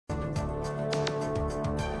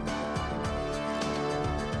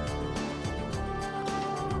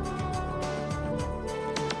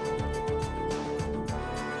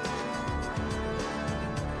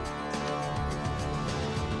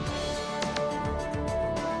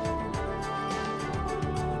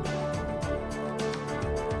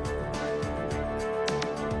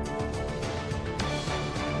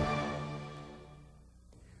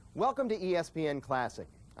Welcome to ESPN Classic.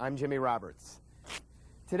 I'm Jimmy Roberts.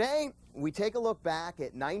 Today, we take a look back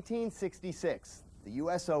at 1966, the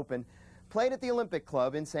U.S. Open, played at the Olympic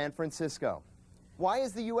Club in San Francisco. Why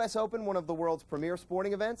is the U.S. Open one of the world's premier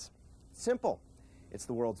sporting events? Simple. It's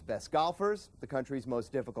the world's best golfers, the country's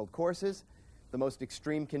most difficult courses, the most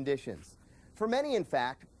extreme conditions. For many, in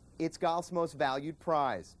fact, it's golf's most valued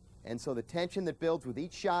prize. And so the tension that builds with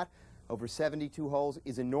each shot over 72 holes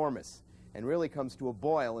is enormous and really comes to a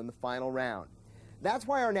boil in the final round. That's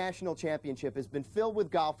why our national championship has been filled with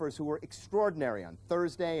golfers who were extraordinary on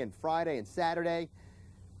Thursday and Friday and Saturday,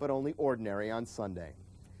 but only ordinary on Sunday.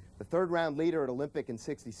 The third round leader at Olympic in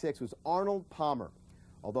 '66 was Arnold Palmer.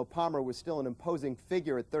 Although Palmer was still an imposing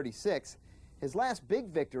figure at 36, his last big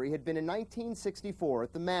victory had been in 1964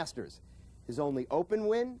 at the Masters. His only Open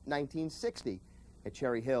win, 1960, at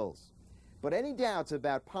Cherry Hills. But any doubts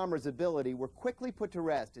about Palmer's ability were quickly put to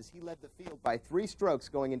rest as he led the field by 3 strokes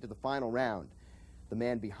going into the final round. The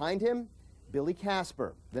man behind him, Billy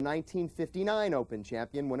Casper, the 1959 Open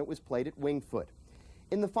champion when it was played at Winged Foot.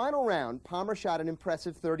 In the final round, Palmer shot an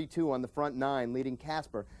impressive 32 on the front 9, leading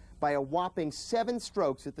Casper by a whopping 7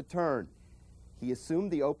 strokes at the turn. He assumed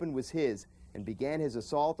the Open was his and began his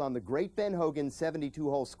assault on the great Ben Hogan's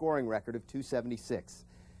 72-hole scoring record of 276.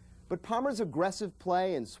 But Palmer's aggressive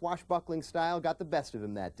play and swashbuckling style got the best of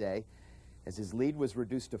him that day, as his lead was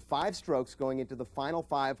reduced to 5 strokes going into the final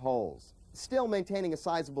 5 holes. Still maintaining a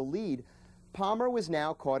sizable lead, Palmer was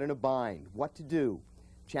now caught in a bind. What to do?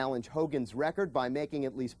 Challenge Hogan's record by making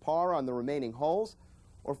at least par on the remaining holes,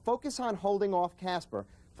 or focus on holding off Casper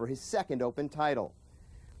for his second Open title?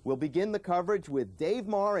 We'll begin the coverage with Dave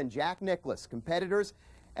Marr and Jack Nicklaus, competitors,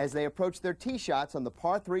 as they approach their tee shots on the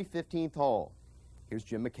par 3 15th hole. Here's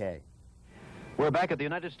Jim McKay. We're back at the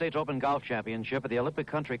United States Open Golf Championship at the Olympic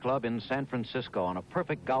Country Club in San Francisco on a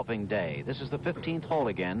perfect golfing day. This is the 15th hole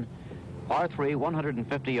again. Par 3,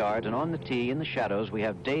 150 yards, and on the tee in the shadows we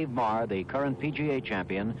have Dave Marr, the current PGA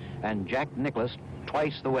champion, and Jack Nicklaus,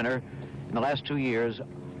 twice the winner in the last 2 years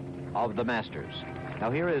of the Masters. Now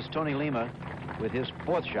here is Tony Lima with his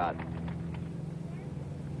 4th shot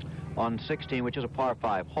on 16, which is a par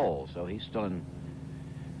 5 hole, so he's still in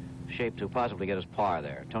shape to possibly get his par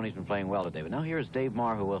there. Tony's been playing well today. But now here's Dave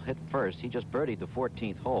Marr, who will hit first. He just birdied the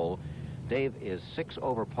 14th hole. Dave is 6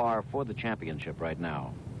 over par for the championship right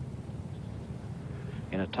now,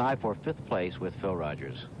 in a tie for 5th place with Phil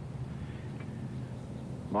Rogers.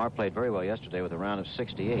 Marr played very well yesterday with a round of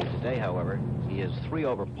 68. Today, however, he is 3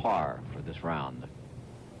 over par for this round.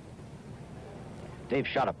 Dave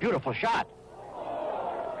shot a beautiful shot.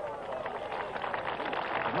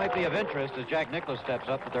 It might be of interest as Jack Nicklaus steps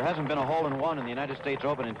up, but there hasn't been a hole-in-one in the United States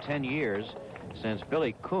Open in 10 years since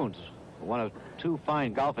Billy Kuntz, one of 2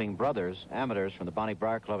 fine golfing brothers, amateurs from the Bonnie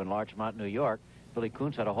Briar Club in Larchmont, New York. Billy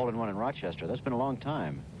Kuntz had a hole-in-one in Rochester. That's been a long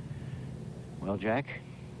time. Well, Jack,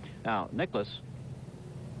 now, Nicklaus,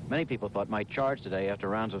 many people thought might charge today after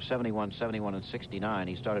rounds of 71, 71, and 69.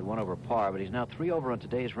 He started 1 over par, but he's now 3 over on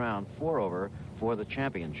today's round, 4 over for the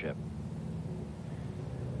championship.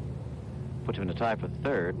 Puts him in a tie for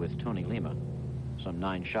 3rd with Tony Lima, some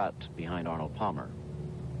 9 shots behind Arnold Palmer.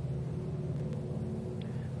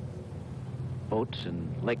 Boats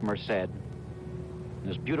in Lake Merced,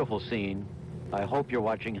 this beautiful scene. I hope you're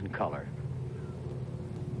watching in color.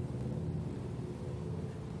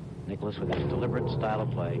 Nicklaus with his deliberate style of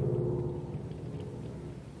play.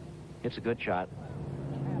 It's a good shot.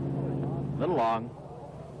 A little long.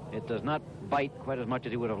 It does not bite quite as much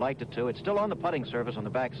as he would have liked it to. It's still on the putting surface on the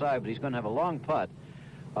backside, but he's going to have a long putt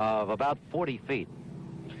of about 40 feet.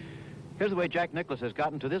 Here's the way Jack Nicklaus has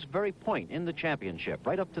gotten to this very point in the championship.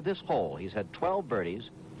 Right up to this hole, he's had 12 birdies,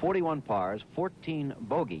 41 pars, 14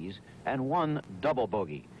 bogeys, and 1 double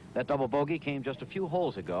bogey. That double bogey came just a few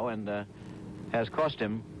holes ago and has cost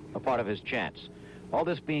him a part of his chance. All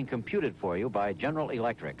this being computed for you by General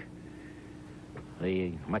Electric,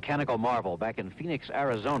 the mechanical marvel back in Phoenix,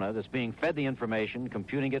 Arizona, that's being fed the information,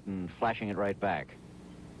 computing it, and flashing it right back.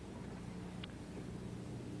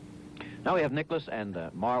 Now we have Nicklaus and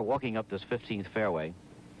Marr walking up this 15th fairway.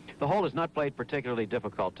 The hole is not played particularly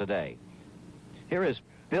difficult today. Here is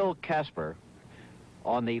Bill Casper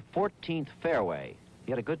on the 14th fairway.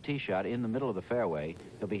 He had a good tee shot in the middle of the fairway.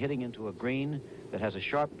 He'll be hitting into a green that has a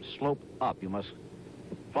sharp slope up. You must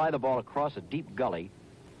fly the ball across a deep gully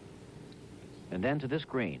and then to this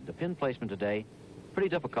green. The pin placement today, pretty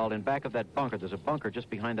difficult. In back of that bunker, there's a bunker just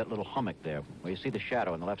behind that little hummock there, where you see the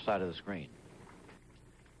shadow on the left side of the screen.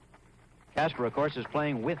 Casper, of course, is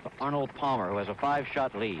playing with Arnold Palmer, who has a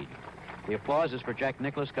 5-shot lead. The applause is for Jack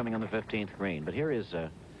Nicklaus coming on the 15th green. But here is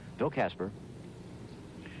Bill Casper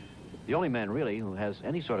the only man really who has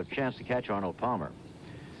any sort of chance to catch Arnold Palmer.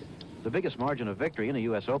 The biggest margin of victory in the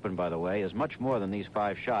U.S. Open, by the way, is much more than these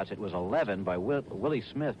 5 shots. It was 11 by Willie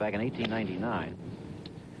Smith back in 1899.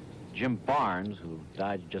 Jim Barnes, who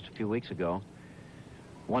died just a few weeks ago,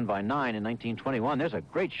 won by 9 in 1921. There's a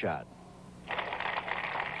great shot.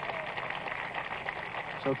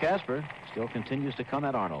 So Casper still continues to come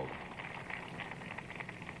at Arnold.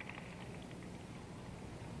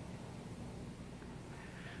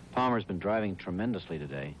 Palmer's been driving tremendously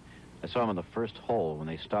today. I saw him on the first hole when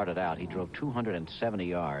they started out. He drove 270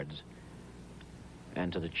 yards.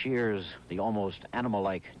 And to the cheers, the almost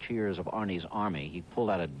animal-like cheers of Arnie's Army, he pulled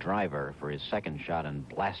out a driver for his second shot and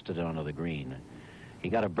blasted it onto the green. He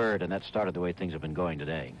got a bird, and that started the way things have been going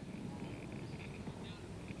today.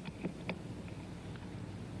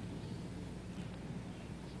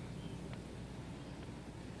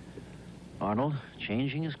 Arnold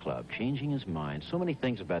changing his club, changing his mind. So many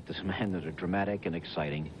things about this man that are dramatic and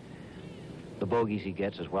exciting. The bogeys he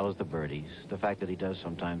gets as well as the birdies. The fact that he does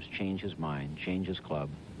sometimes change his mind, change his club.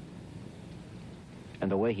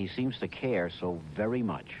 And the way he seems to care so very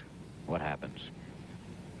much what happens.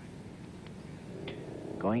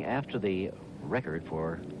 Going after the record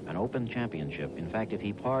for an Open championship. In fact, if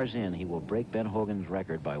he pars in, he will break Ben Hogan's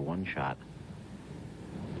record by 1 shot.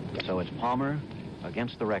 So it's Palmer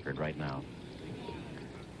against the record right now.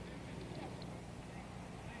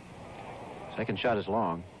 Second shot is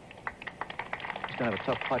long. He's going to have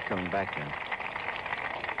a tough putt coming back then.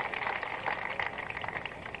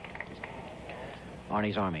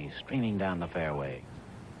 Arnie's Army streaming down the fairway.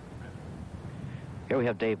 Here we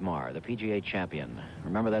have Dave Marr, the PGA champion.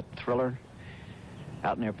 Remember that thriller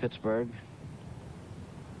out near Pittsburgh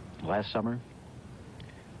last summer?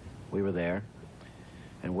 We were there,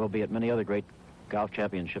 and we'll be at many other great golf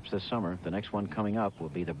championships this summer. The next one coming up will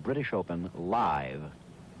be the British Open live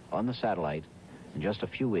on the satellite. In just a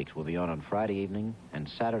few weeks, we'll be on Friday evening and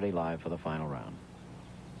Saturday live for the final round.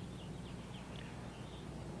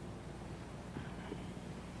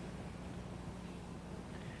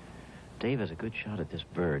 Dave has a good shot at this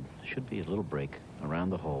bird. Should be a little break around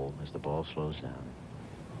the hole as the ball slows down.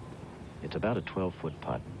 It's about a 12-foot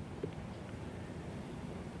putt.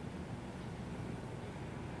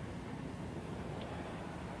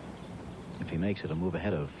 If he makes it, he'll move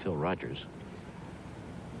ahead of Phil Rogers.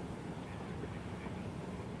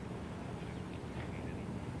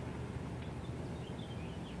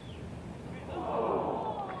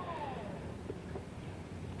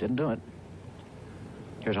 Didn't do it.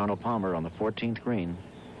 Here's Arnold Palmer on the 14th green.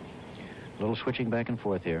 A little switching back and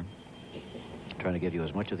forth here. Trying to give you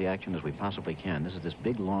as much of the action as we possibly can. This is this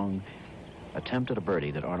big, long attempt at a birdie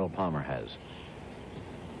that Arnold Palmer has.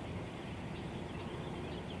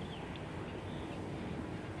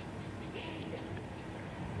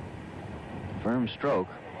 Firm stroke.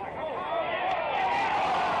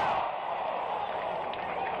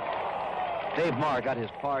 Dave Marr got his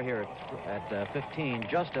par here at 15,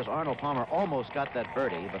 just as Arnold Palmer almost got that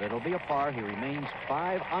birdie, but it'll be a par. He remains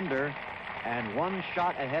 5 under and 1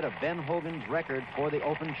 shot ahead of Ben Hogan's record for the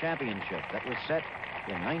Open Championship that was set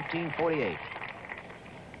in 1948.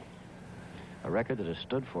 A record that has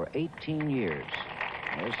stood for 18 years.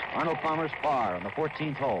 There's Arnold Palmer's par on the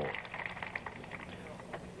 14th hole.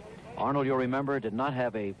 Arnold, you'll remember, did not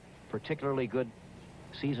have a particularly good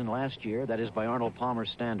season last year, that is by Arnold Palmer's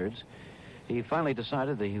standards. He finally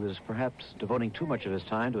decided that he was perhaps devoting too much of his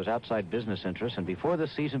time to his outside business interests, and before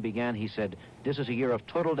this season began, he said, this is a year of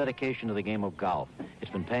total dedication to the game of golf.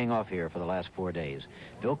 It's been paying off here for the last 4 days.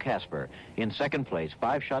 Bill Casper in second place,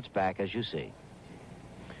 5 shots back, as you see.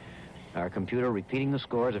 Our computer repeating the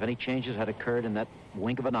scores. If any changes had occurred in that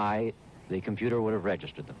wink of an eye, the computer would have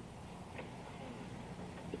registered them.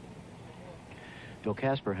 Bill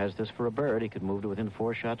Casper has this for a bird. He could move to within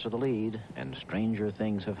 4 shots of the lead, and stranger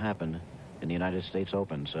things have happened in the United States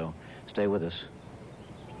Open, so stay with us.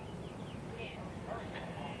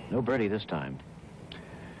 No birdie this time.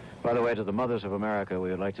 By the way, to the mothers of America, we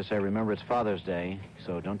would like to say, remember it's Father's Day,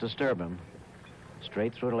 so don't disturb them.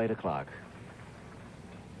 Straight through till 8 o'clock.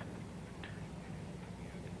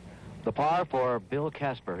 The par for Bill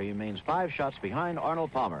Casper. He remains 5 shots behind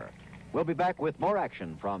Arnold Palmer. We'll be back with more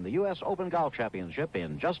action from the U.S. Open Golf Championship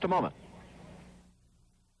in just a moment.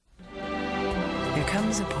 There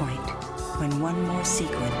comes a point when one more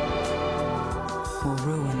sequin will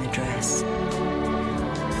ruin the dress.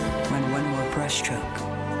 When one more brushstroke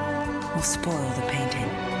will spoil the painting.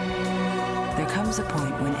 There comes a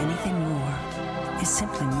point when anything more is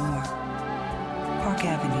simply more. Park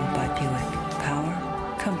Avenue by Buick.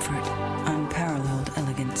 Power, comfort, unparalleled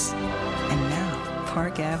elegance. And now,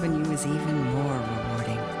 Park Avenue is even more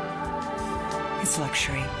rewarding. timeless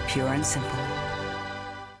luxury, pure and simple.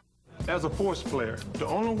 As a force player, the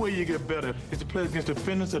only way you get better is to play against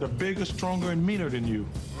defenders that are bigger, stronger, and meaner than you.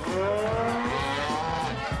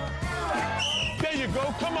 There you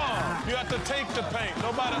go, come on. You have to take the paint.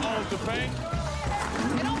 Nobody owns the paint.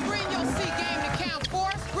 And don't bring your C game to Camp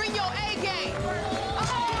Force. Bring your A game.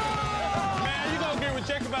 Man, you're going to get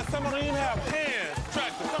rejected by someone who don't even have hands.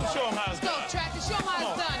 Tractor, come show them how it's done. Go, Tractor, show them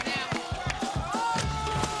how it's done now.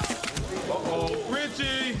 Uh-oh.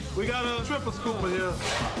 Richie, we got a triple scooper here.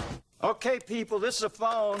 Okay, people, this is a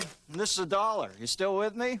phone, and this is $1. You still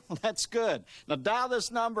with me? Well, that's good. Now, dial this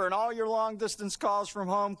number, and all your long-distance calls from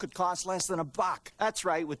home could cost less than $1. That's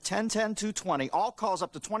right, with 10-10-220, all calls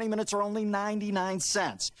up to 20 minutes are only 99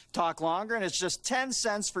 cents. Talk longer, and it's just 10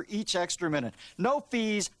 cents for each extra minute. No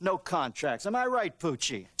fees, no contracts. Am I right,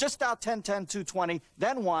 Poochie? Just dial 10-10-220,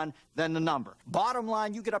 then 1, then the number. Bottom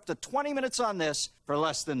line, you get up to 20 minutes on this for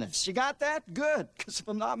less than this. You got that? Good, because if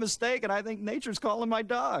I'm not mistaken, I think nature's calling my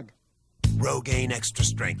dog. Rogaine Extra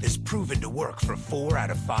Strength is proven to work for 4 out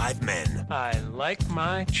of 5 men. I like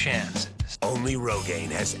my chances. Only Rogaine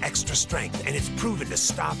has extra strength, and it's proven to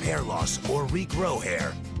stop hair loss or regrow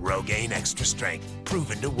hair. Rogaine Extra Strength,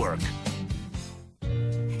 proven to work.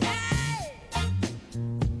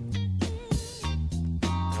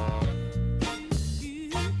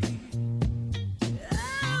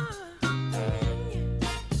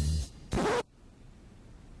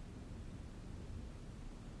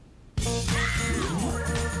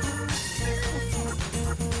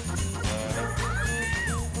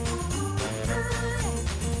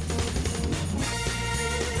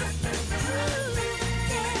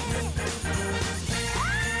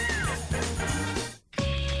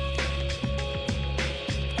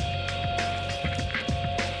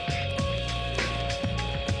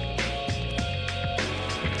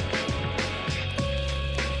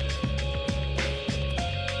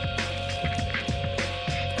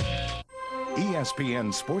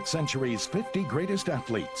 ESPN Sports Century's 50 Greatest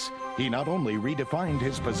Athletes. He not only redefined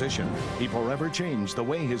his position, he forever changed the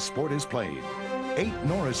way his sport is played. 8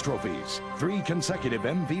 Norris trophies, 3 consecutive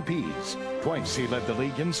MVPs. Twice he led the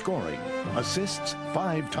league in scoring, assists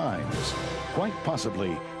 5 times. Quite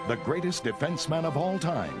possibly the greatest defenseman of all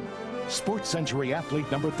time. Sports Century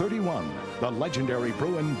athlete number 31, the legendary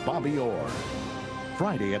Bruin Bobby Orr.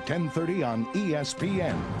 Friday at 10:30 on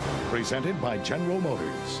ESPN. Presented by General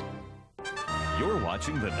Motors. You're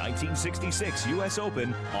watching the 1966 U.S.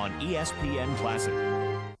 Open on ESPN Classic.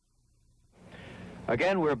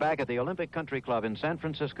 Again, we're back at the Olympic Country Club in San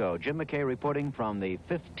Francisco. Jim McKay reporting from the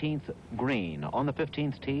 15th green. On the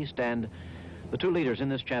 15th tee stand the 2 leaders in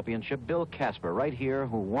this championship, Bill Casper, right here,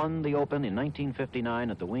 who won the Open in 1959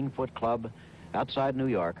 at the Wingfoot Club outside New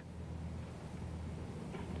York.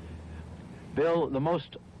 Bill, the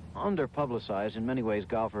most under-publicized, in many ways,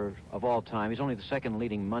 golfer of all time. He's only the 2nd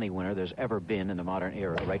leading money winner there's ever been in the modern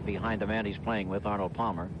era, right behind the man he's playing with, Arnold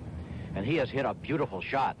Palmer. And he has hit a beautiful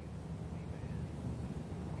shot.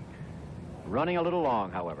 Running a little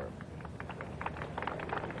long, however.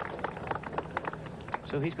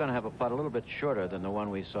 So he's going to have a putt a little bit shorter than the one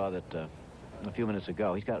we saw that a few minutes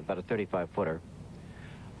ago. He's got about a 35-footer.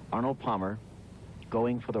 Arnold Palmer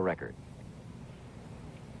going for the record.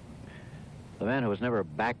 The man who has never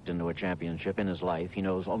backed into a championship in his life, he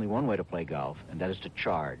knows only one way to play golf, and that is to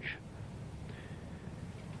charge.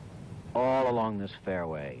 All along this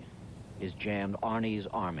fairway is jammed Arnie's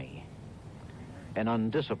army. An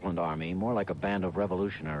undisciplined army, more like a band of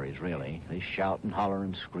revolutionaries, really. They shout and holler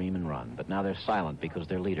and scream and run, but now they're silent because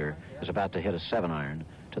their leader is about to hit a 7-iron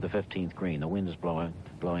to the 15th green. The wind is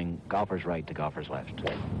blowing golfers right to golfers left.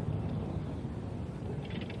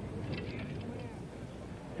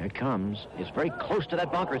 Here it comes. It's very close to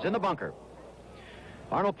that bunker. It's in the bunker.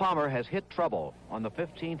 Arnold Palmer has hit trouble on the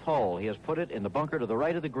 15th hole. He has put it in the bunker to the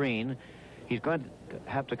right of the green. He's going to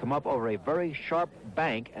have to come up over a very sharp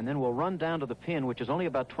bank and then will run down to the pin, which is only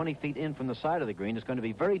about 20 feet in from the side of the green. It's going to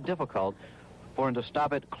be very difficult for him to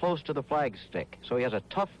stop it close to the flagstick. So he has a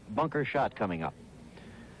tough bunker shot coming up.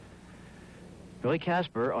 Billy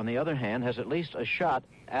Casper, on the other hand, has at least a shot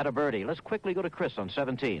at a birdie. Let's quickly go to Chris on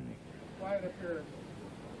 17. Quiet up here.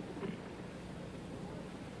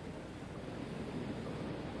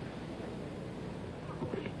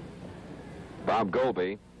 Bob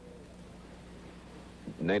Golby,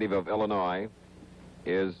 native of Illinois,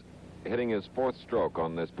 is hitting his 4th stroke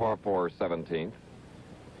on this par 4 17th.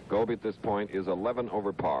 Golby at this point is 11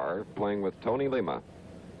 over par, playing with Tony Lima,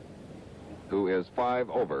 who is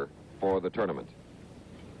 5 over for the tournament.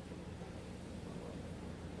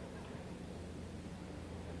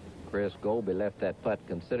 Chris, Golby left that putt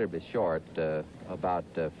considerably short, about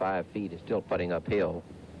 5 feet. He's still putting uphill.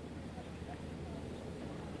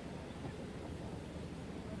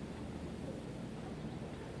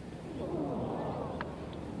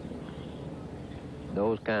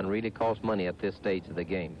 Those kind really cost money at this stage of the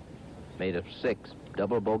game. Made of 6,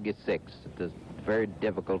 double bogey 6 at this very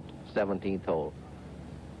difficult 17th hole.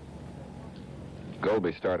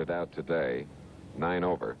 Golby started out today 9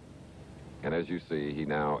 over. And as you see, he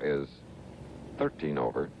now is 13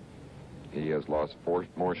 over. He has lost 4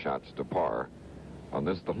 more shots to par. On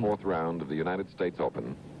this, the 4th round of the United States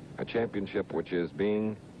Open, a championship which is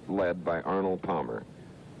being led by Arnold Palmer,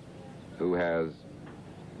 who has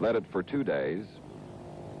led it for 2 days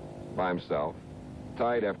by himself,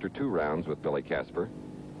 tied after 2 rounds with Billy Casper,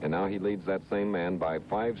 and now he leads that same man by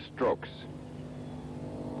 5 strokes.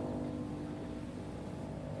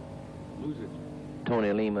 Lose it.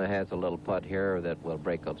 Tony Lima has a little putt here that will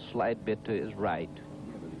break a slight bit to his right.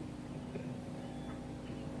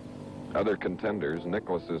 Other contenders,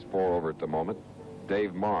 Nicklaus is 4 over at the moment.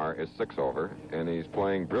 Dave Marr is 6 over, and he's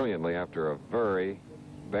playing brilliantly after a very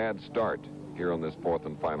bad start here on this 4th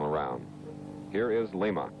and final round. Here is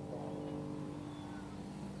Lima.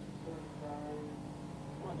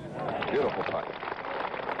 Beautiful putt.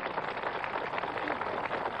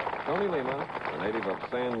 Tony Lima, a native of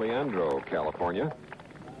San Leandro, California.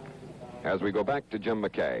 As we go back to Jim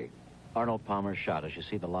McKay. Arnold Palmer's shot, as you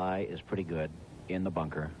see, the lie is pretty good in the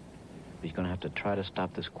bunker. He's going to have to try to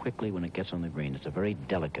stop this quickly when it gets on the green. It's a very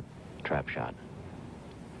delicate trap shot.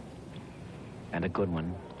 And a good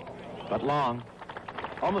one, but long.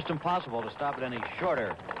 Almost impossible to stop it any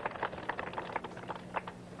shorter.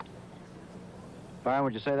 Byron,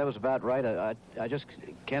 would you say that was about right? I just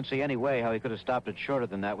can't see any way how he could have stopped it shorter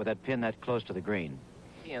than that with that pin that close to the green.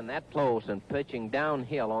 And that close and pitching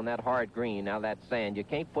downhill on that hard green, now that sand, you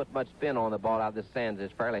can't put much spin on the ball out of the sand.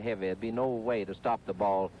 It's fairly heavy. There'd be no way to stop the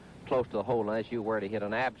ball close to the hole unless you were to hit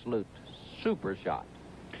an absolute super shot.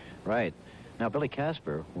 Right. Now, Billy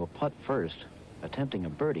Casper will putt first, attempting a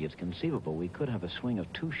birdie. It's conceivable we could have a swing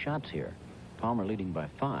of 2 shots here. Palmer leading by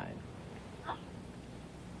 5.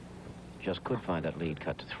 Just could find that lead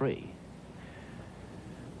cut to 3.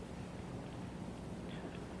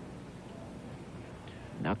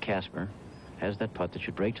 Now Casper has that putt that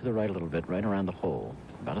should break to the right a little bit, right around the hole,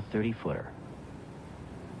 about a 30-footer.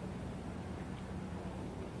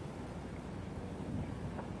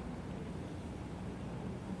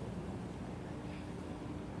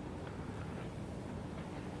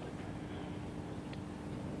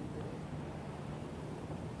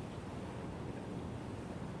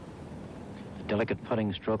 Delicate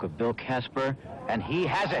putting stroke of Bill Casper, and he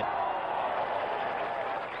has it.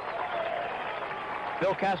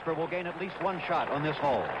 Bill Casper will gain at least 1 shot on this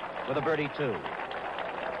hole with a birdie 2.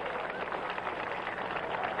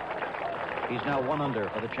 He's now 1 under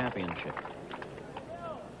for the championship.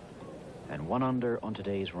 And 1 under on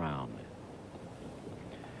today's round.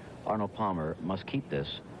 Arnold Palmer must keep this,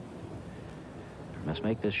 must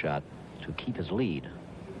make this shot to keep his lead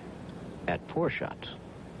at 4 shots.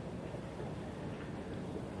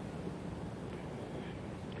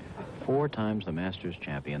 4 times the Masters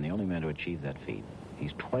champion, the only man to achieve that feat.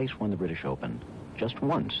 He's twice won the British Open, just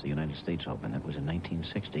once the United States Open. That was in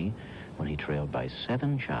 1960 when he trailed by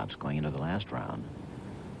 7 shots going into the last round,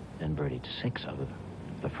 then birdied 6 of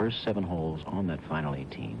the first 7 holes on that final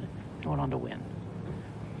 18 and went on to win.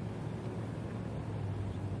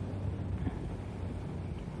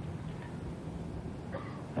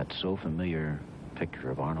 That so familiar picture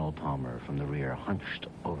of Arnold Palmer from the rear hunched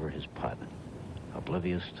over his putt,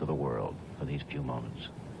 oblivious to the world for these few moments.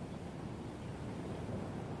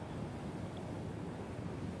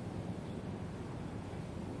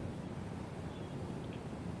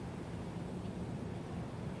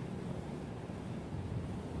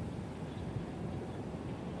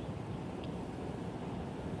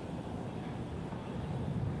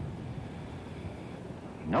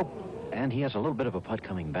 Nope. And he has a little bit of a putt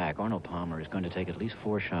coming back. Arnold Palmer is going to take at least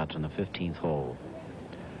 4 shots on the 15th hole.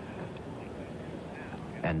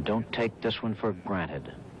 And don't take this one for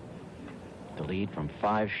granted. The lead from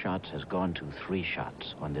 5 shots has gone to 3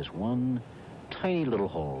 shots on this one tiny little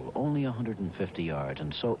hole, only 150 yards,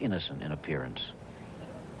 and so innocent in appearance.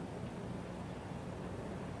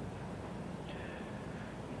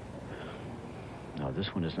 No,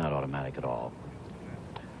 this one is not automatic at all.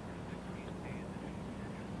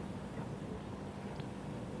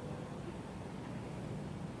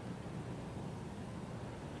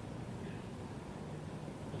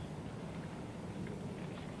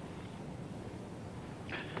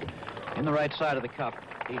 In the right side of the cup,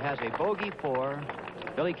 he has a bogey 4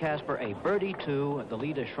 Billy Casper a birdie 2. The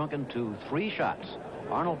lead has shrunken to 3 shots.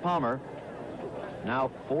 Arnold Palmer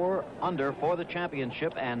now 4 under for the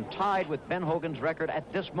championship and tied with Ben Hogan's record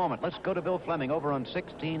at this moment. Let's go to Bill Fleming over on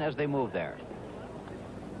 16 as they move there.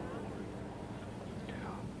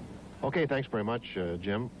 Okay, thanks very much,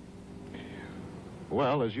 Jim.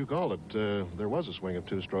 Well, as you called it, there was a swing of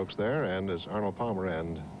 2 strokes there, and as Arnold Palmer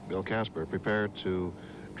and Bill Casper prepared to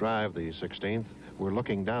drive the 16th, we're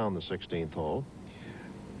looking down the 16th hole.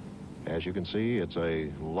 As you can see, it's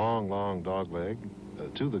a long, long dogleg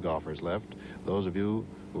to the golfer's left. Those of you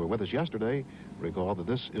who were with us yesterday recall that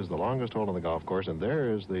this is the longest hole on the golf course, and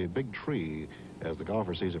there is the big tree, as the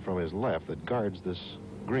golfer sees it from his left, that guards this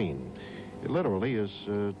green. It literally is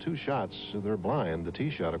 2 shots. They're blind. The tee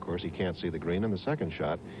shot, of course, he can't see the green, and the second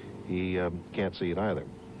shot, he can't see it either.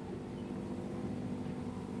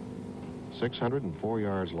 604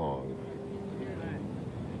 yards long.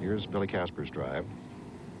 Here's Billy Casper's drive.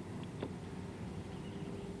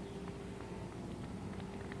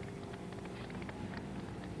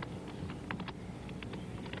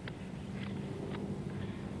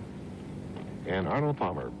 And Arnold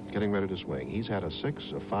Palmer getting ready to swing. He's had a 6,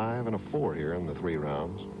 a 5, and a 4 here in the 3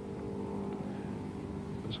 rounds.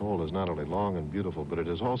 This hole is not only long and beautiful, but it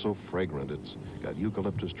is also fragrant. It's got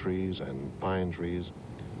eucalyptus trees and pine trees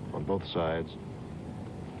on both sides.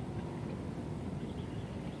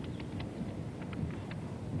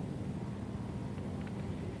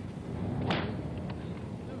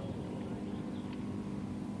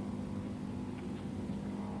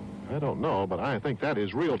 I don't know, but I think that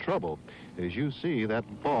is real trouble. As you see, that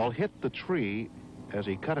ball hit the tree as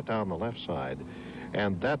he cut it down the left side,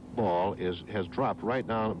 and that ball has dropped right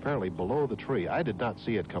down apparently below the tree. I did not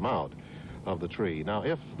see it come out of the tree. Now,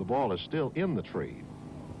 if the ball is still in the tree,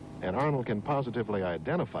 and Arnold can positively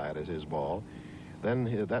identify it as his ball,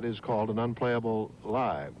 then that is called an unplayable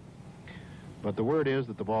lie. But the word is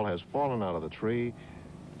that the ball has fallen out of the tree,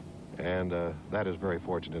 and that is very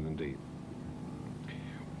fortunate indeed.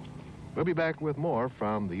 We'll be back with more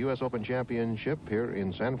from the U.S. Open Championship here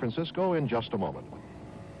in San Francisco in just a moment.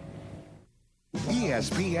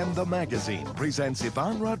 ESPN The Magazine presents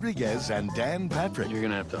Ivan Rodriguez and Dan Patrick. You're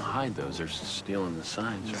going to have to hide those. They're stealing the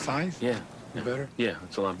signs. The signs? Yeah. Better? Yeah,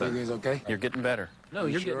 it's a lot better. You guys okay? You're getting better. No,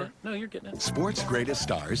 you're sure? getting it. No, you're getting it. Sports' greatest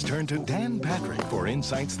stars turn to Dan Patrick for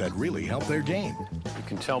insights that really help their game. You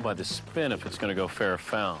can tell by the spin if it's going to go fair or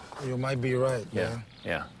foul. You might be right, Yeah, man.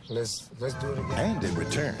 yeah. Let's do it again. And in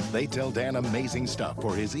return, they tell Dan amazing stuff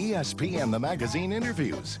for his ESPN The Magazine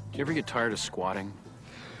interviews. Do you ever get tired of squatting?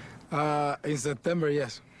 In September,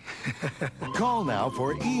 yes. Call now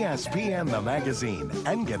for ESPN The Magazine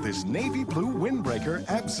and get this navy blue windbreaker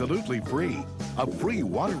absolutely free. A free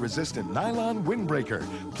water-resistant nylon windbreaker,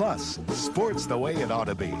 plus sports the way it ought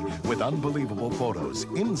to be, with unbelievable photos,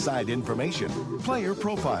 inside information, player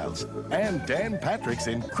profiles, and Dan Patrick's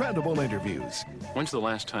incredible interviews. When's the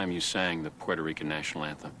last time you sang the Puerto Rican national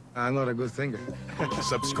anthem? I'm not a good singer.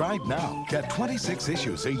 Subscribe now. Get 26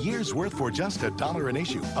 issues, a year's worth for just $1 an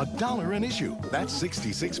issue. $1 an issue. That's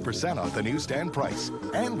 66% off the newsstand price.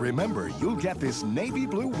 And remember, you'll get this navy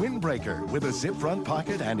blue windbreaker with a zip front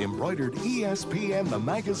pocket and embroidered ESPN The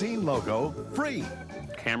Magazine logo free.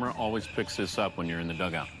 Camera always picks this up when you're in the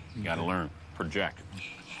dugout. You got to learn. Project.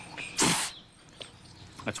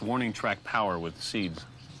 That's warning track power with seeds.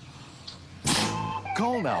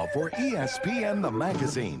 Call now for ESPN The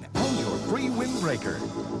Magazine and your free windbreaker.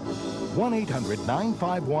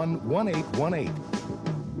 1-800-951-1818.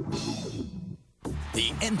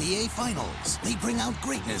 The NBA Finals. They bring out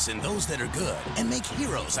greatness in those that are good and make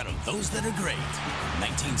heroes out of those that are great.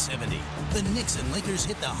 1970, the Knicks and Lakers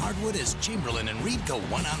hit the hardwood as Chamberlain and Reed go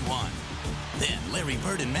one-on-one. Then Larry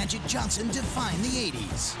Bird and Magic Johnson define the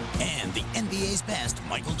 80s. And the NBA's best,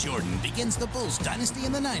 Michael Jordan, begins the Bulls dynasty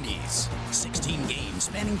in the 90s. 16 games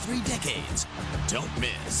spanning 3 decades. Don't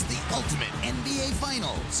miss the ultimate NBA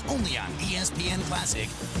Finals, only on ESPN Classic,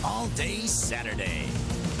 all day Saturday.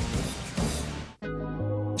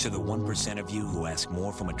 To the 1% of you who ask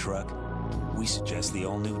more from a truck, we suggest the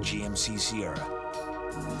all-new GMC Sierra.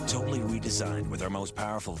 Totally redesigned with our most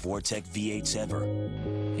powerful Vortec V8s ever.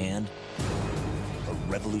 And a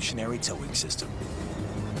revolutionary towing system.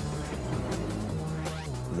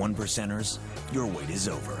 1%ers, your wait is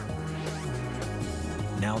over.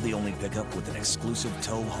 Now the only pickup with an exclusive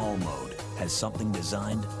tow haul mode has something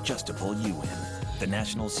designed just to pull you in. The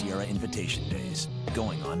National Sierra Invitation Days,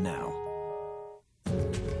 going on now.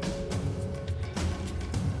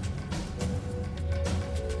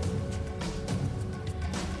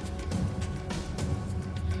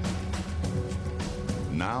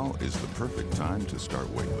 Now is the perfect time to start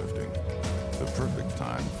weightlifting. the perfect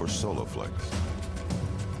time for SoloFlex,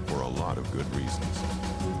 for a lot of good reasons.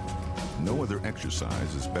 No other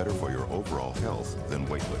exercise is better for your overall health than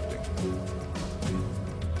weightlifting.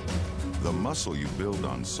 The muscle you build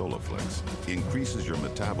on SoloFlex increases your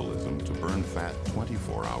metabolism to burn fat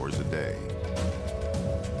 24 hours a day.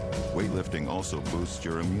 Weightlifting also boosts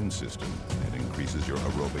your immune system and increases your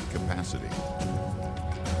aerobic capacity.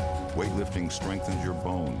 Weightlifting strengthens your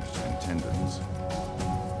bones and tendons.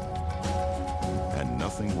 And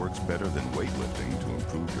nothing works better than weightlifting to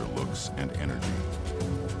improve your looks and energy.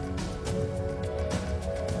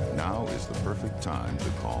 Now is the perfect time to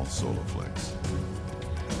call SoloFlex.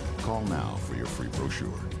 Call now for your free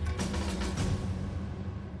brochure.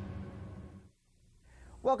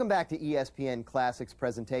 Welcome back to ESPN Classics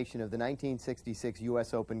presentation of the 1966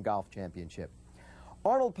 U.S. Open Golf Championship.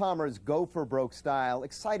 Arnold Palmer's go-for-broke style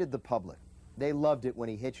excited the public. They loved it when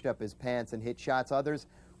he hitched up his pants and hit shots others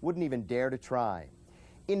wouldn't even dare to try.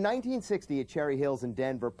 In 1960 at Cherry Hills in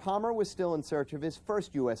Denver, Palmer was still in search of his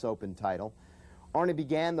first U.S. Open title. Arnie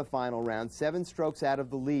began the final round 7 strokes out of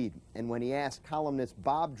the lead, and when he asked columnist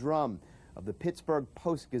Bob Drum of the Pittsburgh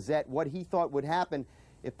Post-Gazette what he thought would happen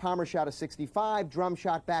if Palmer shot a 65, Drum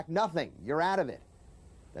shot back, "Nothing, you're out of it."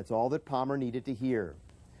 That's all that Palmer needed to hear.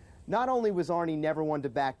 Not only was Arnie never one to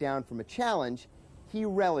back down from a challenge, he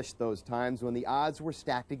relished those times when the odds were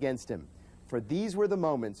stacked against him, for these were the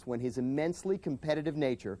moments when his immensely competitive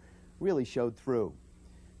nature really showed through.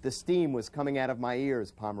 "The steam was coming out of my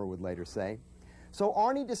ears," Palmer would later say. So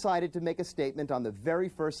Arnie decided to make a statement on the very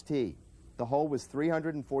first tee. The hole was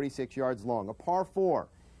 346 yards long, a par 4.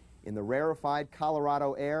 In the rarefied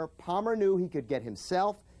Colorado air, Palmer knew he could get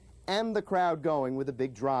himself and the crowd going with a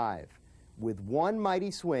big drive. With one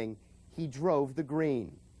mighty swing, he drove the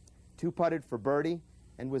green, 2-putted for birdie,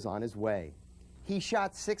 and was on his way. He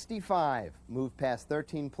shot 65, moved past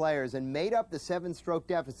 13 players, and made up the 7-stroke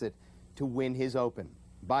deficit to win his Open.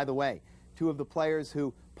 By the way, 2 of the players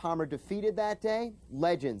who Palmer defeated that day,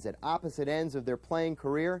 legends at opposite ends of their playing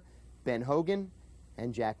career, Ben Hogan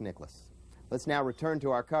and Jack Nicklaus. Let's now return to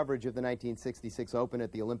our coverage of the 1966 Open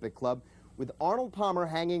at the Olympic Club, with Arnold Palmer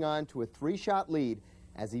hanging on to a 3-shot lead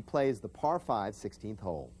as he plays the par 5 16th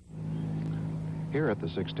hole. Here at the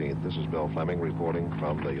 16th, this is Bill Fleming reporting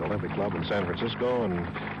from the Olympic Club in San Francisco,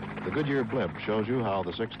 and the Goodyear blimp shows you how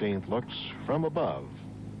the 16th looks from above.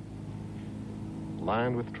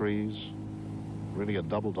 Lined with trees, really a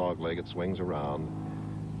double dog leg. It swings around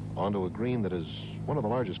onto a green that is one of the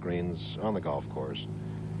largest greens on the golf course.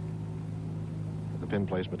 The pin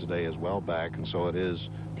placement today is well back, and so it is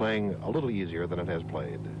playing a little easier than it has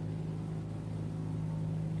played.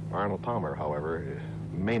 Arnold Palmer, however,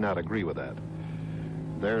 may not agree with that.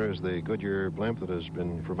 There is the Goodyear blimp that has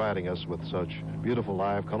been providing us with such beautiful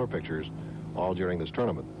live color pictures all during this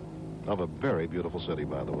tournament, of a very beautiful city,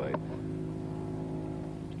 by the way.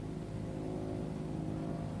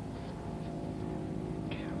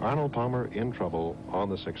 Arnold Palmer in trouble on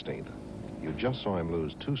the 16th. You just saw him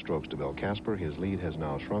lose 2 strokes to Bill Casper. His lead has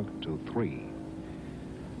now shrunk to 3.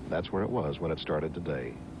 That's where it was when it started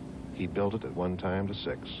today. He built it at one time to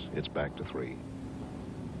 6. It's back to 3.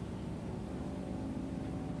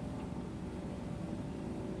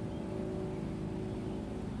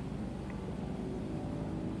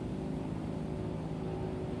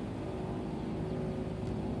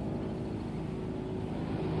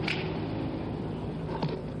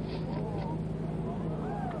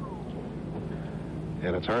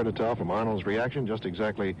 And it's hard to tell from Arnold's reaction just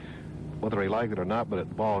exactly whether he liked it or not, but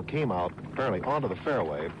the ball came out fairly onto the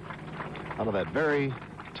fairway out of that very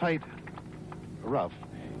tight rough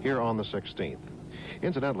here on the 16th.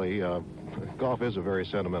 Incidentally, golf is a very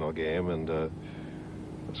sentimental game and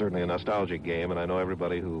certainly a nostalgic game, and I know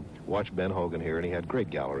everybody who watched Ben Hogan here, and he had great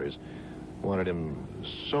galleries, wanted him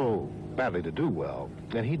so badly to do well,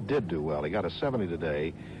 and he did do well. He got a 70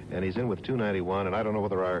 today, and he's in with 291, and I don't know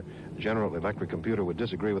whether our General Electric computer would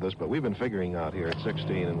disagree with us, but we've been figuring out here at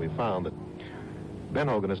 16, and we found that Ben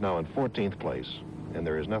Hogan is now in 14th place, and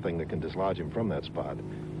there is nothing that can dislodge him from that spot.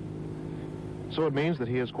 So it means that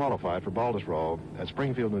he is qualified for Baldus Row at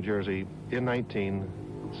Springfield, New Jersey in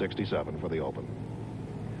 1967 for the Open.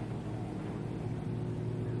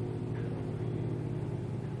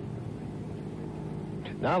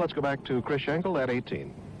 Now let's go back to Chris Schenkel at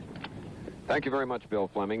 18. Thank you very much, Bill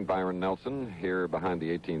Fleming. Byron Nelson here behind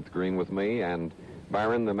the 18th green with me. And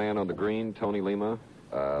Byron, the man on the green, Tony Lima,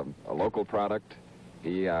 a local product.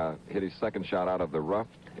 He hit his second shot out of the rough.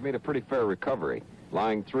 He made a pretty fair recovery,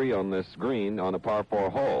 lying 3 on this green on a par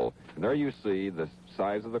 4 hole. And there you see the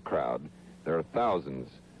size of the crowd. There are thousands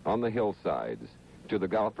on the hillsides to the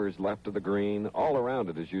golfer's left of the green, all around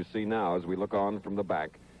it, as you see now, as we look on from the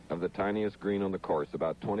back of the tiniest green on the course,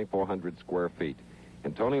 about 2,400 square feet.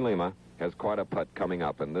 And Tony Lima has quite a putt coming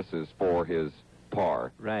up, and this is for his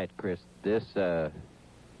par. Right, Chris. This,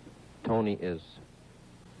 Tony is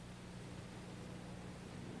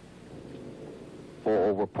 4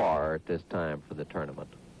 over par at this time for the tournament,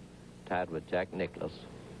 tied with Jack Nicklaus.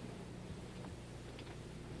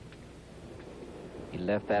 He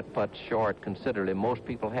left that putt short considerably. Most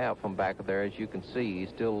people have from back of there, as you can see. He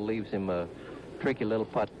still leaves him a tricky little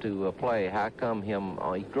putt to play. How come him?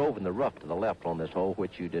 He drove in the rough to the left on this hole,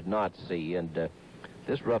 which you did not see. And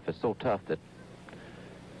this rough is so tough that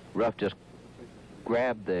rough just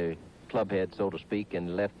grabbed the club head, so to speak,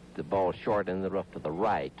 and left the ball short in the rough to the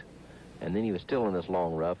right. And then he was still in this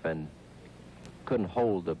long rough and couldn't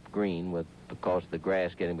hold the green because of the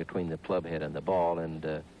grass getting between the club head and the ball.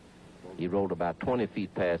 And he rolled about 20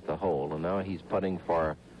 feet past the hole, and now he's putting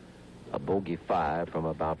for a bogey 5 from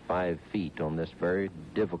about 5 feet on this very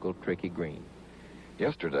difficult, tricky green.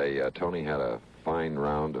 Yesterday, Tony had a fine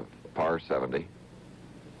round of par 70,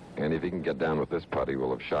 and if he can get down with this putt, he will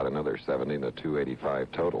have shot another 70 and a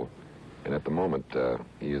 285 total. And at the moment,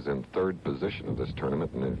 he is in 3rd position of this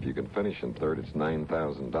tournament, and if you can finish in 3rd, it's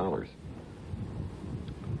 $9,000.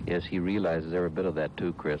 Yes, he realizes every bit of that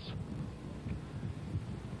too, Chris.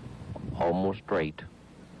 Almost straight.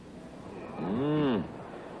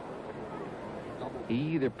 He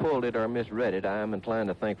either pulled it or misread it. I am inclined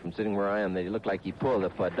to think from sitting where I am that he looked like he pulled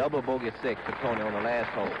it for a double bogey 6 for Tony on the last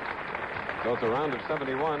hole. So it's a round of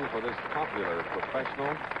 71 for this popular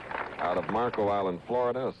professional out of Marco Island,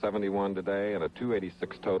 Florida. A 71 today and a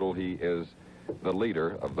 286 total. He is the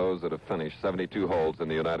leader of those that have finished 72 holes in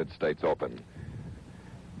the United States Open.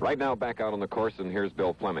 Right now, back out on the course, and here's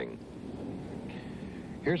Bill Fleming.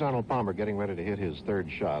 Here's Arnold Palmer getting ready to hit his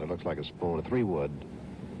 3rd shot. It looks like a spoon, a 3-wood.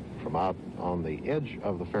 From out on the edge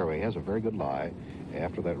of the fairway. He has a very good lie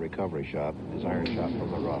after that recovery shot, his iron shot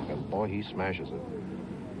from the rough. And boy, he smashes it.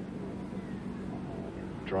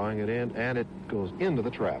 Drawing it in, and it goes into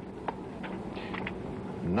the trap.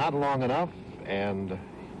 Not long enough, and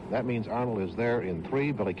that means Arnold is there in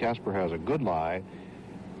 3. Billy Casper has a good lie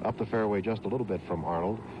up the fairway just a little bit from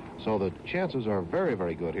Arnold. So the chances are very,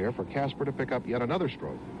 very good here for Casper to pick up yet another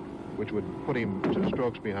stroke, which would put him 2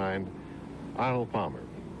 strokes behind Arnold Palmer.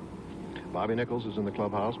 Bobby Nichols is in the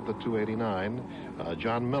clubhouse with a 289.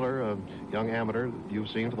 John Miller, a young amateur you've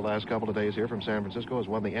seen for the last couple of days here from San Francisco, has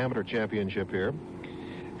won the amateur championship here.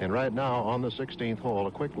 And right now on the 16th hole,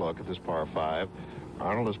 a quick look at this par 5.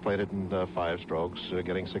 Arnold has played it in 5 strokes,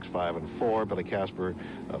 getting 6, 5, and 4. Billy Casper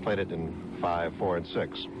played it in 5, 4, and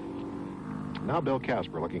 6. Now Bill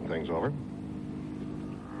Casper looking things over.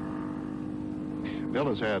 Bill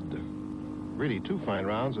has had really 2 fine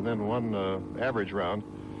rounds and then 1 average round.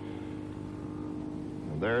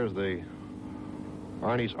 And there's the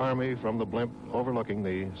Arnie's Army from the blimp overlooking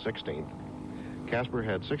the 16th. Casper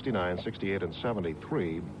had 69, 68, and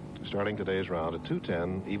 73 starting today's round at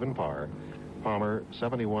 210, even par. Palmer,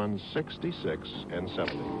 71, 66, and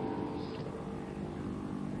 70.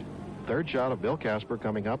 3rd shot of Bill Casper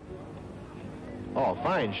coming up. Oh,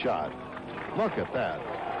 fine shot. Look at that.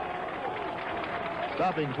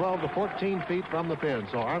 Stopping 12 to 14 feet from the pin.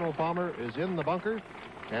 So Arnold Palmer is in the bunker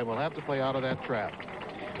and will have to play out of that trap.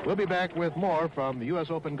 We'll be back with more from the U.S.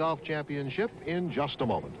 Open Golf Championship in just a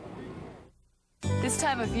moment. This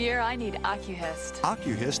time of year, I need AccuHist.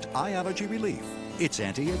 AccuHist Eye Allergy Relief. It's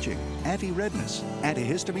anti-itching, anti-redness,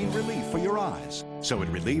 antihistamine relief for your eyes. So it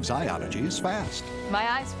relieves eye allergies fast. My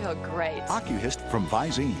eyes feel great. AccuHist from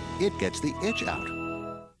Visine. It gets the itch out.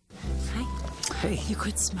 Hi. Hey. You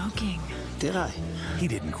quit smoking. Did I? He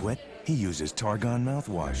didn't quit. He uses Targon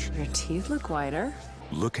mouthwash. Your teeth look whiter.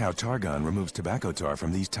 Look how Targon removes tobacco tar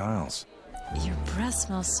from these tiles. Your breath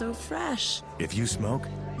smells so fresh. If you smoke,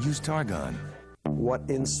 use Targon. What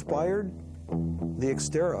inspired the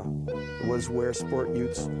Xterra was where sport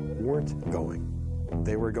utes weren't going.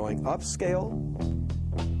 They were going upscale,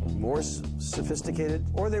 more sophisticated,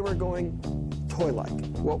 or they were going toy-like.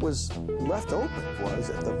 What was left open was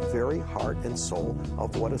at the very heart and soul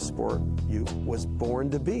of what a sport ute was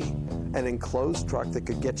born to be. An enclosed truck that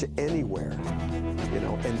could get you anywhere, you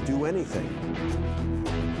know, and do anything.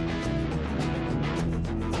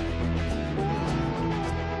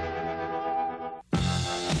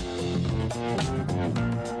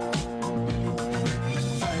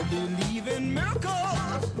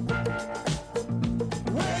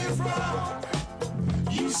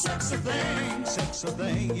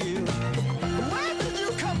 Where did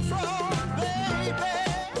you come from, baby?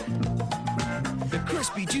 The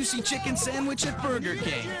crispy, juicy chicken sandwich at Burger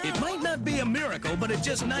King. It might not be a miracle, but at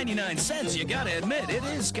just 99 cents, you gotta admit, it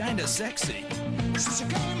is kinda sexy.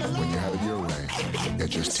 When you have it your way, it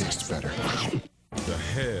just tastes better. The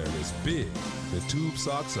hair is big, the tube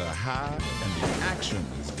socks are high, and the action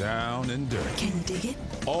is down and dirty. Can you dig it?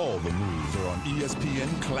 All the moves are on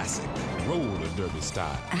ESPN Classic, roller derby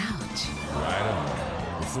style. Ouch. Right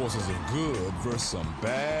on. The forces of good versus some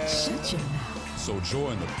bad. Shut your mouth. So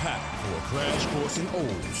join the pack for a crash course in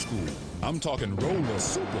old school. I'm talking roller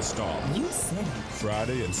superstar. You said it.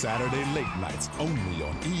 Friday and Saturday late nights only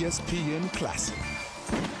on ESPN Classic.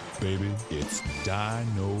 Baby, it's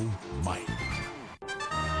dynamite.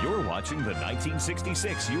 You're watching the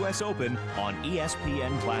 1966 U.S. Open on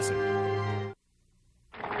ESPN Classic.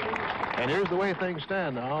 And here's the way things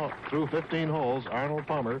stand now. Through 15 holes, Arnold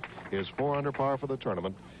Palmer is 4 under par for the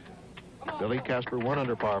tournament. Billy Casper 1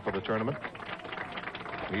 under par for the tournament.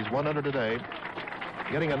 He's 1 under today.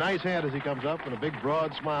 Getting a nice hand as he comes up and a big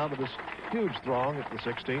broad smile to this huge throng at the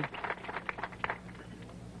 16th.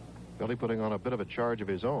 Billy putting on a bit of a charge of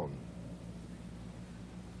his own.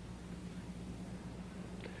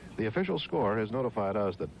 The official score has notified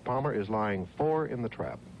us that Palmer is lying 4 in the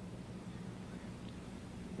trap.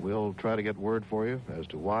 We'll try to get word for you as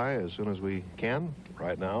to why as soon as we can.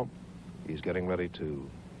 Right now, he's getting ready to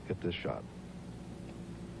hit this shot.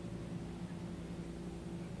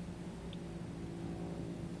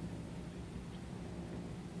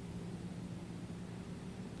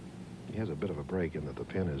 He has a bit of a break in that the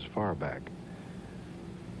pin is far back.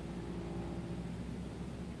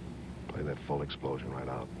 Play that full explosion right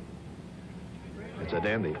out. It's a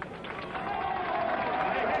dandy.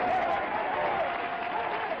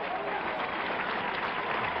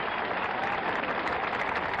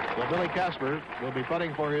 So Billy Casper will be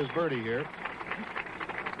putting for his birdie here.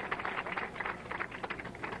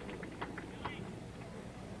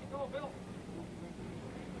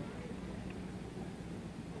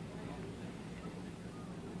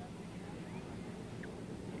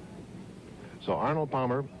 So Arnold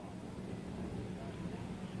Palmer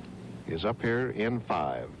is up here in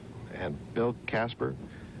 5, and Bill Casper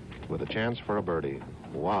with a chance for a birdie.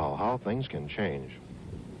 Wow, how things can change.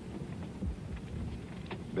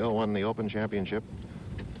 Bill won the Open Championship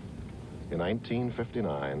in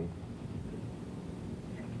 1959.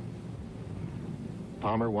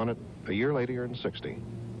 Palmer won it a year later in 60.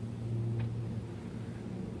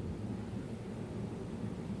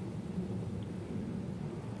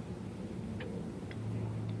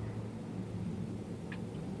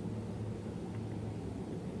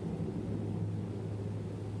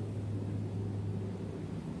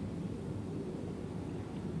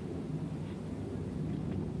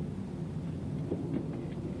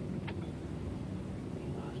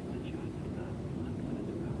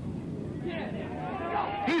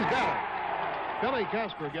 He's got it. Billy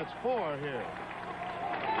Casper gets 4 here.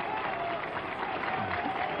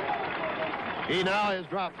 He now has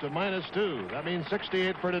dropped to -2. That means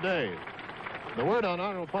 68 for today. The word on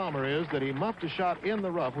Arnold Palmer is that he muffed a shot in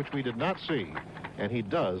the rough, which we did not see, and he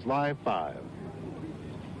does lie 5.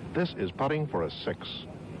 This is putting for a 6.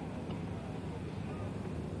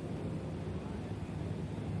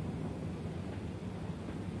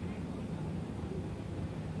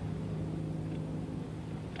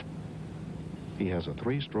 He has a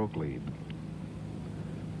 3-stroke lead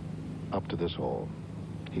up to this hole.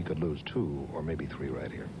 He could lose 2 or maybe 3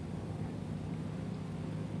 right here.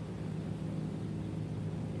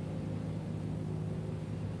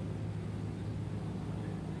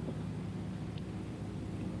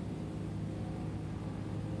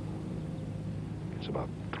 It's about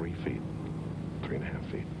 3 feet, 3.5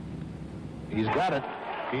 feet. He's got it.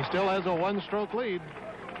 He still has a 1-stroke lead.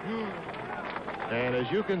 And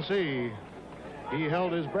as you can see, he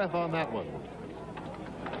held his breath on that one.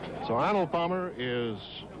 So Arnold Palmer is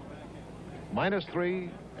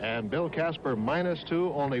 -3 and Bill Casper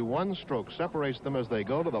 -2. Only 1 stroke separates them as they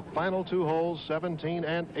go to the final 2 holes, 17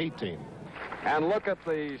 and 18. And look at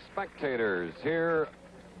the spectators here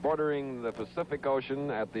bordering the Pacific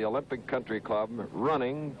Ocean at the Olympic Country Club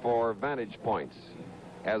running for vantage points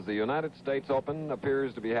as the United States Open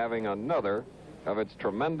appears to be having another of its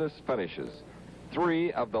tremendous finishes.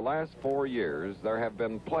 3 of the last 4 years, there have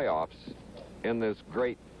been playoffs in this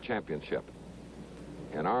great championship.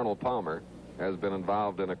 And Arnold Palmer has been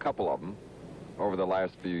involved in a couple of them over the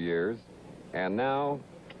last few years. And now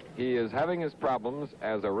he is having his problems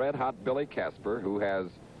as a red-hot Billy Casper, who has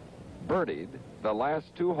birdied the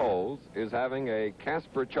last 2 holes, is having a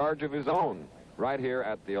Casper charge of his own right here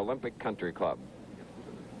at the Olympic Country Club.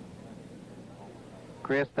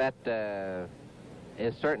 Chris, that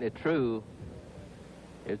is certainly true.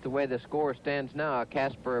 Here's the way the score stands now.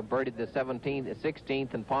 Casper birdied the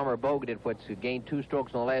 16th, and Palmer bogeyed it, which gained 2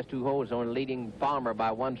 strokes on the last 2 holes, only leading Palmer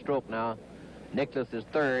by 1 stroke now. Nicholas is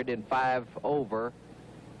third in 5 over.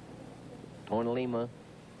 Tony Lima.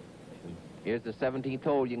 Here's the 17th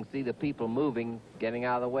hole. You can see the people moving, getting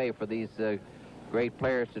out of the way for these great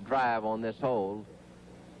players to drive on this hole.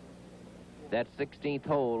 That 16th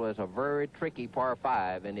hole was a very tricky par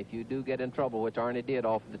 5, and if you do get in trouble, which Arnie did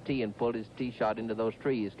off the tee and pulled his tee shot into those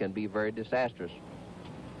trees, can be very disastrous.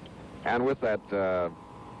 And with that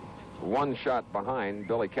 1 shot behind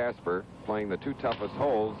Billy Casper, playing the 2 toughest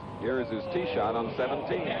holes, here is his tee shot on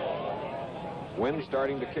 17. Wind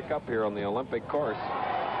starting to kick up here on the Olympic course.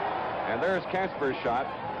 And there's Casper's shot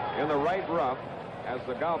in the right rough as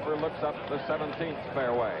the golfer looks up the 17th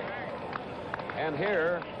fairway. And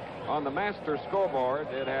here on the master scoreboard,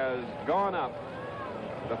 it has gone up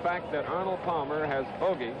the fact that Arnold Palmer has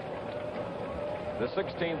bogeyed the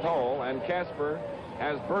 16th hole and Casper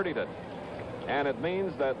has birdied it. And it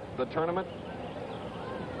means that the tournament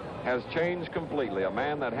has changed completely. A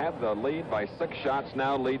man that had the lead by 6 shots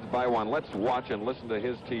now leads by 1. Let's watch and listen to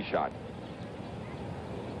his tee shot.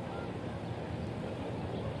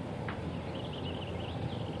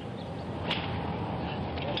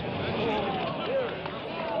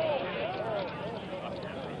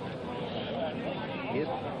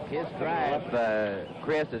 His drive,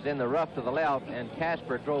 Chris, is in the rough to the left, and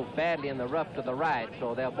Casper drove badly in the rough to the right,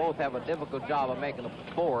 so they'll both have a difficult job of making a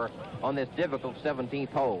 4 on this difficult 17th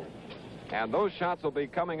hole. And those shots will be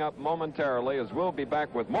coming up momentarily as we'll be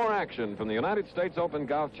back with more action from the United States Open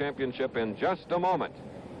Golf Championship in just a moment.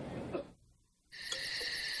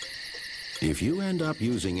 If you end up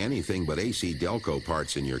using anything but AC Delco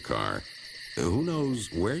parts in your car, who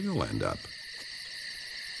knows where you'll end up?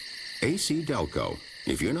 AC Delco.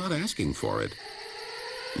 If you're not asking for it,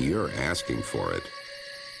 you're asking for it.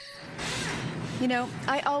 You know,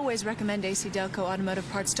 I always recommend AC Delco automotive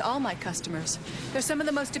parts to all my customers. They're some of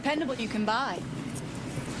the most dependable you can buy.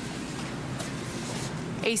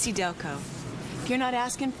 AC Delco. If you're not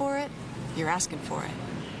asking for it, you're asking for it.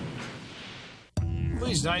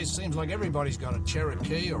 These days, it seems like everybody's got a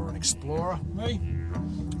Cherokee or an Explorer. Me,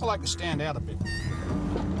 I like to stand out a bit.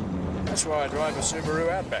 That's why I drive a Subaru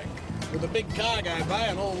Outback. With a big cargo bay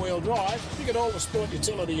and all-wheel drive, you get all the sport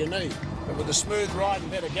utility you need. But with the smooth ride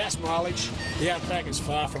and better gas mileage, the Outback is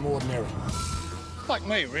far from ordinary. Like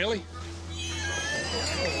me, really.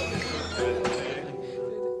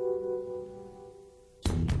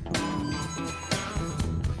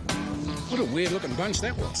 What a weird-looking bunch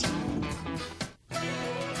that was.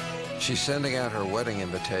 She's sending out her wedding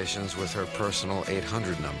invitations with her personal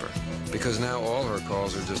 800 number, because now all her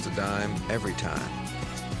calls are just a dime every time.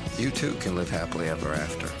 You too can live happily ever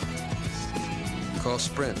after. Call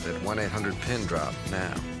Sprint at 1-800-PIN-DROP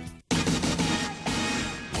now.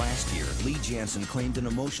 Last year, Lee Jansen claimed an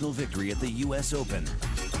emotional victory at the U.S. Open.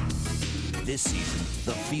 This season,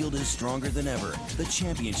 the field is stronger than ever. The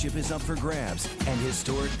championship is up for grabs, and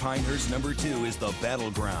historic Pinehurst #2 is the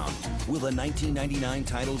battleground. Will the 1999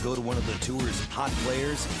 title go to one of the tour's hot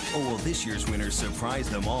players, or will this year's winners surprise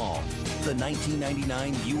them all? The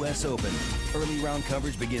 1999 U.S. Open. Early round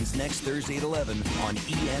coverage begins next Thursday at 11 on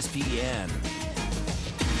ESPN.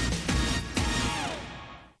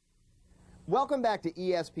 Welcome back to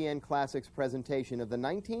ESPN Classic's presentation of the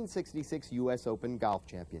 1966 U.S. Open Golf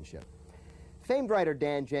Championship. Famed writer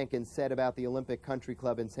Dan Jenkins said about the Olympic Country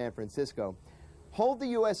Club in San Francisco, "Hold the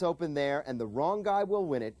U.S. Open there and the wrong guy will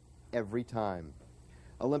win it every time."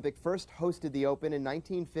 Olympic first hosted the Open in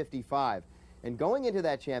 1955, and going into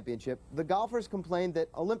that championship, the golfers complained that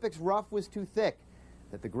Olympic's rough was too thick,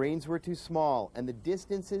 that the greens were too small, and the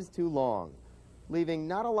distances too long, leaving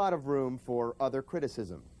not a lot of room for other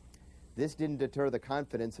criticism. This didn't deter the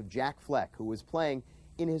confidence of Jack Fleck, who was playing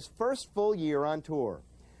in his first full year on tour.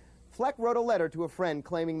 Fleck wrote a letter to a friend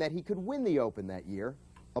claiming that he could win the Open that year,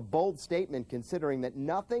 a bold statement considering that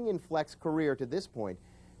nothing in Fleck's career to this point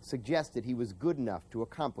suggested he was good enough to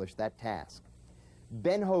accomplish that task.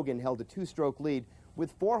 Ben Hogan held a 2-stroke lead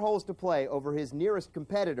with 4 holes to play over his nearest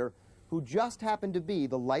competitor, who just happened to be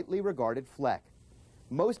the lightly regarded Fleck.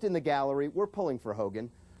 Most in the gallery were pulling for Hogan,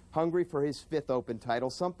 hungry for his 5th Open title,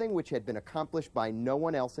 something which had been accomplished by no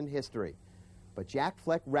one else in history. But Jack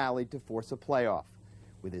Fleck rallied to force a playoff.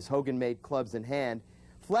 With his Hogan-made clubs in hand,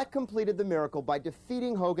 Fleck completed the miracle by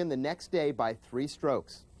defeating Hogan the next day by 3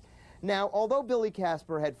 strokes. Now, although Billy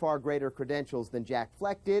Casper had far greater credentials than Jack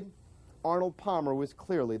Fleck did, Arnold Palmer was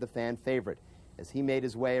clearly the fan favorite as he made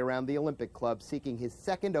his way around the Olympic Club seeking his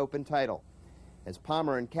 2nd Open title. As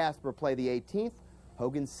Palmer and Casper play the 18th,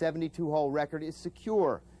 Hogan's 72-hole record is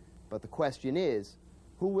secure. But the question is,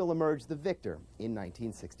 who will emerge the victor in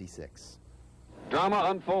 1966. Drama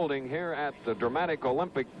unfolding here at the dramatic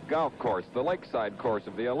Olympic golf course, the lakeside course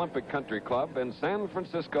of the Olympic Country Club in San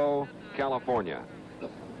Francisco, California.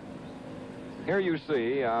 Here you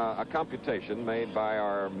see a computation made by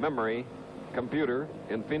our memory computer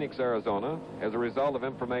in Phoenix, Arizona, as a result of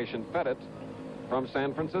information fed it from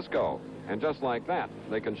San Francisco. And just like that,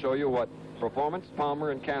 they can show you what performance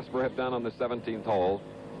Palmer and Casper have done on the 17th hole,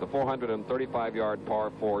 the 435-yard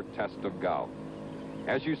par 4 test of golf.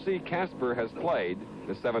 As you see, Casper has played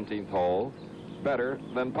the 17th hole better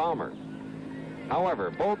than Palmer. However,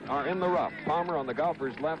 both are in the rough. Palmer on the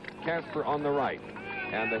golfer's left, Casper on the right.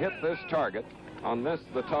 And to hit this target on this,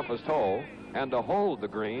 the toughest hole, and to hold the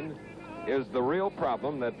green is the real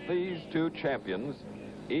problem that these two champions,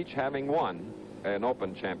 each having won an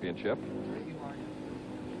Open championship.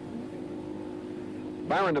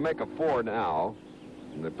 Byron, to make a 4 now,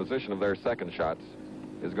 in the position of their second shots,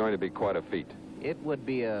 is going to be quite a feat. It would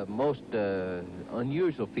be a most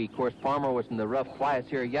unusual feat. Of course, Palmer was in the rough twice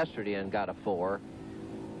here yesterday and got a 4.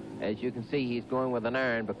 As you can see, he's going with an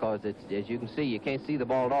iron because it's, as you can see, you can't see the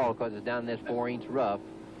ball at all because it's down this 4-inch rough.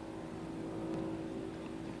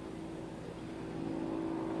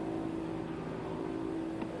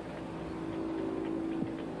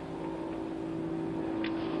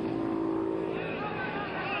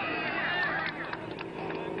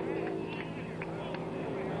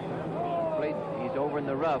 In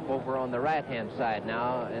the rough over on the right-hand side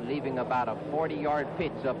now and leaving about a 40-yard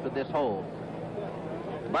pitch up to this hole.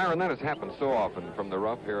 Byron, that has happened so often from the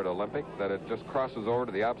rough here at Olympic that it just crosses over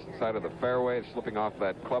to the opposite side of the fairway, slipping off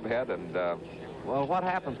that club head, and well, what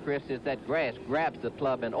happens, Chris, is that grass grabs the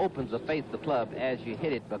club and opens the face of the club as you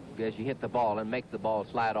hit it, as you hit the ball, and makes the ball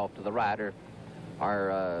slide off to the right,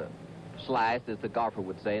 or slice, as the golfer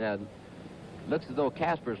would say. Now, looks as though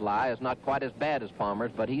Casper's lie is not quite as bad as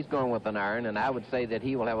Palmer's, but he's going with an iron, and I would say that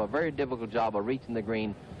he will have a very difficult job of reaching the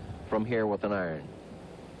green from here with an iron.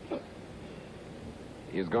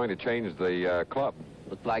 He's going to change the club.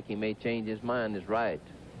 Looks like he may change his mind, is right.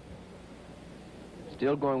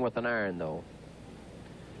 Still going with an iron, though.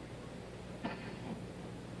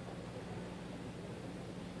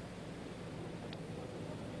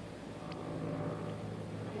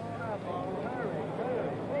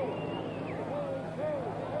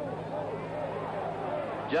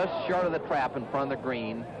 Just short of the trap in front of the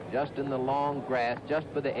green, just in the long grass,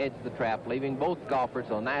 just by the edge of the trap, leaving both golfers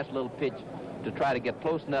a nice little pitch to try to get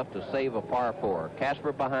close enough to save a par 4.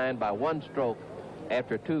 Casper behind by 1 stroke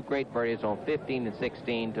after 2 great birdies on 15 and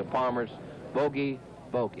 16 to Palmer's bogey.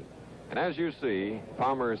 And as you see,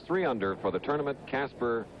 Palmer is 3 under for the tournament,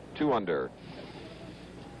 Casper 2 under.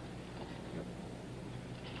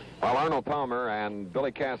 While Arnold Palmer and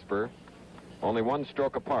Billy Casper, only 1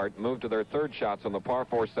 stroke apart, moved to their 3rd shots on the par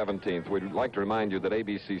 4 17th. We'd like to remind you that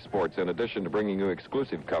ABC Sports, in addition to bringing you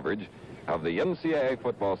exclusive coverage of the NCAA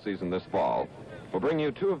football season this fall, will bring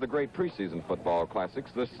you 2 of the great preseason football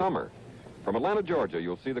classics this summer. From Atlanta, Georgia,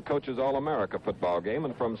 you'll see the Coaches All-America football game,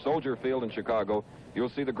 and from Soldier Field in Chicago, you'll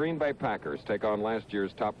see the Green Bay Packers take on last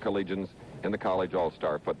year's top collegians in the College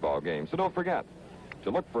All-Star football game. So don't forget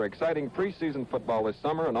to look for exciting preseason football this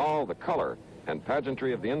summer and all the color and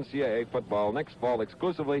pageantry of the NCAA football next fall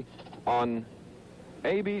exclusively on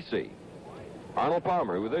ABC. Arnold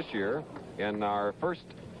Palmer, who this year, in our first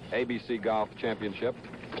ABC Golf Championship,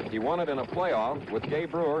 he won it in a playoff with Gay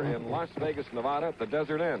Brewer in Las Vegas, Nevada at the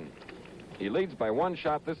Desert Inn. He leads by 1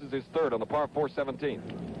 shot. This is his 3rd on the par 4 17th.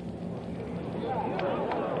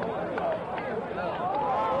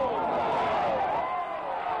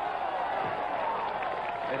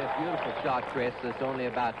 It's a beautiful shot, Chris. It's only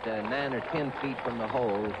about 9 or 10 feet from the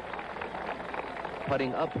hole.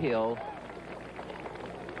 Putting uphill.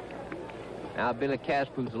 Now Billy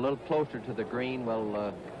Casper, who's a little closer to the green,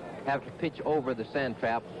 will have to pitch over the sand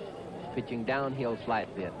trap, pitching downhill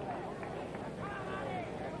slight bit.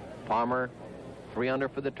 Palmer, 3 under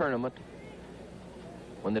for the tournament.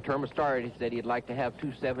 When the tournament started, he said he'd like to have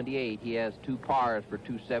 278. He has 2 pars for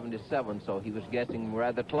 277, so he was guessing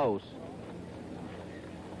rather close.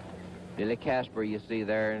 Billy Casper, you see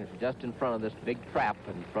there, just in front of this big trap,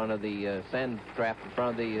 in front of the sand trap, in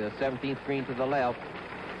front of the 17th green to the left.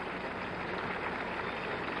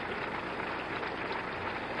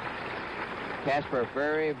 Casper, a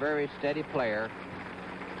very, very steady player.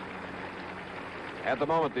 At the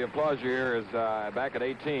moment, the applause here is back at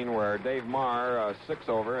 18, where Dave Marr, 6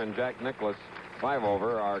 over, and Jack Nicklaus, 5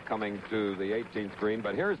 over, are coming to the 18th green.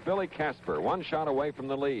 But here's Billy Casper, 1 shot away from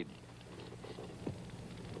the lead.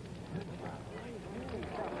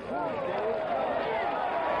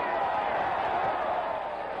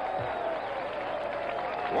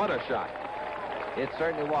 What a shot. It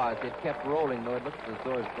certainly was. It kept rolling, though. It looks as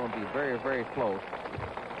though it's going to be very, very close.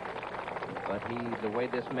 But the way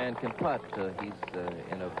this man can putt, he's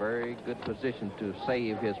in a very good position to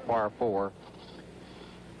save his par 4.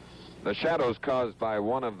 The shadows caused by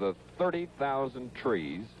one of the 30,000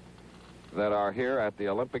 trees that are here at the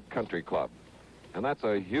Olympic Country Club. And that's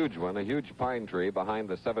a huge one, a huge pine tree behind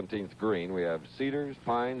the 17th green. We have cedars,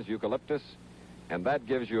 pines, eucalyptus, and that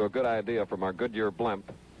gives you a good idea from our Goodyear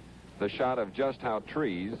blimp, the shot of just how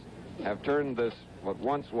trees have turned this, what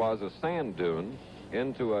once was a sand dune,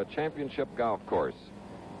 into a championship golf course.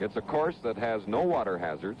 It's a course that has no water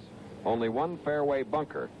hazards, only one fairway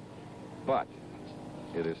bunker, but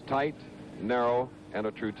it is tight, narrow, and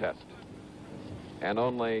a true test. And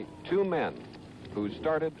only 2 men who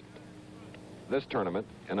started this tournament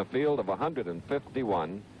in a field of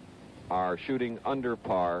 151 are shooting under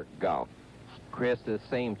par golf. Chris, the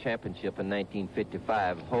same championship in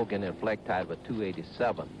 1955, Hogan and Fleck tied with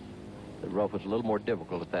 287. The rough was a little more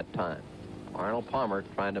difficult at that time. Arnold Palmer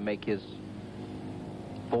trying to make his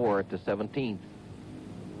 4 at the 17th.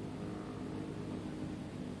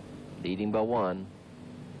 Leading by 1.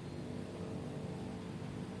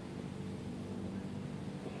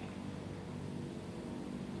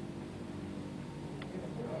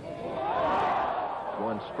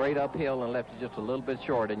 Going straight uphill and left it just a little bit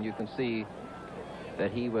short, and you can see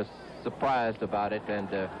that he was surprised about it, and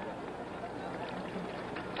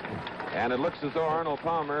it looks as though Arnold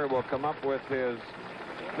Palmer will come up with his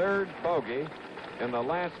 3rd bogey in the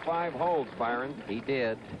last 5 holes, Byron. He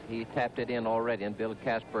did. He tapped it in already, and Bill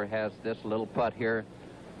Casper has this little putt here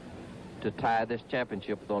to tie this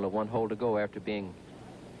championship with only 1 hole to go after being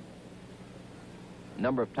a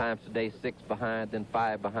number of times today 6 behind, then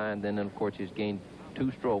 5 behind, then of course he's gained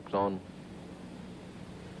 2 strokes on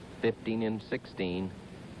 15 and 16.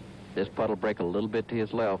 This putt will break a little bit to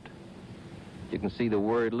his left. You can see the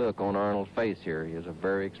worried look on Arnold's face here. He has a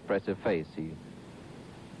very expressive face.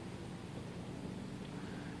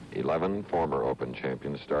 11 former Open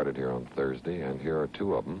champions started here on Thursday, and here are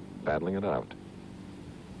 2 of them battling it out.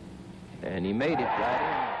 And he made it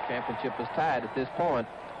right in. The championship is tied at this point.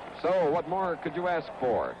 So what more could you ask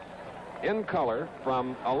for? In color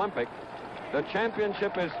from Olympic, the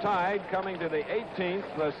championship is tied coming to the 18th,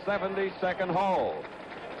 the 72nd hole.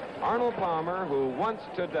 Arnold Palmer, who once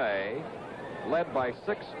today led by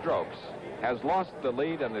 6 strokes, has lost the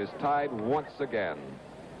lead and is tied once again.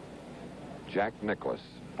 Jack Nicklaus,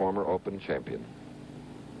 former Open champion,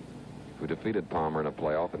 who defeated Palmer in a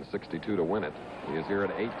playoff in '62 to win it. He is here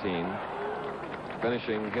at 18,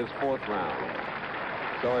 finishing his 4th round.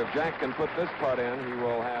 So if Jack can put this putt in, he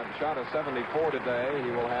will have shot a 74 today.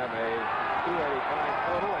 He will have a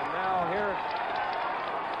 285 total. And now here,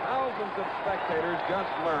 thousands of spectators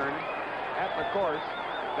just learned at the course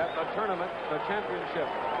that the tournament, the championship,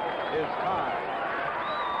 is tied.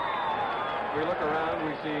 If we look around,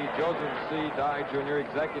 we see Joseph C. Dye, Jr.,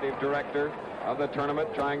 executive director of the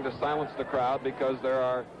tournament, trying to silence the crowd because there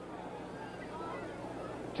are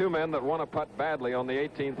 2 men that want to putt badly on the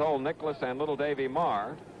 18th hole, Nicklaus and little Davy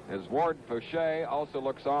Marr. As Ward Fouché also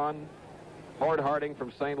looks on. Ford Harding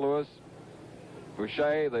from St. Louis.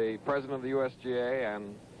 Fouché, the president of the USGA,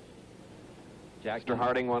 and Mr.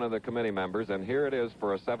 Harding, one of the committee members. And here it is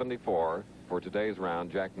for a 74 for today's round,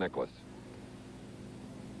 Jack Nicklaus.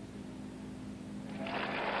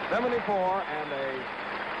 74 and a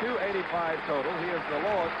 285 total. He is the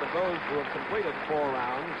lowest of those who have completed 4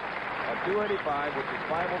 rounds. At 285, which is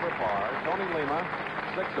 5 over par. Tony Lima,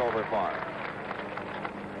 6 over par.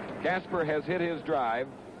 Casper has hit his drive,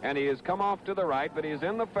 and he has come off to the right, but he is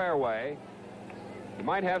in the fairway. He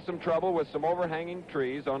might have some trouble with some overhanging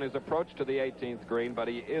trees on his approach to the 18th green, but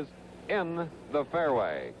he is in the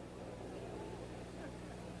fairway.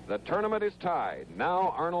 The tournament is tied.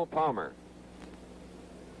 Now Arnold Palmer.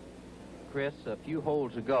 Chris, a few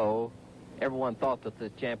holes ago, everyone thought that the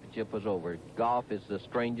championship was over. Golf is the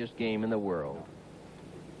strangest game in the world.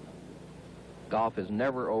 Golf is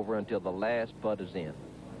never over until the last putt is in.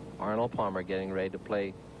 Arnold Palmer getting ready to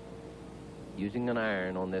play using an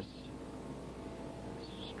iron on this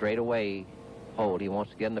straightaway hole. He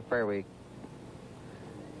wants to get in the fairway.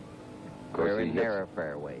 Very narrow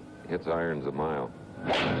fairway. Hits irons a mile.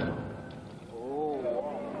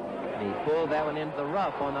 Oh. And he pulled that one into the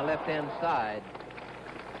rough on the left-hand side.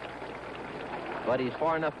 But he's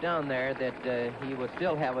far enough down there that he would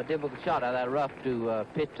still have a difficult shot out of that rough to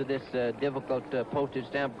pitch to this difficult postage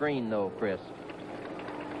stamp green, though, Chris.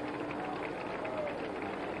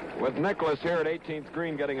 With Nicklaus here at 18th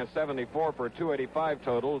green getting a 74 for a 285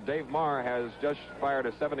 total, Dave Marr has just fired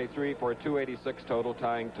a 73 for a 286 total,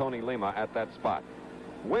 tying Tony Lima at that spot.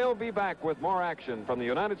 We'll be back with more action from the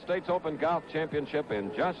United States Open Golf Championship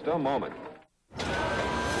in just a moment.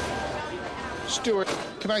 Stuart,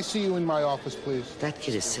 can I see you in my office, please? That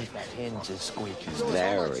kid is sick. That hinge is squeaky. He's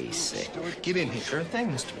very sick. Stuart, get in here. Sure thing,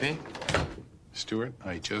 Mr. P. Stuart,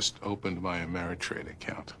 I just opened my Ameritrade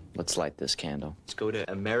account. Let's light this candle. Let's go to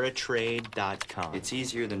Ameritrade.com. It's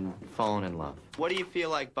easier than falling in love. What do you feel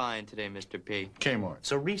like buying today, Mr. P? Kmart.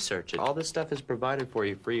 So research it. All this stuff is provided for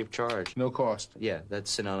you free of charge. No cost. Yeah,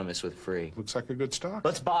 that's synonymous with free. Looks like a good stock.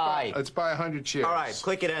 Let's buy. Let's buy 100 shares. All right,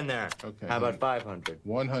 click it in there. Okay. How about 500?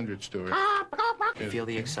 100, Stuart. You feel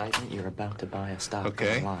the excitement? You're about to buy a stock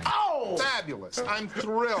Okay. online. Oh! Fabulous. I'm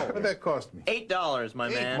thrilled. What'd that cost me? $8, my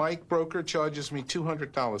man. Mike Broker charges me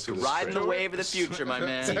 $200 for this. Riding the trade. wave of the future, my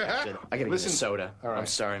man. I gotta get a soda. All right. I'm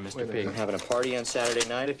sorry, Mr. Wait a P. minute. Having a party on Saturday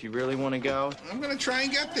night if you really want to go. I'm going to try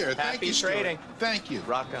and get there. Thank you, Stuart. trading. Thank you.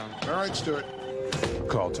 Rock on. All right, Stuart.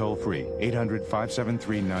 Call toll-free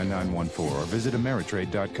 800-573-9914 or visit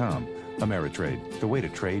Ameritrade.com. Ameritrade, the way to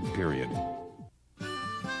trade, period.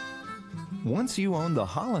 Once you own the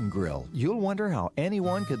Holland Grill, you'll wonder how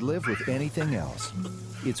anyone could live with anything else.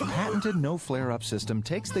 Its patented no flare-up system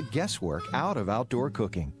takes the guesswork out of outdoor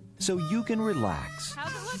cooking, so you can relax.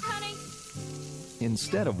 How's it look, honey?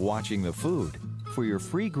 Instead of watching the food, for your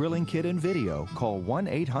free grilling kit and video, call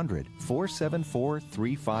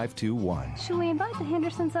 1-800-474-3521. Should we invite the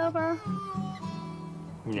Hendersons over?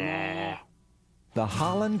 Nah. The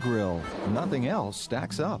Holland Grill. Nothing else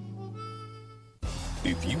stacks up.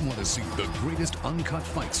 If you want to see the greatest uncut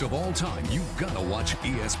fights of all time, you've got to watch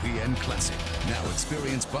ESPN Classic. Now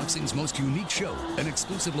experience boxing's most unique show, an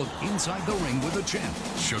exclusive look inside the ring with the champ,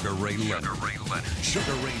 Sugar Ray Leonard.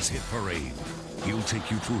 Sugar Ray's Hit Parade. He'll take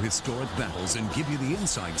you through historic battles and give you the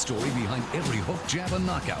inside story behind every hook, jab, and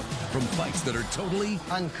knockout from fights that are totally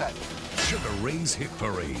uncut. Sugar Ray's Hit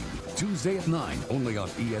Parade. Tuesday at 9, only on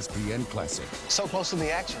ESPN Classic. So close to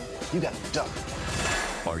the action, you got to duck.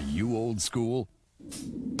 Are you old school?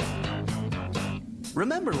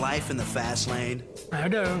 Remember life in the fast lane? I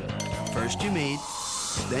do. First you meet,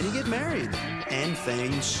 then you get married, and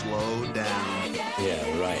things slow down.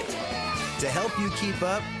 Yeah, right. To help you keep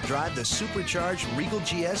up, drive the supercharged Regal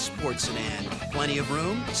GS Sports Sedan. Plenty of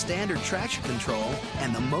room, standard traction control,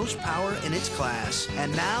 and the most power in its class.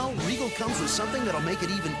 And now, Regal comes with something that'll make it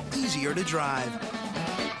even easier to drive.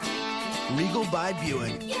 Regal by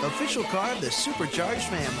Buick, official car of the supercharged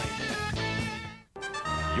family.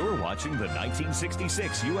 You're watching the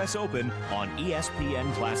 1966 U.S. Open on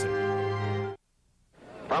ESPN Classic.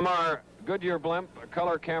 From our Goodyear blimp, a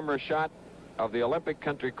color camera shot of the Olympic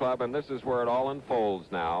Country Club, and this is where it all unfolds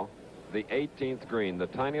now. The 18th green, the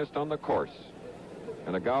tiniest on the course.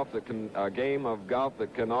 And a game of golf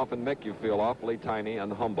that can often make you feel awfully tiny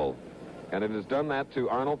and humble. And it has done that to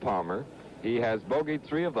Arnold Palmer. He has bogeyed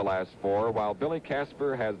 3 of the last 4, while Billy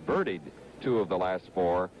Casper has birdied 2 of the last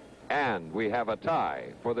 4. And we have a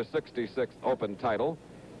tie for the 66th Open title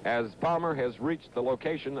as Palmer has reached the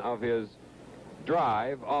location of his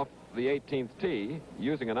drive off the 18th tee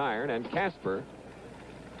using an iron, and Casper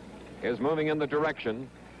is moving in the direction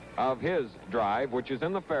of his drive, which is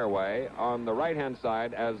in the fairway on the right-hand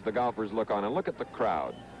side as the golfers look on. And look at the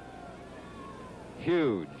crowd.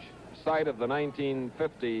 Huge. Site of the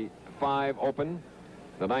 1955 Open,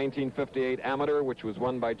 the 1958 Amateur, which was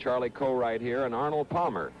won by Charlie Coe right here, and Arnold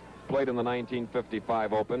Palmer played in the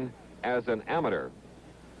 1955 Open as an amateur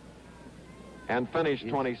and finished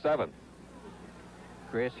 27th.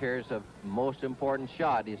 Chris, here's a most important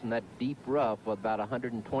shot. He's in that deep rough with about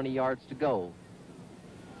 120 yards to go.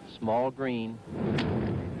 Small green.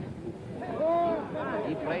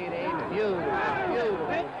 He played a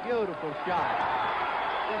beautiful shot.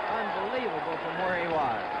 Just unbelievable from where he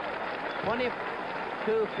was.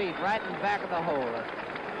 22 feet right in the back of the hole.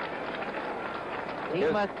 He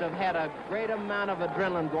must have had a great amount of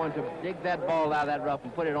adrenaline going to dig that ball out of that rough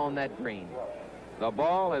and put it on that green. The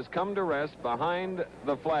ball has come to rest behind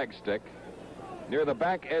the flagstick near the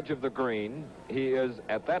back edge of the green. He is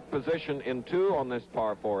at that position in 2 on this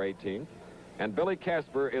par 4 18th. And Billy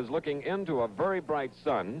Casper is looking into a very bright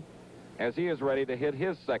sun as he is ready to hit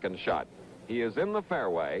his second shot. He is in the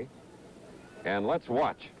fairway, and let's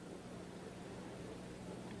watch.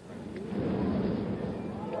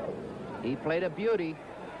 He played a beauty.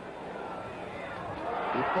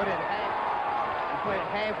 He put it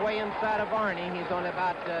halfway inside of Arnie. He's on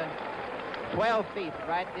about 12 feet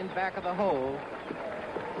right in back of the hole.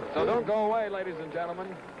 So don't go away, ladies and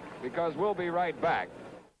gentlemen, because we'll be right back.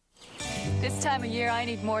 This time of year, I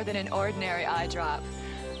need more than an ordinary eye drop.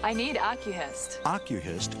 I need Ocuhist.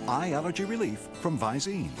 Ocuhist eye allergy relief from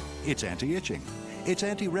Visine. It's anti-itching. It's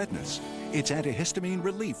anti-redness. It's antihistamine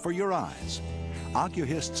relief for your eyes.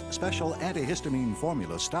 OcuHist's special antihistamine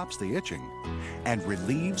formula stops the itching and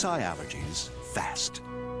relieves eye allergies fast.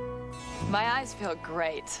 My eyes feel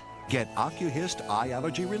great. Get OcuHist eye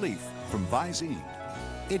allergy relief from Visine.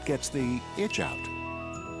 It gets the itch out.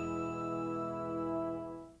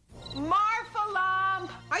 Marfa,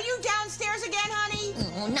 are you downstairs again, honey?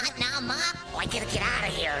 Oh, not now, Ma. Oh, I gotta get out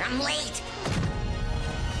of here. I'm late.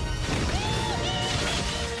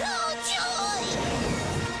 Oh, joy!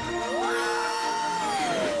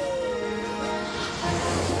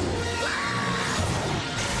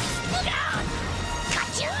 Look out!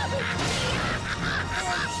 Cut you!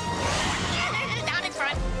 Down in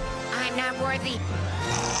front. I'm not worthy.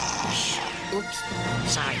 Oops.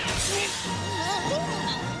 Sorry.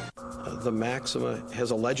 The Maxima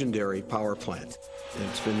has a legendary power plant.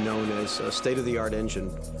 It's been known as a state-of-the-art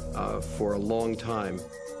engine for a long time.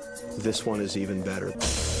 This one is even better.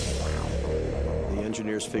 The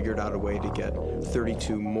engineers figured out a way to get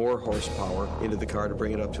 32 more horsepower into the car to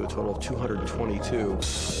bring it up to a total of 222.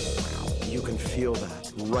 You can feel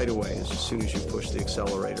that right away as soon as you push the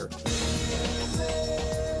accelerator.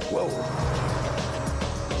 Whoa.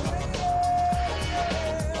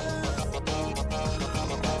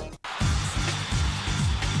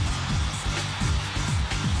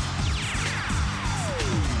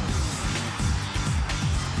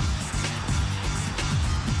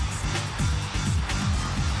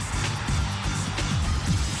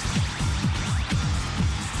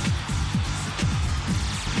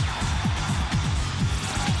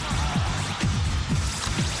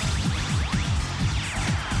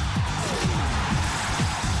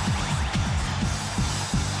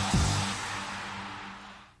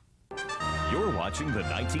 Watching the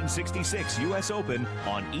 1966 U.S. Open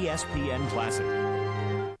on ESPN Classic.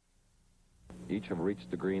 Each have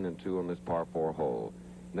reached the green and two on this par 4 hole.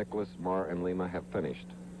 Nicholas, Marr, and Lima have finished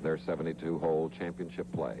their 72-hole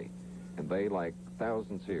championship play. And they, like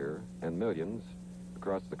thousands here and millions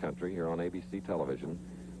across the country here on ABC television,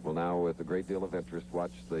 will now, with a great deal of interest,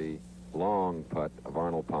 watch the long putt of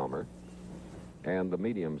Arnold Palmer and the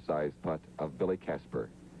medium-sized putt of Billy Casper.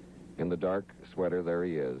 In the dark sweater, there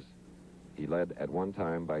he is. He led at one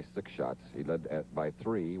time by 6 shots. He led by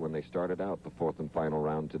 3 when they started out the 4th and final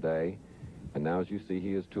round today. And now, as you see,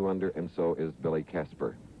 he is 2 under, and so is Billy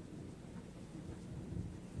Casper.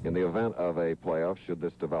 In the event of a playoff, should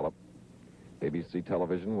this develop, ABC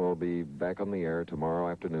television will be back on the air tomorrow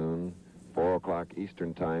afternoon, 4 o'clock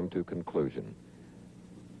Eastern time to conclusion.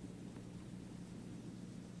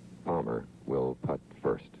 Palmer will putt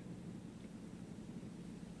first.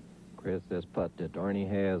 Chris, this putt that Arnie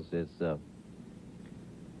has is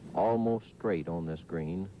almost straight on this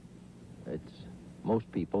green.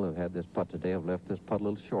 Most people have had this putt today have left this putt a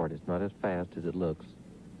little short. It's not as fast as it looks.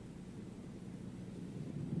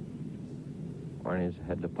 Arnie's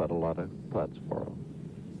had to putt a lot of putts for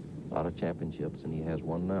a lot of championships, and he has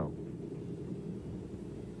one now.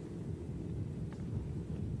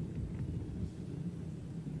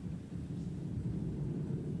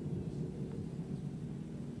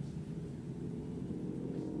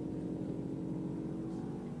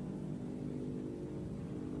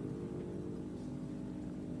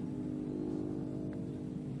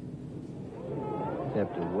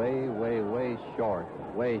 Way short,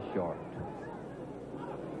 way short.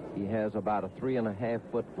 He has about a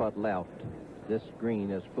 3.5-foot putt left. This green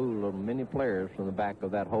has fooled many players from the back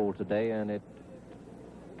of that hole today, and it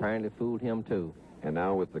apparently fooled him too. And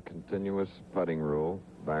now with the continuous putting rule,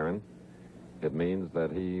 Byron, it means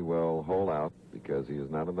that he will hole out because he is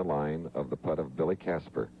not in the line of the putt of Billy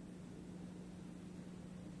Casper.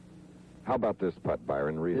 How about this putt,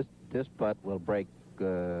 Byron? This putt will break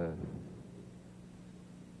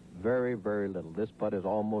very, very little. This putt is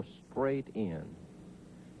almost straight in.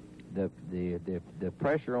 The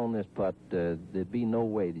pressure on this putt, there'd be no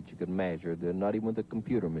way that you could measure, not even with a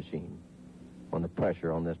computer machine, on the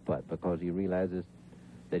pressure on this putt, because he realizes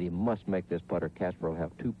that he must make this putt or Casper will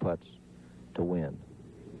have 2 putts to win.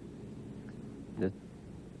 This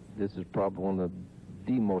is probably one of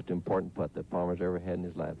the most important putt that Palmer's ever had in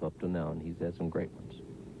his life up to now, and he's had some great ones.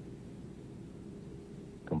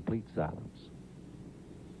 Complete silence.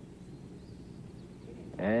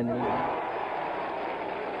 And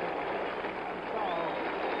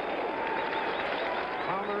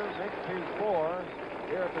Palmer makes his 4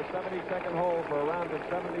 here at the 72nd hole for a round of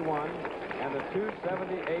 71 and a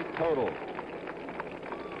 278 total.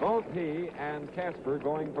 Both he and Casper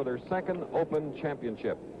going for their 2nd Open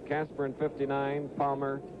championship. Casper in 59,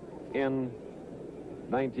 Palmer in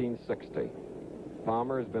 1960.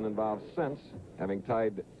 Palmer has been involved since, having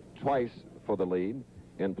tied twice for the lead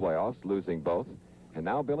in playoffs, losing both. And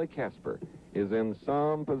now Billy Casper is in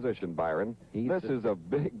some position, Byron. This is a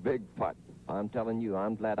big, big putt. I'm telling you,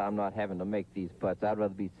 I'm glad I'm not having to make these putts. I'd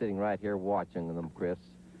rather be sitting right here watching them, Chris.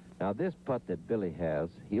 Now, this putt that Billy has,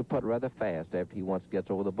 he'll putt rather fast after he once gets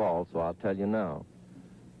over the ball, so I'll tell you now.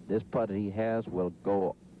 This putt that he has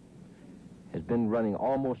has been running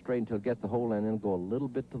almost straight until it gets the hole and then go a little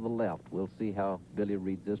bit to the left. We'll see how Billy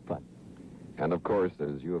reads this putt. And, of course,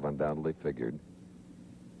 as you have undoubtedly figured,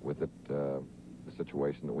 with it, the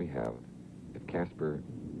situation that we have, if Casper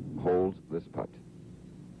holds this putt,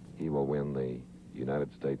 he will win the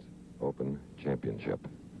United States Open Championship.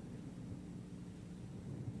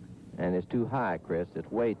 And it's too high, Chris.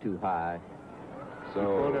 It's way too high. So he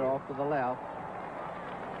pulled it off to the left.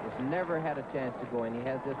 He's never had a chance to go in. He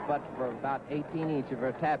has this putt for about 18 inches for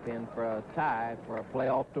a tap-in for a tie for a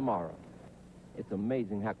playoff tomorrow. It's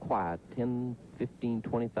amazing how quiet 10, 15,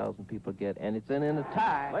 20,000 people get, and it's in a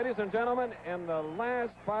tie. Ladies and gentlemen, in the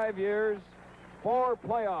last 5 years, 4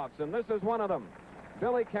 playoffs, and this is one of them.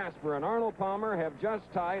 Billy Casper and Arnold Palmer have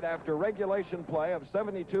just tied after regulation play of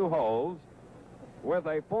 72 holes with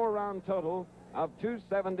a 4-round total of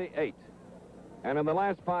 278. And in the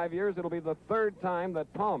last 5 years, it'll be the 3rd time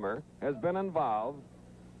that Palmer has been involved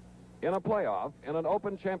in a playoff in an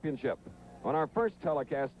Open Championship. On our first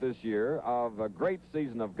telecast this year of a great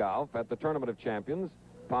season of golf at the Tournament of Champions,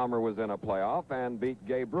 Palmer was in a playoff and beat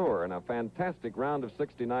Gay Brewer in a fantastic round of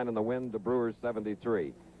 69 in the win to Brewer's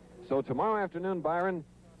 73. So tomorrow afternoon, Byron,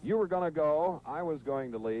 you were going to go, I was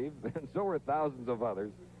going to leave, and so were thousands of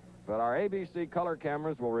others. But our ABC color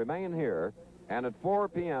cameras will remain here, and at 4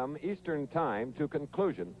 p.m. Eastern Time to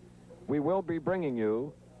conclusion, we will be bringing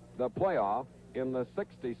you the playoff in the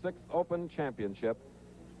 66th Open Championship.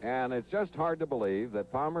 And it's just hard to believe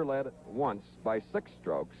that Palmer led once by 6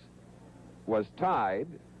 strokes, was tied,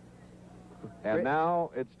 and now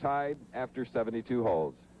it's tied after 72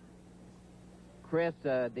 holes. Chris,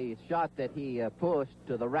 the shot that he pushed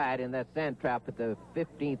to the right in that sand trap at the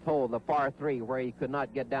 15th hole, the par 3, where he could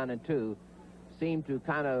not get down in 2, seemed to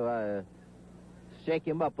kind of shake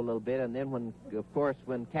him up a little bit. And then,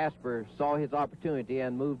 when Casper saw his opportunity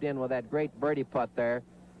and moved in with that great birdie putt there.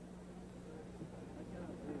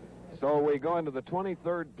 So we go into the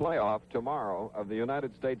 23rd playoff tomorrow of the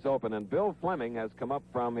United States Open, and Bill Fleming has come up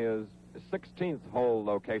from his 16th hole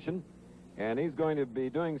location, and he's going to be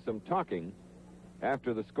doing some talking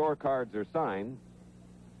after the scorecards are signed.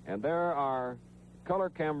 And there are color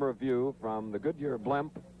camera view from the Goodyear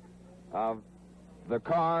blimp of the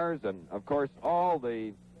cars and, of course, all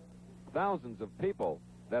the thousands of people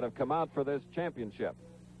that have come out for this championship.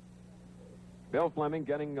 Bill Fleming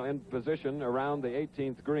getting in position around the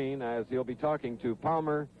 18th green as he'll be talking to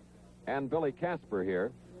Palmer and Billy Casper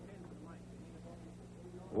here.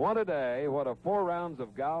 What a day, what a 4 rounds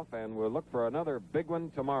of golf, and we'll look for another big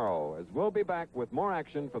one tomorrow, as we'll be back with more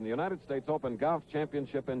action from the United States Open Golf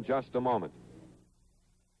Championship in just a moment.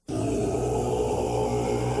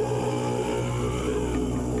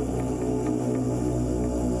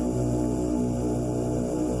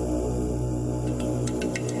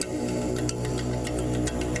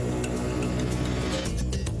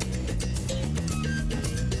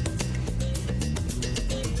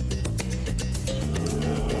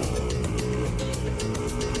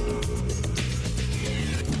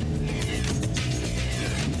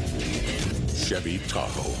 Chevy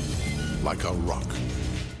Tahoe, like a rock.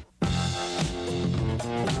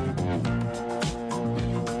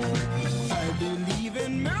 I believe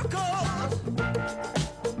in miracles.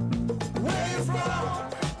 Where you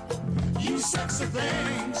from? You sexy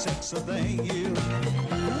thing, you.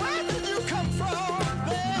 Where did you come from,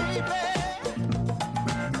 baby?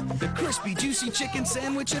 The crispy, juicy chicken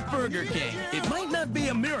sandwich at Burger King. It might not be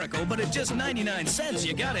a miracle, but at just 99 cents,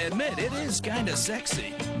 you gotta admit, it is kind of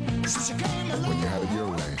sexy. When you have it your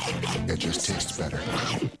way, it just tastes better.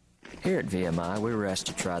 Here at VMI, we were asked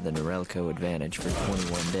to try the Norelco Advantage for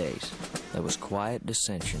 21 days. There was quiet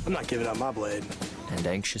dissension. I'm not giving up my blade. And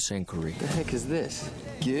anxious inquiry. The heck is this?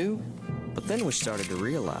 Goo? But then we started to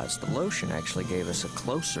realize the lotion actually gave us a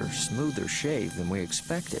closer, smoother shave than we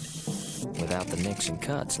expected, without the nicks and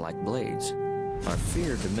cuts like blades. Our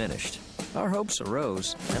fear diminished. Our hopes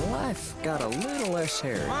arose, and life got a little less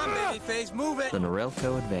hairy. Come on, babyface, move it! The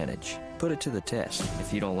Norelco Advantage. Put it to the test.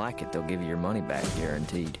 If you don't like it, they'll give you your money back,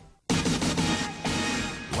 guaranteed.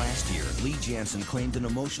 Last year, Lee Janzen claimed an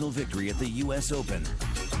emotional victory at the U.S. Open.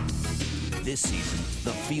 This season,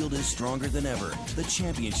 the field is stronger than ever. The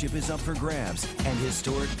championship is up for grabs, and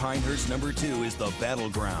historic Pinehurst number 2 is the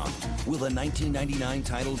battleground. Will the 1999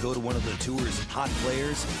 title go to one of the tour's hot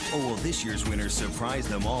players, or will this year's winners surprise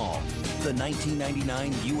them all? The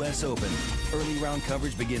 1999 U.S. Open. Early round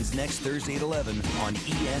coverage begins next Thursday at 11 on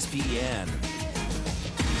ESPN.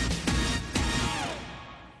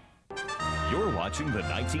 You're watching the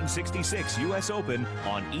 1966 U.S. Open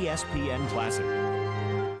on ESPN Classic.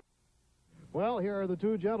 Well, here are the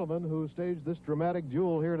two gentlemen who staged this dramatic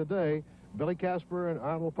duel here today, Billy Casper and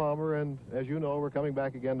Arnold Palmer, and as you know, we're coming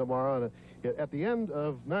back again tomorrow. And at the end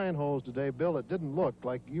of 9 holes today, Bill, it didn't look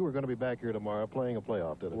like you were going to be back here tomorrow playing a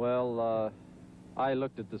playoff, did it? Well, I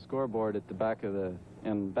looked at the scoreboard at the back of the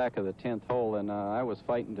 10th hole, and I was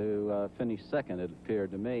fighting to finish second, it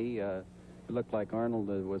appeared to me. It looked like Arnold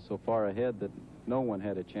was so far ahead that no one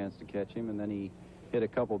had a chance to catch him, and then he hit a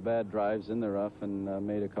couple bad drives in the rough and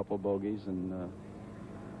made a couple bogeys, and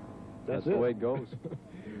that's the way it goes.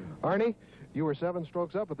 Arnie, you were 7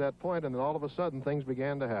 strokes up at that point, and then all of a sudden things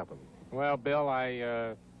began to happen. Well, Bill,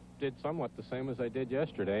 I did somewhat the same as I did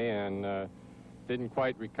yesterday, and didn't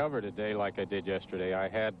quite recover today like I did yesterday.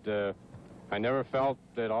 I never felt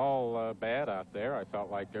at all bad out there. I felt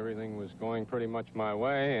like everything was going pretty much my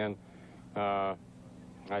way, and I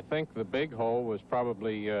think the big hole was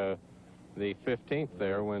probably the 15th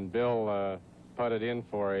there when Bill putted in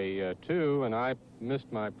for a 2, and I missed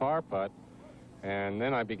my par putt. And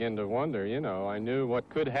then I began to wonder, you know, I knew what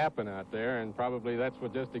could happen out there, and probably that's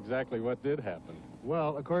just exactly what did happen.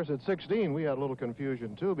 Well, of course, at 16, we had a little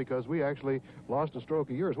confusion, too, because we actually lost a stroke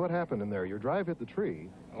of yours. What happened in there? Your drive hit the tree.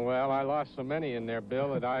 Well, I lost so many in there,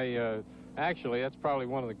 Bill, that actually, that's probably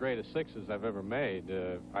one of the greatest 6s I've ever made.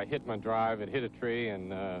 I hit my drive, it hit a tree,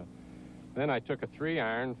 and then I took a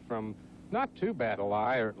 3-iron from not too bad a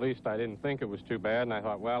lie, or at least I didn't think it was too bad, and I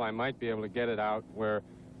thought, well, I might be able to get it out where,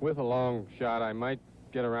 with a long shot, I might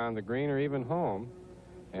get around the green or even home,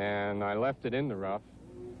 and I left it in the rough.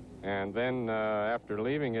 And then after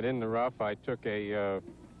leaving it in the rough, I took a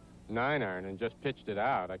 9-iron and just pitched it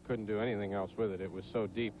out. I couldn't do anything else with it. It was so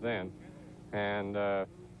deep then. And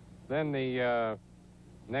then the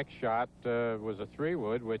next shot was a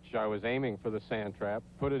 3-wood, which I was aiming for the sand trap,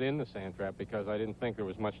 put it in the sand trap because I didn't think there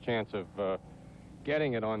was much chance of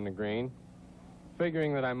getting it on the green,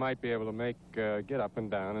 figuring that I might be able to get up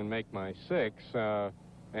and down and make my 6.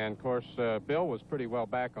 And, of course, Bill was pretty well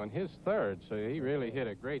back on his 3rd, so he really hit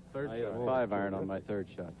a great 3rd shot. I hit a 5-iron on my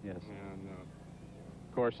 3rd shot, yes. And,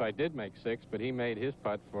 of course, I did make 6, but he made his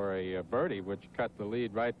putt for a birdie, which cut the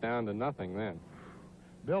lead right down to nothing then.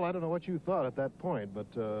 Bill, I don't know what you thought at that point, but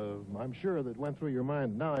I'm sure that went through your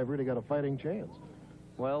mind, now I've really got a fighting chance.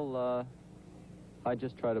 Well, I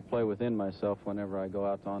just try to play within myself whenever I go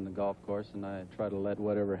out on the golf course, and I try to let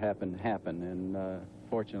whatever happen, happen. And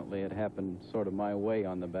fortunately, it happened sort of my way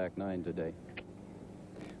on the back 9 today.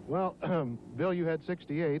 Well, Bill, you had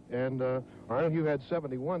 68, and Arnold, you had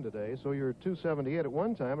 71 today, so you're 278 at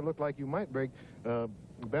one time. It looked like you might break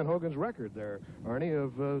Ben Hogan's record there, Arnie,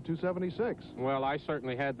 of 276. Well, I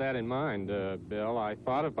certainly had that in mind, Bill. I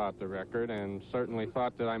thought about the record and certainly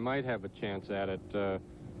thought that I might have a chance at it.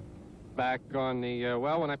 Back on the,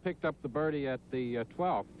 well, when I picked up the birdie at the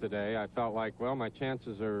 12th today, I felt like, well, my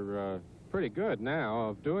chances are pretty good now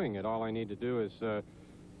of doing it. All I need to do is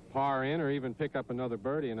par in or even pick up another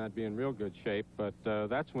birdie, and I'd be in real good shape. But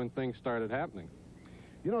that's when things started happening.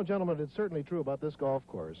 You know, gentlemen, it's certainly true about this golf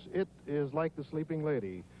course. It is like the sleeping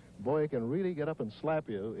lady. Boy, it can really get up and slap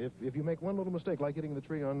you if you make one little mistake, like hitting the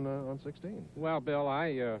tree on 16. Well, Bill,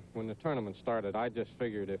 when the tournament started, I just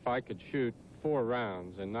figured if I could shoot 4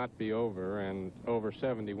 rounds and not be over, and over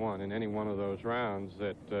 71 in any one of those rounds,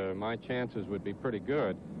 that my chances would be pretty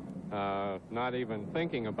good. Not even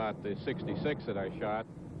thinking about the 66 that I shot.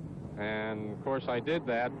 And, of course, I did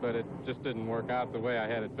that, but it just didn't work out the way I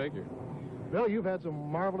had it figured. Bill, you've had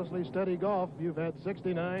some marvelously steady golf. You've had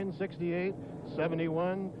 69, 68,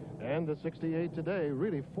 71, and the 68 today.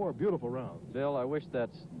 Really 4 beautiful rounds. Bill, I wish that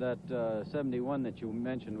 71 that you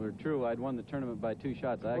mentioned were true. I'd won the tournament by 2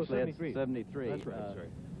 shots. I actually 73. had 73. That's right,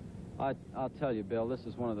 sorry. I'll tell you, Bill, this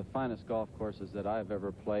is one of the finest golf courses that I've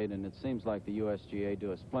ever played, and it seems like the USGA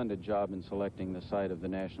do a splendid job in selecting the site of the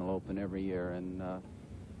National Open every year, and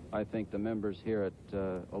I think the members here at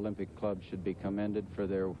Olympic Club should be commended for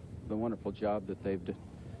the wonderful job that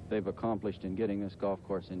they've accomplished in getting this golf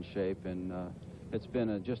course in shape, and it's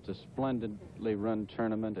been just a splendidly run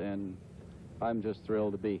tournament, and I'm just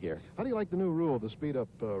thrilled to be here. How do you like the new rule, the speed-up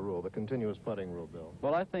rule, the continuous putting rule, Bill?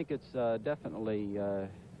 Well, I think it's definitely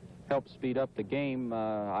help speed up the game.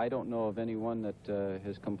 I don't know of anyone that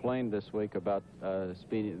has complained this week about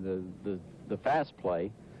speeding the fast play.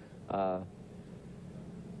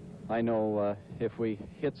 I know if we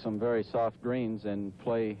hit some very soft greens and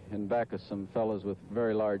play in back of some fellas with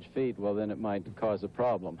very large feet, well, then it might cause a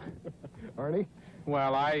problem. Arnie?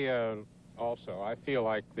 Well, I feel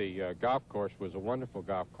like the golf course was a wonderful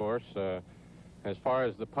golf course. As far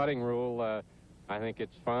as the putting rule, I think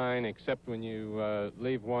it's fine, except when you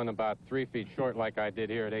leave one about 3 feet short like I did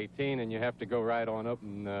here at 18, and you have to go right on up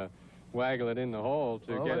and waggle it in the hole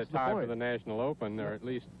to get a tie for the National Open, or at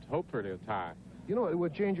least hope for a tie. You know, it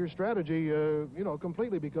would change your strategy, you know,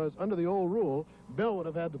 completely, because under the old rule, Bill would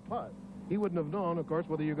have had to putt. He wouldn't have known, of course,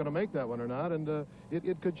 whether you're going to make that one or not, and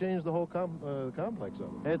it could change the whole complex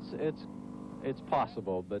of it. It's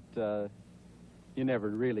possible, but you never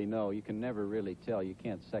really know. You can never really tell. You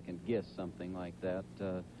can't second-guess something like that.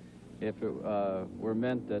 If it were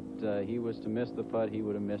meant that he was to miss the putt, he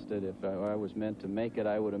would have missed it. If I was meant to make it,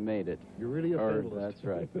 I would have made it. You're really a fatalist. That's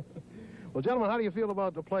right. Well, gentlemen, how do you feel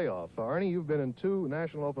about the playoff? Arnie, you've been in 2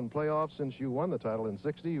 National Open playoffs since you won the title in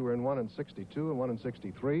 '60. You were in one in '62 and one in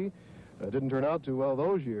 '63. Didn't turn out too well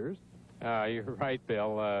those years. You're right,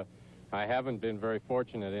 Bill. I haven't been very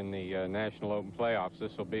fortunate in the National Open playoffs.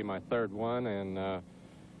 This will be my 3rd one, and of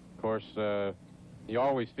course, you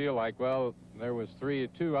always feel like, well, there was 2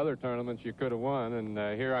 other tournaments you could have won, and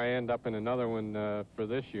here I end up in another one for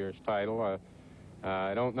this year's title.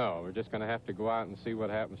 I don't know. We're just going to have to go out and see what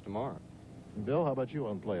happens tomorrow. Bill, how about you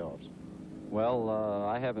on playoffs? Well,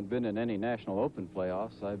 I haven't been in any National Open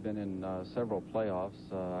playoffs. I've been in several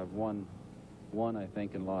playoffs. I've won 1, I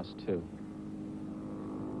think, and lost 2.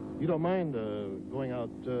 You don't mind going out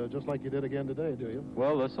just like you did again today, do you?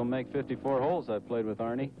 Well, this will make 54 holes I've played with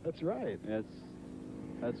Arnie. That's right.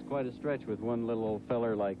 That's quite a stretch with one little old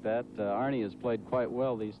feller like that. Arnie has played quite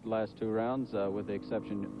well these last 2 rounds, with the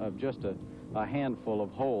exception of just a handful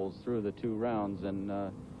of holes through the 2 rounds,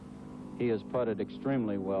 and he has putted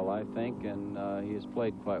extremely well, I think, and he has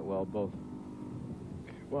played quite well, both.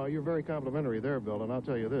 Well, you're very complimentary there, Bill, and I'll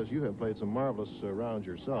tell you this. You have played some marvelous rounds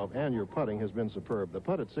yourself, and your putting has been superb. The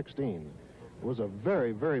putt at 16 was a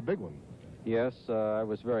very, very big one. Yes, I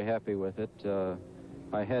was very happy with it.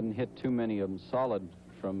 I hadn't hit too many of them solid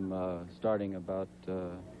from starting about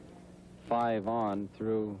 5 on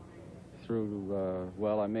through,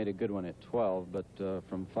 well, I made a good one at 12, but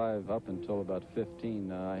from 5 up until about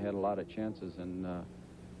 15, I had a lot of chances, and I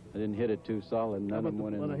didn't hit it too solid. None of them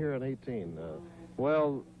went in. What here at 18?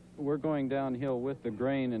 Well, we're going downhill with the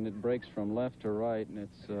grain, and it breaks from left to right, and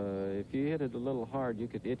it's if you hit it a little hard,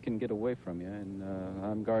 it can get away from you, and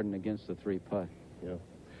I'm guarding against the 3 putt. Yeah.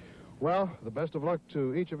 Well, the best of luck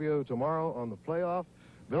to each of you tomorrow on the playoff.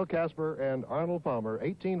 Bill Casper and Arnold Palmer,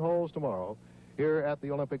 18 holes tomorrow here at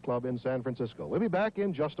the Olympic Club in San Francisco. We'll be back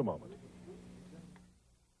in just a moment.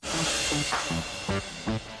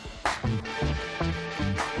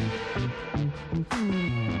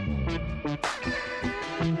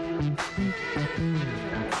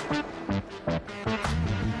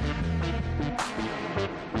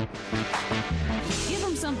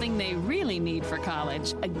 Something they really need for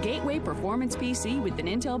college. A Gateway Performance PC with an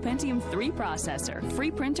Intel Pentium 3 processor, free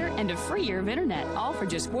printer, and a free year of internet, all for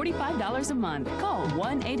just $45 a month. Call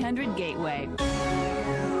 1-800-GATEWAY.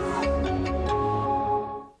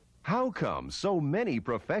 How come so many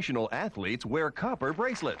professional athletes wear copper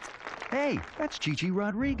bracelets? Hey, that's Chichi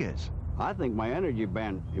Rodriguez. I think my energy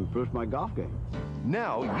band improves my golf game.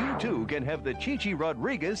 Now you too can have the Chichi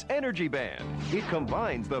Rodriguez Energy Band. It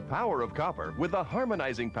combines the power of copper with the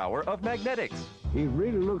harmonizing power of magnetics. He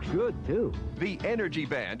really looks good, too. The Energy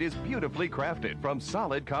Band is beautifully crafted from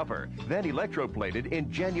solid copper, then electroplated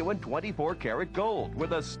in genuine 24-karat gold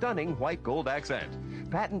with a stunning white gold accent.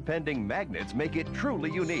 Patent-pending magnets make it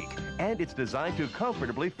truly unique, and it's designed to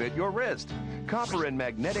comfortably fit your wrist. Copper and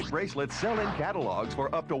magnetic bracelets sell in catalogs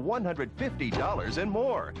for up to $150 and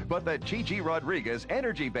more. But the Chichi Rodriguez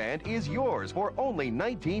Energy Band is yours for only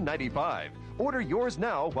 $19.95. Order yours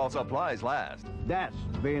now while supplies last. That's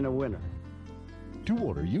being a winner. To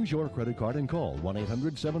order, use your credit card and call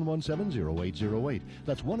 1-800-717-0808.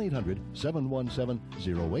 That's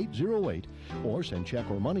 1-800-717-0808. Or send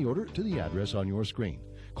check or money order to the address on your screen.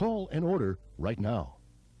 Call and order right now.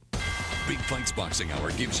 Big Fights Boxing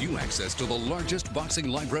Hour gives you access to the largest boxing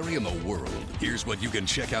library in the world. Here's what you can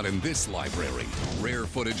check out in this library. Rare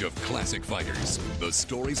footage of classic fighters, the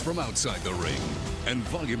stories from outside the ring, and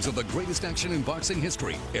volumes of the greatest action in boxing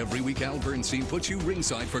history. Every week, Al Bernstein puts you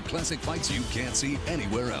ringside for classic fights you can't see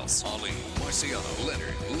anywhere else. Ali, Marciano,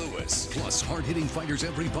 Leonard, Lewis, plus hard-hitting fighters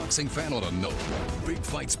every boxing fan ought to know. Big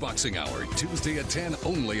Fights Boxing Hour, Tuesday at 10,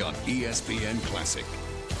 only on ESPN Classic.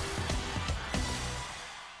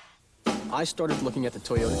 I started looking at the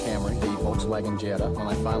Toyota Camry, the Volkswagen Jetta. When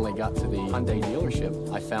I finally got to the Hyundai dealership,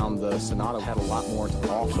 I found the Sonata had a lot more to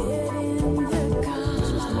offer. This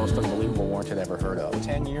was the most unbelievable warranty I'd ever heard of.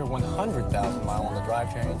 10-year, 100,000 mile on the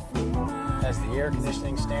drivetrain. Has the air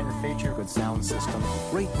conditioning standard feature, good sound system.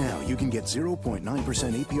 Right now, you can get 0.9%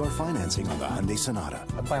 APR financing on the Hyundai Sonata.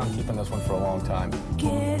 I plan on keeping this one for a long time.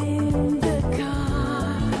 Get in the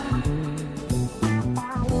car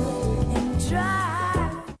and drive.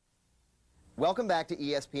 Welcome back to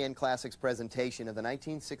ESPN Classic's presentation of the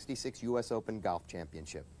 1966 U.S. Open Golf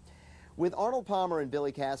Championship. With Arnold Palmer and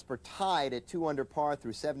Billy Casper tied at 2 under par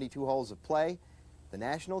through 72 holes of play, the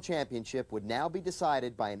national championship would now be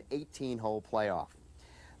decided by an 18-hole playoff.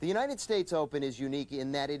 The United States Open is unique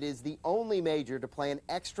in that it is the only major to play an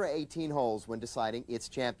extra 18 holes when deciding its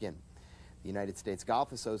champion. The United States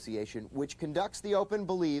Golf Association, which conducts the Open,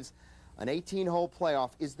 believes an 18-hole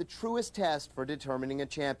playoff is the truest test for determining a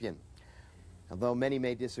champion. Although many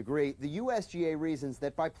may disagree, the USGA reasons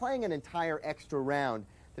that by playing an entire extra round,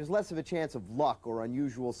 there's less of a chance of luck or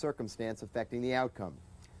unusual circumstance affecting the outcome.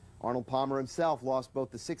 Arnold Palmer himself lost both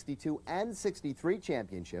the 62 and 63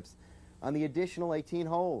 championships on the additional 18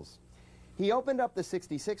 holes. He opened up the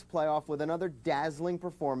 66 playoff with another dazzling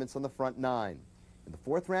performance on the front 9. In the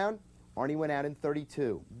 4th round, Arnie went out in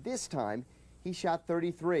 32. This time, he shot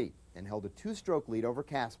 33 and held a 2-stroke lead over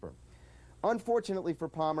Casper. Unfortunately for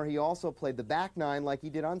Palmer, he also played the back 9 like he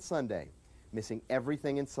did on Sunday, missing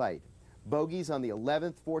everything in sight. Bogeys on the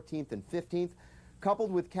 11th, 14th, and 15th,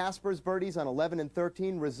 coupled with Casper's birdies on 11 and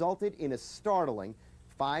 13, resulted in a startling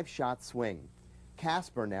 5-shot swing.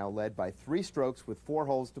 Casper now led by 3 strokes with 4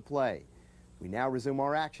 holes to play. We now resume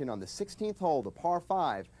our action on the 16th hole, the par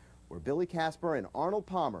 5, where Billy Casper and Arnold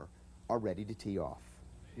Palmer are ready to tee off.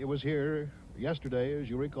 It was here yesterday, as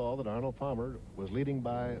you recall, that Arnold Palmer was leading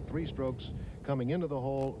by 3 strokes coming into the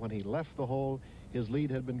hole. When he left the hole, his lead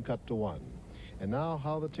had been cut to 1. And now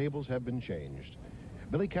how the tables have been changed.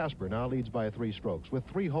 Billy Casper now leads by 3 strokes with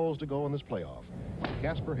 3 holes to go in this playoff.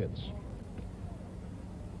 Casper hits.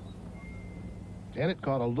 And it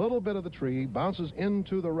caught a little bit of the tree, bounces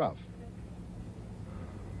into the rough.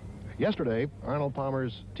 Yesterday, Arnold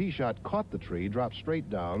Palmer's tee shot caught the tree, dropped straight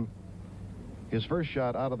down. His first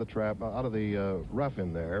shot out of the trap, out of the rough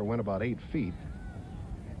in there, went about 8 feet.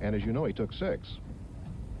 And as you know, he took 6.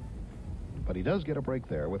 But he does get a break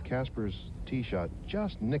there with Casper's tee shot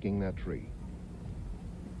just nicking that tree.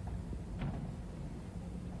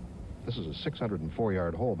 This is a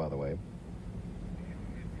 604-yard hole, by the way.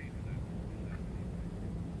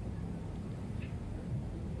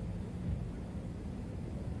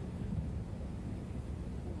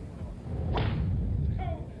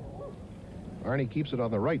 Arnie keeps it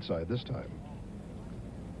on the right side this time.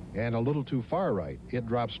 And a little too far right. It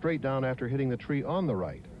drops straight down after hitting the tree on the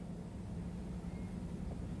right.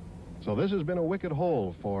 So this has been a wicked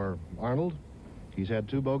hole for Arnold. He's had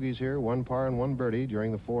 2 bogeys here, 1 par and 1 birdie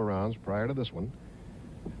during the 4 rounds prior to this one.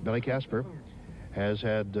 Billy Casper has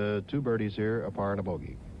had 2 birdies here, a par and a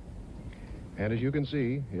bogey. And as you can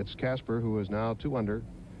see, it's Casper who is now 2 under,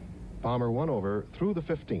 Palmer 1 over through the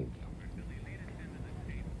 15th.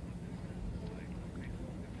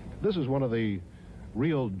 This is one of the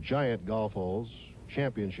real giant golf holes,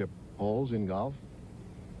 championship holes in golf.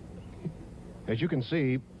 As you can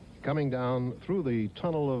see, coming down through the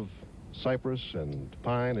tunnel of cypress and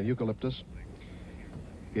pine and eucalyptus,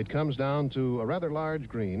 it comes down to a rather large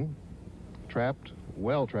green, trapped,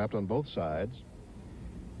 well trapped on both sides.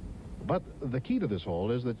 But the key to this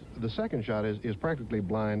hole is that the second shot is practically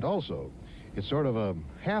blind also. It's sort of a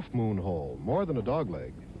half-moon hole, more than a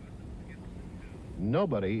dogleg.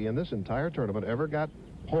 Nobody in this entire tournament ever got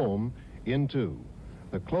home in 2.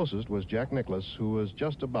 The closest was Jack Nicklaus, who was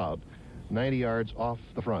just about 90 yards off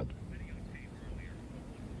the front.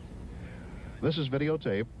 This is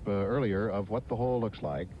videotape earlier of what the hole looks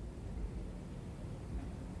like.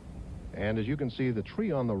 And as you can see, the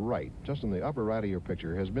tree on the right, just in the upper right of your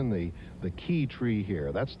picture, has been the key tree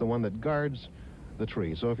here. That's the one that guards the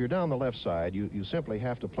tree. So if you're down the left side, you simply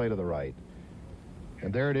have to play to the right.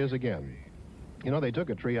 And there it is again. You know, they took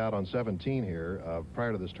a tree out on 17 here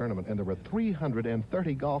prior to this tournament, and there were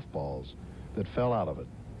 330 golf balls that fell out of it.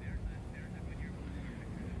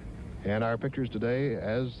 And our pictures today,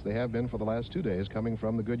 as they have been for the last 2 days, coming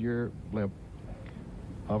from the Goodyear blimp,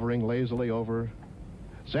 hovering lazily over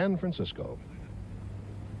San Francisco.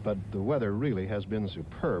 But the weather really has been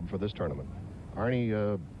superb for this tournament.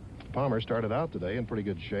 Arnie Palmer started out today in pretty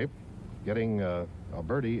good shape, getting a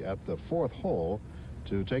birdie at the 4th hole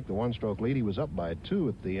to take the one-stroke lead. He was up by 2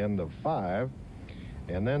 at the end of 5.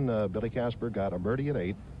 And then Billy Casper got a birdie at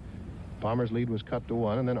 8. Palmer's lead was cut to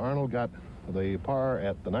 1, and then Arnold got the par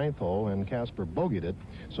at the 9th hole, and Casper bogeyed it.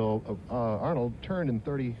 So Arnold turned in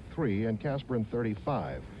 33 and Casper in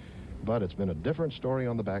 35. But it's been a different story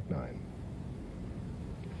on the back 9.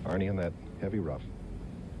 Arnie in that heavy rough.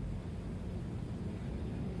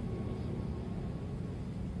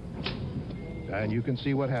 And you can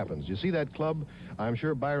see what happens. You see that club? I'm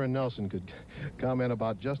sure Byron Nelson could comment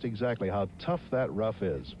about just exactly how tough that rough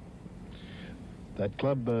is. That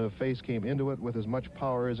club face came into it with as much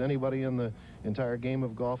power as anybody in the entire game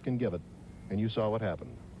of golf can give it. And you saw what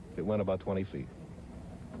happened. It went about 20 feet.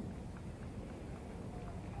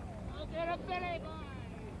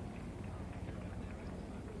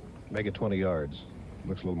 Make it 20 yards.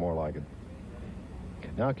 Looks a little more like it.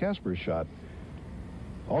 Now Casper's shot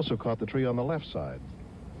also caught the tree on the left side.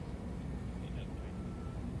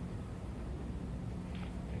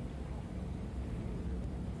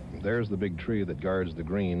 There's the big tree that guards the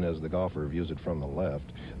green as the golfer views it from the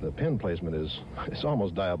left. The pin placement is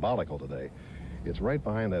almost diabolical today. It's right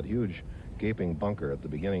behind that huge gaping bunker at the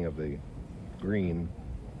beginning of the green.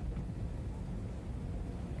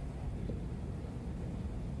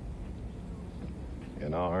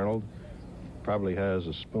 And now Arnold probably has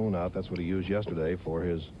a spoon out. That's what he used yesterday for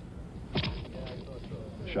his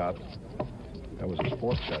shot. That was his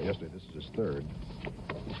 4th shot yesterday. This is his 3rd.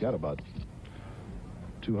 He's got about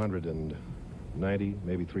 290,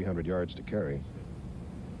 maybe 300 yards to carry.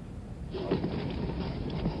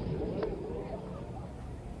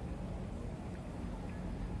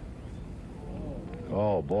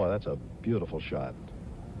 Oh, boy, that's a beautiful shot.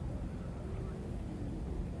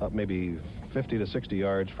 Up maybe 50 to 60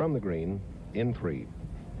 yards from the green in 3.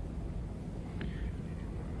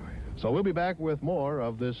 So we'll be back with more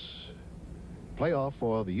of this playoff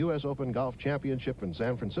for the U.S. Open Golf Championship in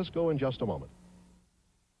San Francisco in just a moment.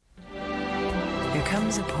 There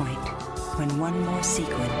comes a point when one more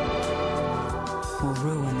sequin will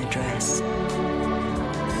ruin the dress.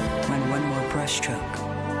 When one more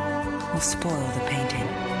brushstroke will spoil the painting.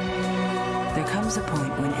 There comes a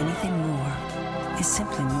point when anything more is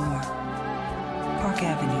simply more. Park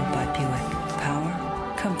Avenue by Buick. Power,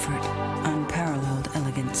 comfort, unparalleled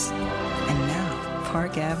elegance. And now,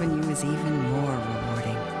 Park Avenue is even more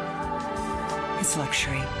rewarding. It's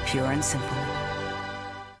luxury, pure and simple.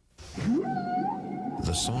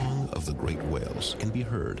 The song of the great whales can be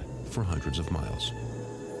heard for hundreds of miles.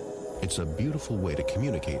 It's a beautiful way to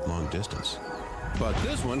communicate long distance. But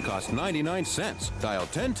this one costs 99 cents. Dial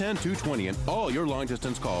 1010-220 and all your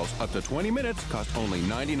long-distance calls up to 20 minutes cost only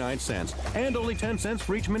 99 cents and only 10 cents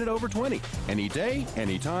for each minute over 20. Any day,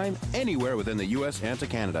 anytime, anywhere within the U.S. and to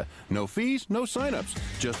Canada. No fees, no sign-ups.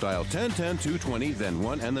 Just dial 1010-220, then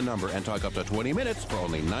 1 and the number, and talk up to 20 minutes for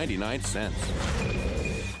only 99 cents.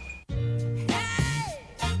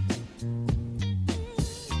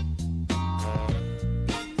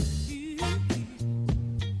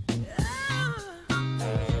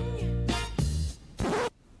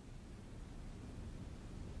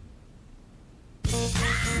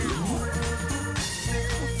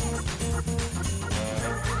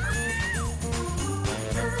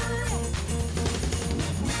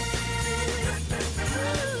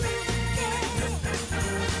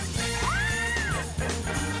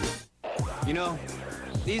 You know,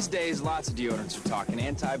 these days, lots of deodorants are talking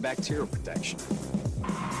antibacterial protection.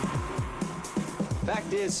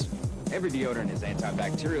 Fact is, every deodorant is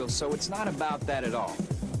antibacterial, so it's not about that at all.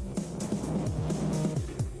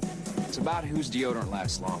 It's about whose deodorant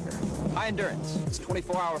lasts longer. High endurance. Its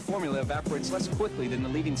 24-hour formula evaporates less quickly than the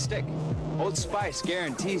leading stick. Old Spice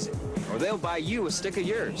guarantees it, or they'll buy you a stick of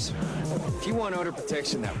yours. If you want odor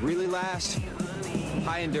protection that really lasts,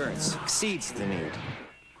 high endurance exceeds the need.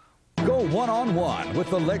 Go one-on-one with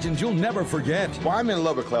the legend you'll never forget. Why I'm in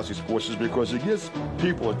love with classic sports is because it gives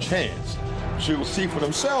people a chance to see for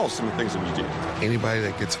themselves some of the things that we do. Anybody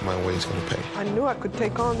that gets in my way is going to pay. I knew I could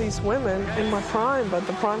take on these women in my prime, but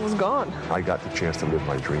the prime was gone. I got the chance to live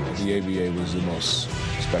my dreams. The ABA was the most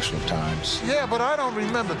special of times. Yeah, but I don't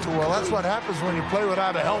remember too well. That's what happens when you play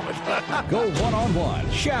without a helmet. Go one-on-one,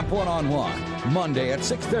 Shap one-on-one. Monday at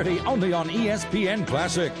 6:30, only on ESPN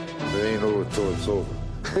Classic. It ain't over till it's over.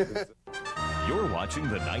 You're watching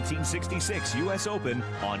the 1966 U.S. Open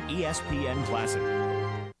on ESPN Classic.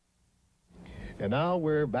 And now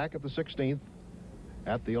we're back at the 16th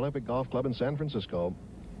at the Olympic Golf Club in San Francisco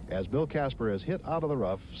as Bill Casper has hit out of the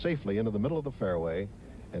rough safely into the middle of the fairway,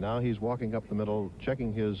 and now he's walking up the middle,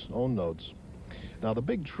 checking his own notes. Now, the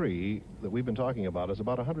big tree that we've been talking about is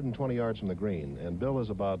about 120 yards from the green, and Bill is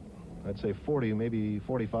about, I'd say, 40, maybe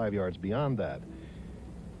 45 yards beyond that.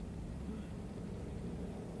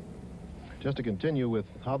 Just to continue with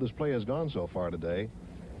how this play has gone so far today,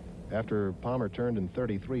 after Palmer turned in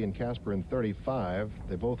 33 and Casper in 35,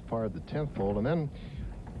 they both parred the 10th hole, and then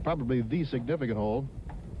probably the significant hole,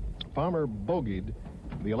 Palmer bogeyed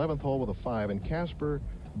the 11th hole with a 5, and Casper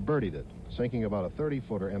birdied it, sinking about a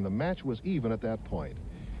 30-footer, and the match was even at that point.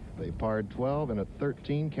 They parred 12, and at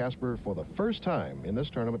 13, Casper, for the first time in this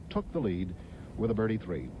tournament, took the lead with a birdie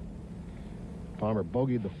 3. Palmer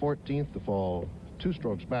bogeyed the 14th to fall 2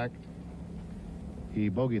 strokes back. He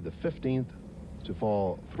bogeyed the 15th to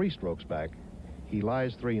fall 3 strokes back. He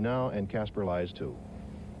lies 3 now, and Casper lies 2.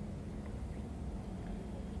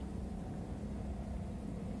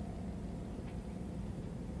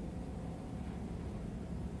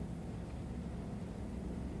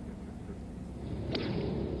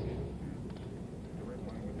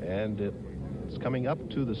 And it's coming up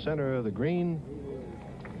to the center of the green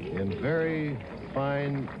in very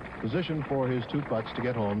fine position for his 2 putts to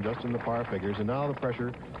get home, just in the par figures. And now the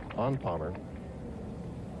pressure on Palmer.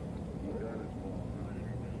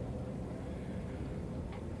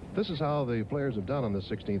 This is how the players have done on the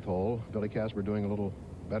 16th hole. Billy Casper doing a little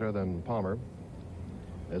better than Palmer.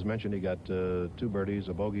 As mentioned, he got 2 birdies,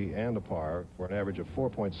 a bogey, and a par for an average of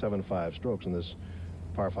 4.75 strokes in this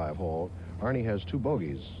par 5 hole. Arnie has 2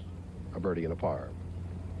 bogeys, a birdie, and a par.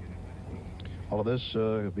 All of this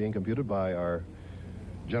being computed by our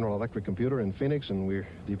General Electric computer in Phoenix, and we're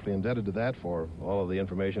deeply indebted to that for all of the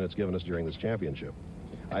information it's given us during this championship.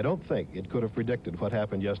 I don't think it could have predicted what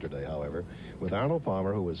happened yesterday, however, with Arnold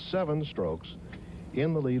Palmer, who was 7 strokes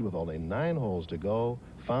in the lead with only 9 holes to go,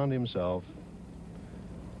 found himself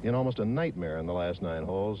in almost a nightmare in the last 9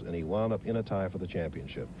 holes, and he wound up in a tie for the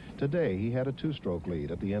championship. Today, he had a 2-stroke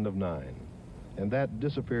lead at the end of 9, and that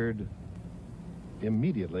disappeared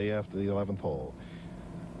immediately after the 11th hole.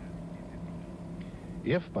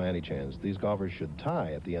 If, by any chance, these golfers should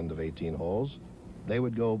tie at the end of 18 holes, they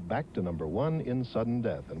would go back to number 1 in sudden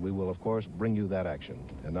death, and we will, of course, bring you that action.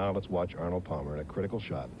 And now let's watch Arnold Palmer in a critical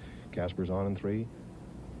shot. Casper's on in 3.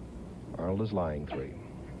 Arnold is lying 3.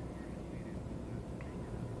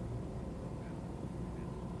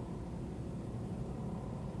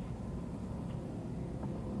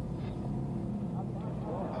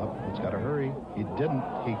 Up, it's got to hurry. He didn't.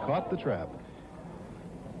 He caught the trap.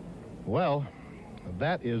 Well,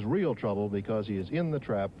 that is real trouble because he is in the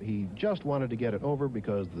trap. He just wanted to get it over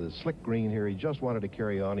because the slick green here, he just wanted to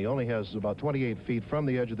carry on. He only has about 28 feet from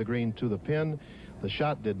the edge of the green to the pin. The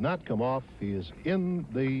shot did not come off. He is in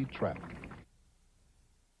the trap.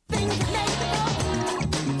 Things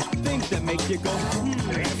that make you go,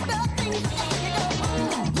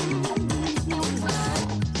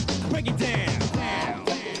 break it down.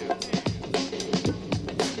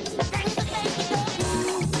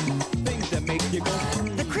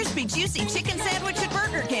 The crispy, juicy chicken sandwich at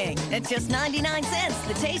Burger King at just 99 cents.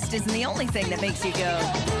 The taste isn't the only thing that makes you go.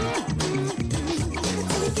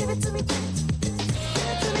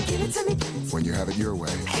 When you have it your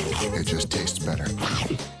way, it just tastes better. I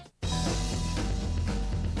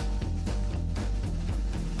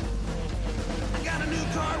got a new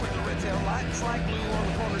car with a red tail light. It's like blue on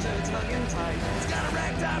the corners and it's hung in tight. It's got a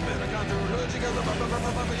rag top and a contour hood. She goes up,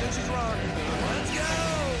 and she's rocking. Let's go!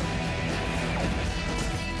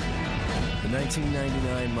 The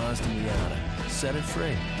 1999 Mazda Miata. Set it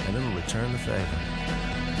free, and it'll return the favor.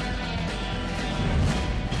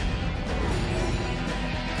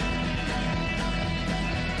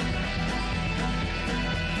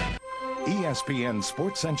 ESPN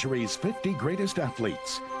Sports Century's 50 Greatest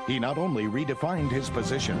Athletes. He not only redefined his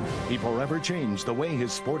position, he forever changed the way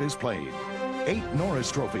his sport is played. 8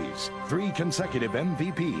 Norris trophies, 3 consecutive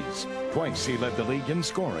MVPs. Twice he led the league in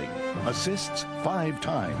scoring, assists 5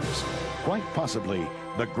 times. Quite possibly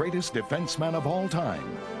the greatest defenseman of all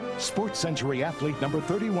time. Sports Century athlete number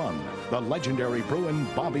 31, the legendary Bruin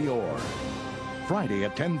Bobby Orr. Friday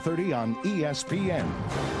at 10:30 on ESPN.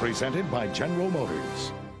 Presented by General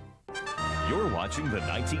Motors. You're watching the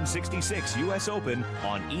 1966 U.S. Open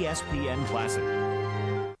on ESPN Classic.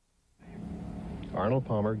 Arnold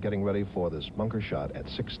Palmer getting ready for this bunker shot at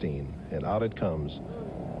 16, and out it comes.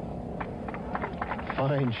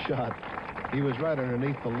 Fine shot. He was right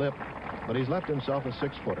underneath the lip, but he's left himself a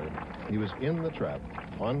 6-footer. He was in the trap.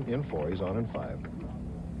 On in 4, he's on in 5.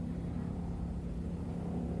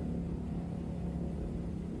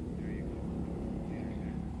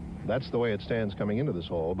 That's the way it stands coming into this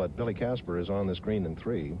hole, but Billy Casper is on this green in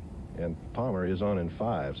 3, and Palmer is on in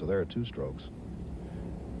 5, so there are 2 strokes.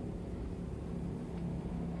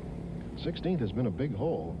 16th has been a big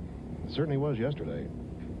hole. It certainly was yesterday.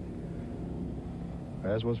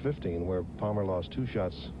 As was 15, where Palmer lost 2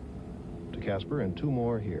 shots to Casper and 2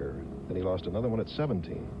 more here. Then he lost another one at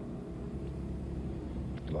 17.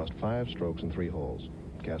 He lost 5 strokes in 3 holes.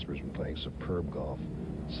 Casper's been playing superb golf.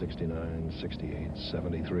 69, 68,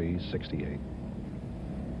 73, 68.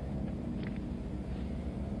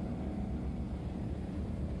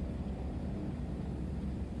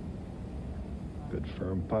 Good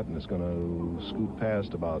firm putt, and it's going to scoot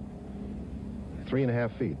past about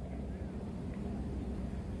 3.5 feet.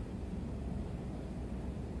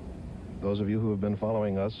 Those of you who have been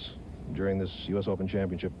following us during this U.S. Open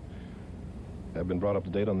Championship have been brought up to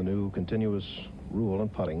date on the new continuous rule in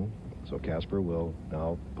putting. So Casper will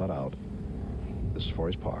now putt out. This is for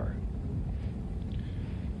his par.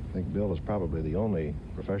 I think Bill is probably the only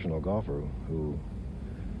professional golfer who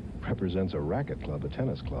represents a racket club, a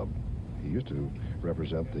tennis club. He used to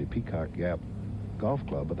represent the Peacock Gap Golf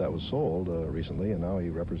Club, but that was sold recently, and now he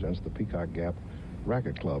represents the Peacock Gap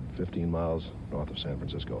Racket Club, 15 miles north of San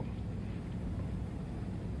Francisco.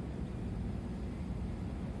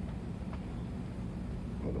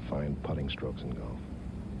 One of the fine putting strokes in golf.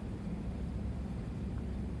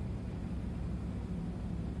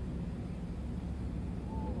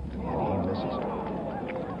 And he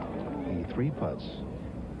misses. He 3 putts.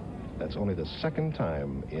 That's only the 2nd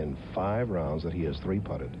time in 5 rounds that he has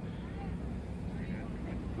 3-putted.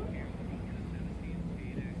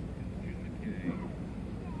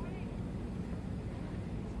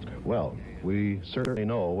 Well, we certainly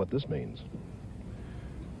know what this means.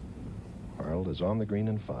 Arnold is on the green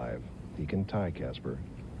in 5. He can tie Casper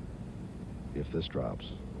if this drops.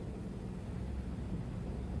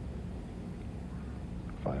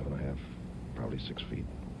 5.5, probably 6 feet.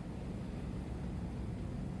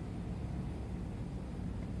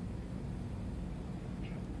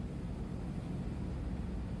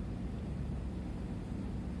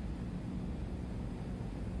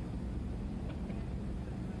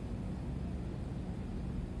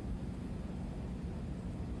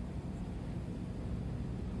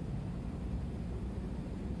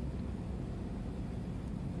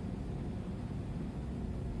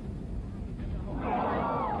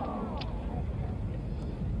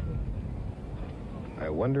 I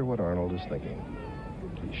wonder what Arnold is thinking.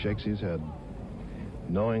 He shakes his head,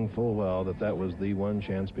 knowing full well that that was the one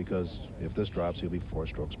chance, because if this drops, he'll be 4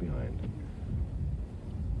 strokes behind.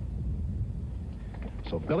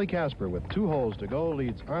 So Billy Casper, with 2 holes to go,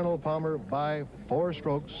 leads Arnold Palmer by 4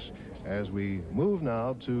 strokes as we move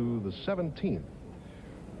now to the 17th,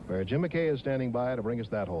 where Jim McKay is standing by to bring us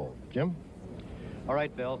that hole. Jim? All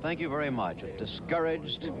right, Bill, thank you very much.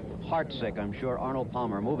 Discouraged, heartsick, I'm sure, Arnold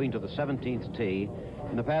Palmer moving to the 17th tee.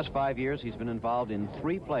 In the past 5 years, he's been involved in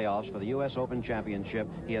 3 playoffs for the U.S. Open Championship.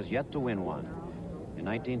 He has yet to win one. In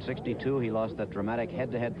 1962, he lost that dramatic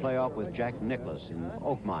head-to-head playoff with Jack Nicklaus in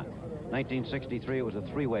Oakmont. 1963, it was a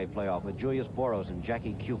 3-way playoff with Julius Boros and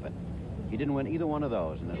Jackie Cupid. He didn't win either one of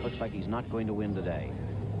those, and it looks like he's not going to win today.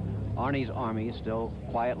 Arnie's Army is still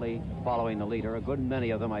quietly following the leader. A good many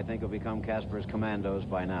of them, I think, have become Casper's commandos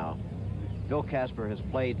by now. Bill Casper has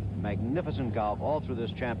played magnificent golf all through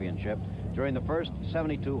this championship. During the first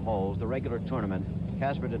 72 holes, the regular tournament,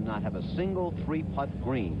 Casper did not have a single 3-putt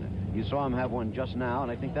green. You saw him have one just now,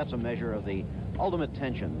 and I think that's a measure of the ultimate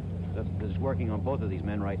tension that is working on both of these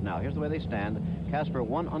men right now. Here's the way they stand. Casper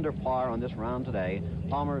 1 under par on this round today.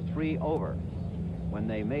 Palmer 3 over. When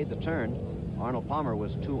they made the turn, Arnold Palmer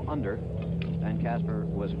was 2 under, and Casper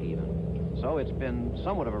was even. So it's been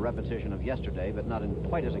somewhat of a repetition of yesterday, but not in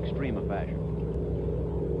quite as extreme a fashion.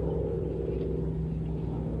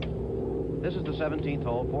 This is the 17th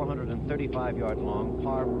hole, 435 yards long,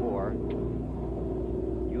 par 4.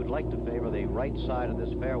 You'd like to favor the right side of this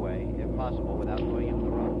fairway, if possible, without going into the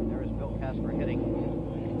rough. There is Bill Casper hitting.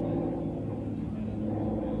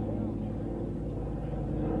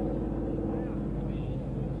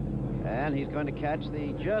 And he's going to catch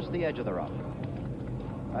just the edge of the rough.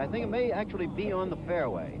 I think it may actually be on the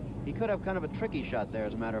fairway. He could have kind of a tricky shot there,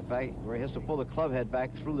 as a matter of fact, where he has to pull the club head back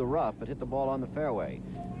through the rough, but hit the ball on the fairway.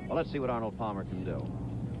 Well, let's see what Arnold Palmer can do.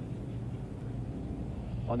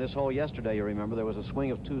 On this hole yesterday, you remember, there was a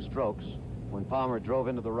swing of 2 strokes when Palmer drove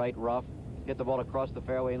into the right rough, hit the ball across the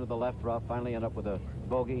fairway into the left rough, finally ended up with a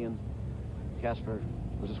bogey, and Casper,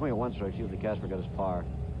 it was a swing of 1 stroke. Usually Casper got his par.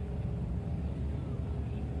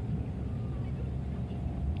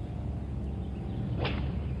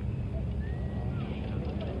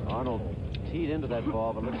 Arnold teed into that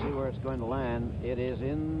ball, but let's see where it's going to land. It is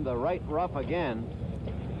in the right rough again,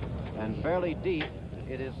 and fairly deep.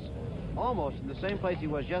 It is almost in the same place he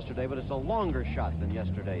was yesterday, but it's a longer shot than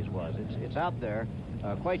yesterday's was. It's out there,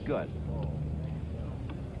 quite good.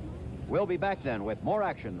 We'll be back then with more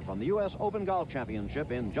action from the U.S. Open Golf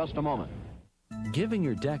Championship in just a moment. Giving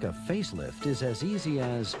your deck a facelift is as easy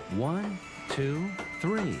as 1, 2,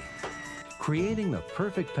 3. Creating the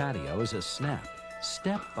perfect patio is a snap,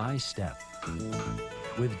 step by step.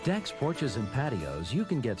 With decks, porches, and patios, you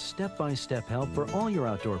can get step-by-step help for all your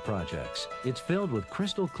outdoor projects. It's filled with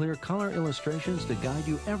crystal clear color illustrations to guide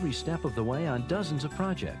you every step of the way on dozens of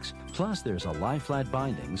projects. Plus, there's a lie-flat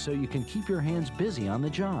binding so you can keep your hands busy on the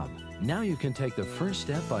job. Now you can take the first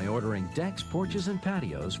step by ordering decks, porches, and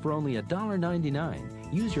patios for only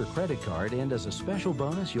 $1.99. Use your credit card, and as a special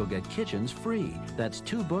bonus, you'll get kitchens free. That's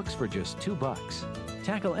 2 books for just $2.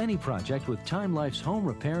 Tackle any project with Time Life's Home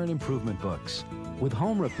Repair and Improvement books. With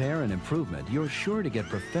home repair and improvement, you're sure to get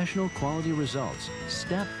professional quality results,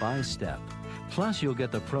 step by step. Plus, you'll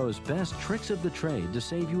get the pros' best tricks of the trade to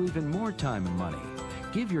save you even more time and money.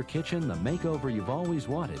 Give your kitchen the makeover you've always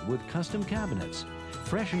wanted with custom cabinets.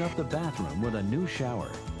 Freshen up the bathroom with a new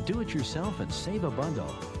shower. Do it yourself and save a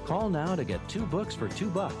bundle. Call now to get 2 books for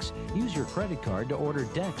 $2. Use your credit card to order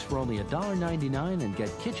decks for only $1.99 and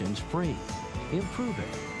get kitchens free. Improve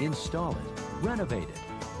it, install it, renovate it,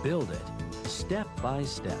 build it. Step by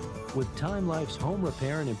step. With Time Life's Home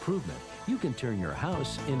Repair and Improvement, you can turn your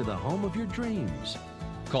house into the home of your dreams.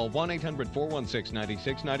 Call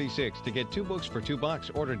 1-800-416-9696 to get 2 books for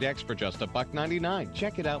 $2. Order decks for just $1.99.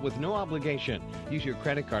 Check it out with no obligation. Use your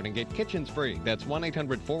credit card and get kitchens free. That's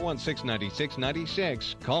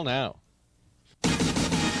 1-800-416-9696. Call now.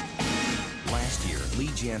 Last year, Lee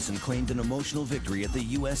Janzen claimed an emotional victory at the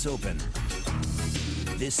U.S. Open.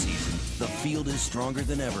 This season, the field is stronger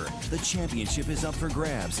than ever. The championship is up for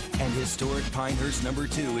grabs, and historic Pinehurst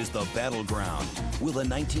 #2 is the battleground. Will the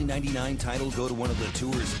 1999 title go to one of the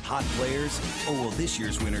tour's hot players, or will this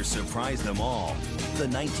year's winner surprise them all? The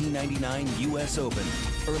 1999 U.S. Open.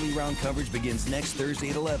 Early round coverage begins next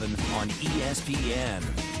Thursday at 11 on ESPN.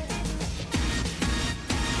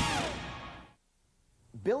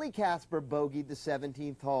 Billy Casper bogeyed the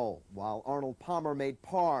 17th hole, while Arnold Palmer made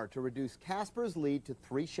par to reduce Casper's lead to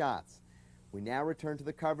 3 shots. We now return to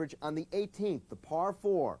the coverage on the 18th, the par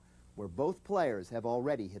 4, where both players have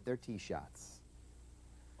already hit their tee shots.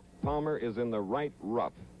 Palmer is in the right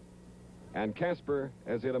rough, and Casper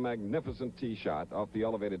has hit a magnificent tee shot off the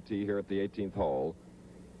elevated tee here at the 18th hole.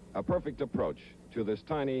 A perfect approach to this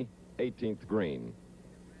tiny 18th green.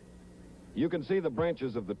 You can see the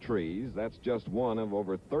branches of the trees. That's just one of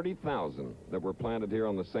over 30,000 that were planted here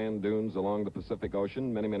on the sand dunes along the Pacific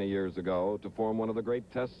Ocean many, many years ago to form one of the great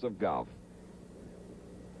tests of golf.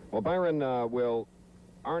 Well, Byron, will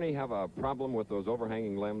Arnie have a problem with those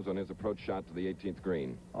overhanging limbs on his approach shot to the 18th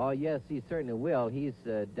green? Oh, yes, he certainly will. He's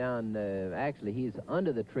actually, he's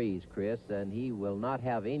under the trees, Chris, and he will not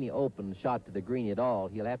have any open shot to the green at all.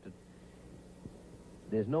 He'll have to...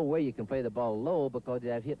 There's no way you can play the ball low because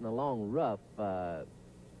you're hitting a long rough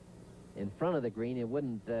in front of the green. It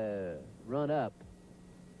wouldn't run up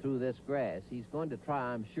through this grass. He's going to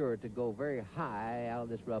try, I'm sure, to go very high out of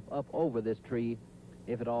this rough up over this tree,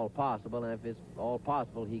 if at all possible. And if it's all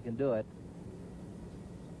possible, he can do it.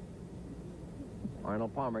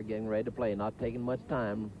 Arnold Palmer getting ready to play, not taking much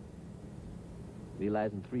time.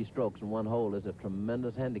 Realizing 3 strokes in 1 hole is a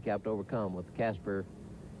tremendous handicap to overcome with Casper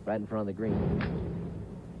right in front of the green.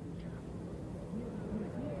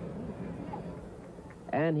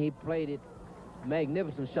 And he played it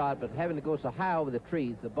magnificent shot, but having to go so high over the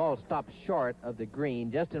trees, the ball stopped short of the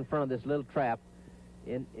green, just in front of this little trap,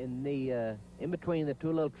 in between the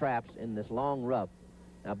 2 little traps in this long rough.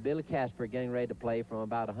 Now Billy Casper getting ready to play from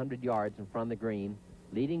about 100 yards in front of the green,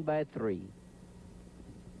 leading by 3.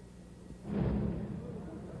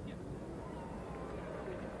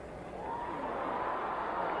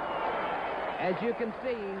 As you can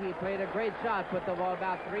see, he played a great shot, put the ball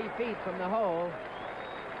about 3 feet from the hole.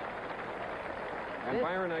 And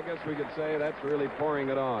Byron, I guess we could say that's really pouring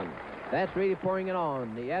it on. That's really pouring it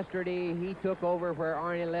on. Yesterday, he took over where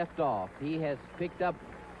Arnie left off. He has picked up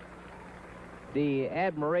the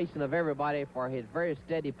admiration of everybody for his very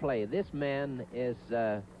steady play. This man is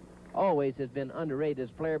always has been underrated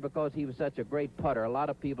as a player because he was such a great putter. A lot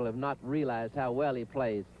of people have not realized how well he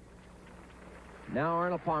plays. Now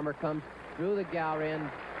Arnold Palmer comes through the gallery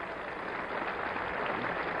and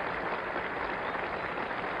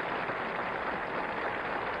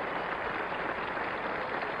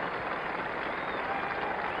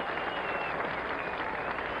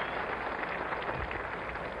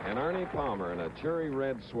And Arnie Palmer in a cherry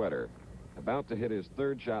red sweater, about to hit his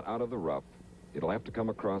third shot out of the rough. It'll have to come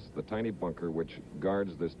across the tiny bunker which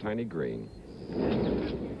guards this tiny green.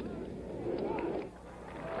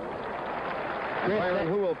 Byron,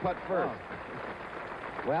 who will putt first?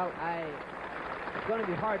 Well, it's going to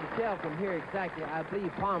be hard to tell from here exactly. I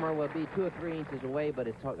believe Palmer will be 2 or 3 inches away, but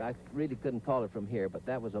I really couldn't call it from here. But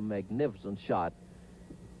that was a magnificent shot.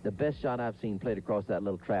 The best shot I've seen played across that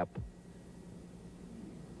little trap.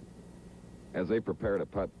 As they prepare to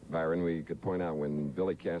putt, Byron, we could point out when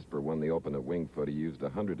Billy Casper won the Open at Wingfoot, he used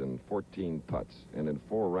 114 putts. And in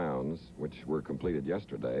 4 rounds, which were completed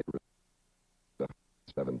yesterday,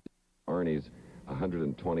 7, Arnie's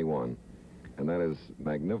 121. And that is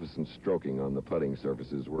magnificent stroking on the putting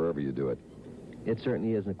surfaces wherever you do it. It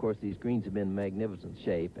certainly is. And, of course, these greens have been in magnificent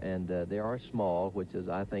shape. And they are small, which is,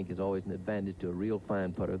 I think, is always an advantage to a real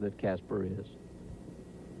fine putter that Casper is.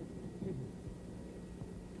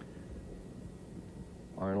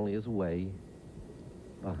 Arnold is away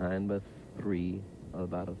behind by 3,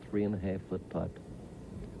 about a 3.5-foot putt.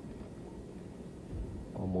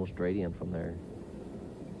 Almost straight in from there.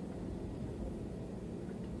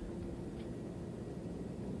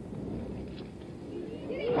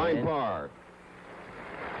 Fine par.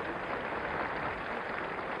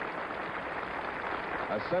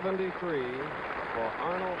 A 73 for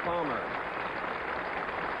Arnold Palmer.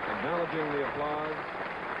 Acknowledging the applause.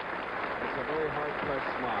 It's a very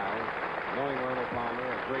hard-pressed smile, knowing Arnold Palmer,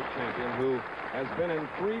 a great champion who has been in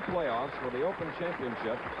 3 playoffs for the Open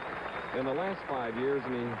Championship in the last 5 years,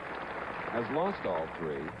 and he has lost all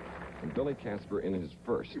 3, and Billy Casper in his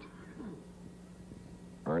first.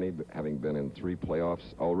 Arnie having been in 3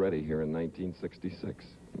 playoffs already here in 1966,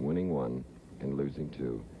 winning 1 and losing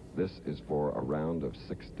 2. This is for a round of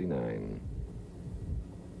 69.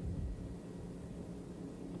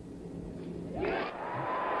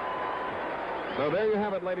 So there you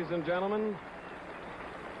have it, ladies and gentlemen.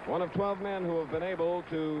 One of 12 men who have been able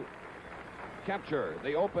to capture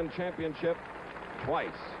the Open Championship twice.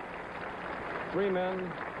 3 men,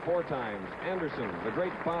 4 times. Anderson, the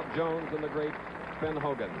great Bob Jones, and the great Ben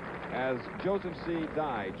Hogan. As Joseph C.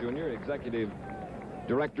 Dye, Jr., Executive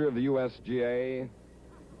Director of the USGA,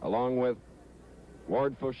 along with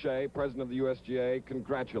Ward Fauché, President of the USGA,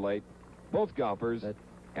 congratulate both golfers.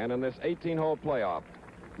 And in this 18-hole playoff,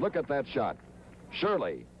 look at that shot.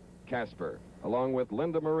 Shirley Casper, along with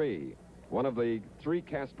Linda Marie, one of the 3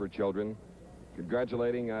 Casper children,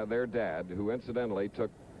 congratulating their dad, who incidentally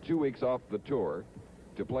took 2 weeks off the tour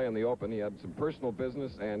to play in the Open. He had some personal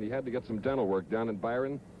business, and he had to get some dental work done in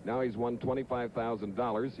Byron. Now he's won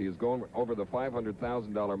 $25,000. He is going over the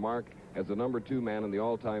 $500,000 mark as the number 2 man in the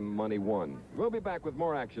all-time money won. We'll be back with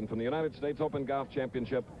more action from the United States Open Golf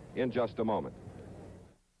Championship in just a moment.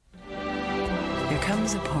 There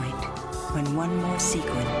comes a point when one more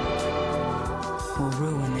sequin will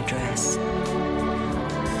ruin the dress,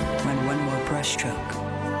 when one more brushstroke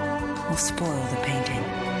will spoil the painting.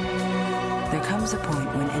 There comes a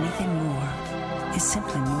point when anything more is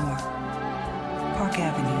simply more. Park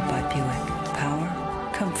Avenue by Buick. Power,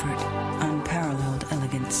 comfort, unparalleled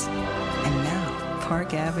elegance. And now,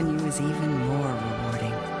 Park Avenue is even more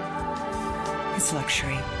rewarding. It's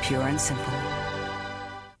luxury, pure and simple.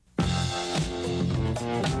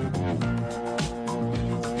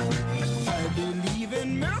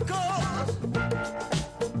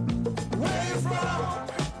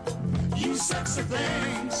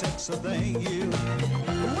 Sexy thing, you.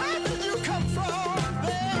 Where did you come from,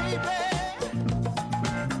 baby?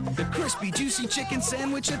 The crispy, juicy chicken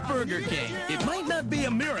sandwich at Burger King. It might not be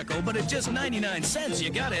a miracle, but at just 99 cents, you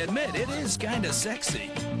gotta admit, it is kinda sexy.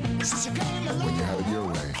 When you have it your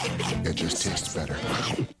way, it just tastes better.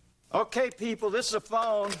 Okay, people, this is a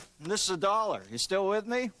phone, and this is $1. You still with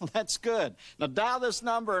me? Well, that's good. Now, dial this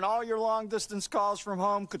number, and all your long-distance calls from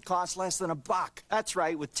home could cost less than $1. That's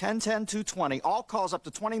right, with 10-10-220, all calls up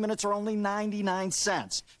to 20 minutes are only 99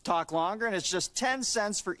 cents. Talk longer, and it's just 10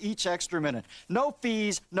 cents for each extra minute. No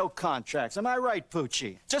fees, no contracts. Am I right,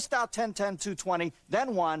 Poochie? Just dial 10-10-220,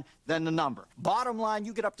 then 1, then the number. Bottom line,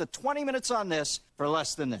 you get up to 20 minutes on this for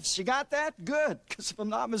less than this. You got that? Good, because if I'm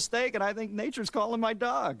not mistaken, I think nature's calling my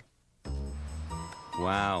dog.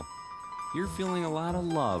 Wow, you're feeling a lot of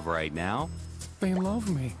love right now. They love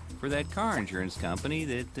me. For that car insurance company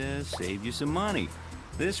that saved you some money.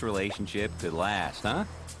 This relationship could last, huh?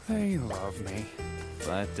 They love me.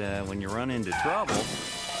 But when you run into trouble,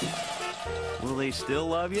 will they still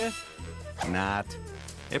love you? Not.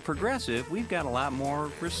 At Progressive, we've got a lot more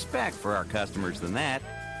respect for our customers than that.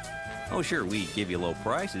 Oh, sure, we give you low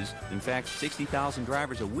prices. In fact, 60,000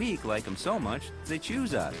 drivers a week like them so much, they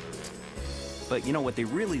choose us. But, you know, what they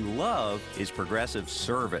really love is progressive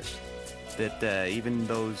service that even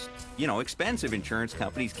those, you know, expensive insurance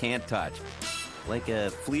companies can't touch. Like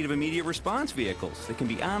a fleet of immediate response vehicles that can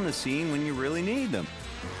be on the scene when you really need them.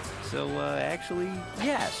 So, actually,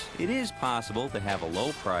 yes, it is possible to have a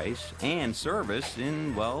low price and service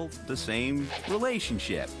in, well, the same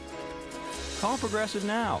relationship. Call Progressive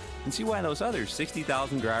now and see why those other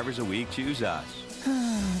 60,000 drivers a week choose us.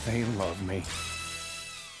 They love me.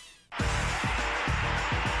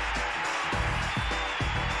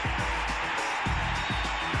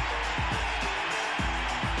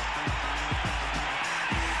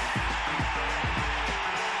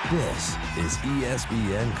 This is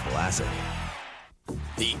ESPN Classic.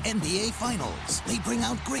 The NBA Finals. They bring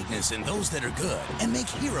out greatness in those that are good and make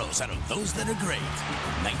heroes out of those that are great.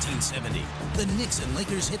 1970, the Knicks and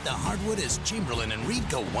Lakers hit the hardwood as Chamberlain and Reed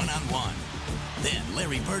go one-on-one. Then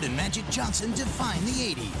Larry Bird and Magic Johnson define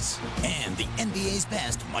the 80s. And the NBA's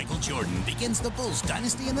best, Michael Jordan, begins the Bulls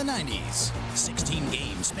dynasty in the 90s. 16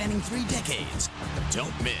 games spanning 3 decades.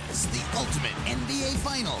 Don't miss the ultimate NBA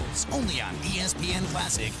Finals, only on ESPN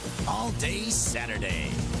Classic, all day Saturday.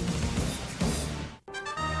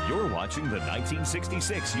 You're watching the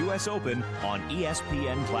 1966 U.S. Open on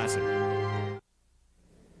ESPN Classic.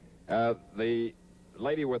 The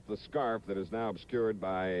lady with the scarf that is now obscured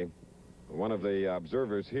by one of the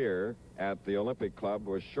observers here at the Olympic Club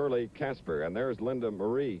was Shirley Casper, and there's Linda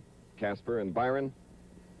Marie Casper. And Byron,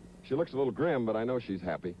 she looks a little grim, but I know she's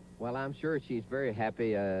happy. Well, I'm sure she's very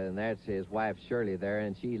happy, and that's his wife Shirley there,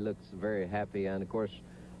 and she looks very happy, and of course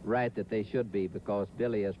right that they should be, because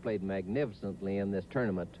Billy has played magnificently in this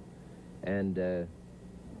tournament, and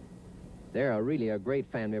they're really a great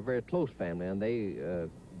family, a very close family, and they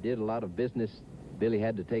did a lot of business Billy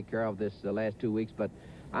had to take care of this last 2 weeks. But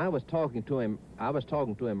I was talking to him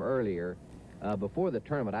earlier before the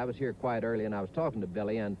tournament. I was here quite early, and I was talking to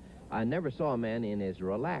Billy, and I never saw a man in his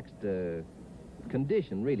relaxed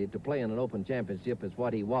condition, really, to play in an Open Championship as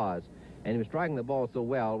what he was. And he was striking the ball so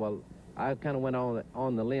well. Well, I kind of went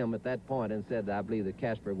on the limb at that point and said that I believe that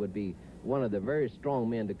Casper would be one of the very strong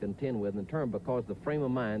men to contend with in the tournament, because the frame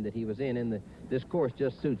of mind that he was in this course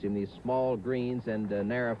just suits him, these small greens and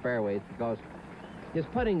narrow fairways, because his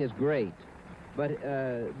putting is great. But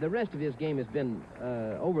the rest of his game has been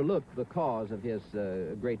overlooked because of his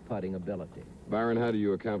great putting ability. Byron, how do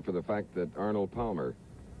you account for the fact that Arnold Palmer,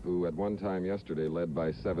 who at one time yesterday led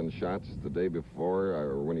by 7 shots, the day before,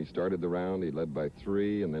 or when he started the round, he led by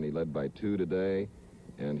 3, and then he led by 2 today,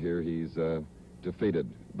 and here he's defeated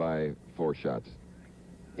by 4 shots?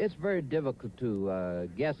 It's very difficult to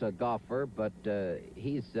guess a golfer, but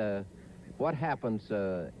what happens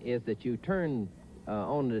is that you turn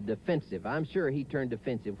on the defensive. I'm sure he turned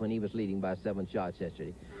defensive when he was leading by 7 shots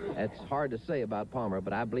yesterday. It's hard to say about Palmer,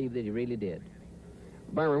 but I believe that he really did.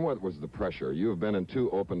 Byron, what was the pressure? You have been in 2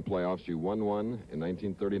 Open playoffs. You won one in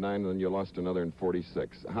 1939, and then you lost another in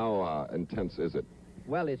 46. How intense is it?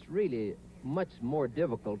 Well, it's really much more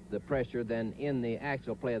difficult, the pressure, than in the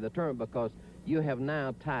actual play of the tournament, because you have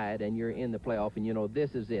now tied and you're in the playoff, and you know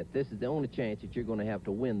this is it. This is the only chance that you're going to have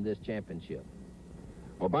to win this championship.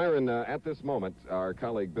 Well, Byron, at this moment, our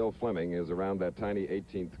colleague Bill Fleming is around that tiny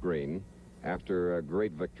 18th green after a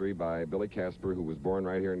great victory by Billy Casper, who was born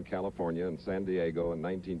right here in California in San Diego in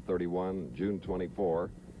 1931, June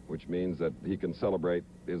 24, which means that he can celebrate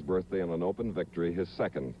his birthday on an Open victory, his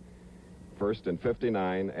second. First in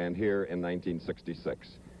 59 and here in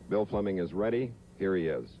 1966. Bill Fleming is ready. Here he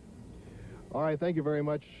is. All right, thank you very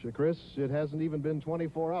much, Chris. It hasn't even been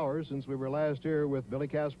 24 hours since we were last here with Billy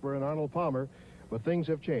Casper and Arnold Palmer, but things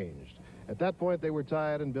have changed. At that point, they were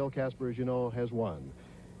tied, and Bill Casper, as you know, has won.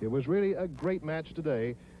 It was really a great match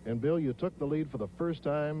today, and Bill, you took the lead for the first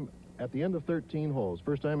time at the end of 13 holes.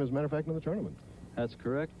 First time, as a matter of fact, in the tournament. That's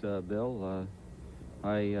correct, Bill.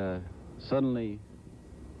 I suddenly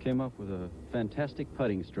came up with a fantastic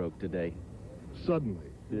putting stroke today. Suddenly?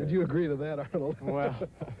 Yeah. Would you agree to that, Arnold? Well,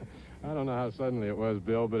 I don't know how suddenly it was,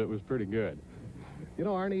 Bill, but it was pretty good. You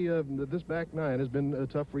know, Arnie, this back 9 has been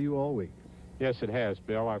tough for you all week. Yes, it has,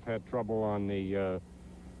 Bill. I've had trouble on the,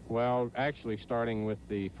 well, actually starting with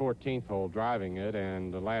the 14th hole driving it,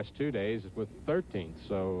 and the last 2 days with the 13th.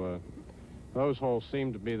 So those holes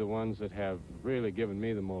seem to be the ones that have really given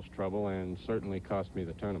me the most trouble and certainly cost me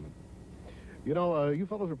the tournament. You know, you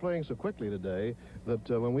fellows were playing so quickly today that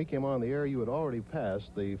when we came on the air, you had already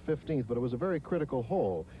passed the 15th, but it was a very critical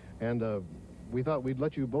hole, and we thought we'd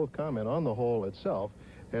let you both comment on the hole itself.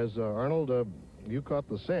 As Arnold, you caught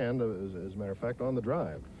the sand, as a matter of fact, on the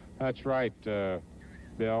drive. That's right,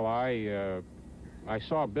 Bill. I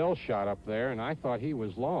saw Bill's shot up there, and I thought he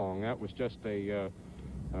was long. That was just a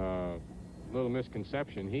little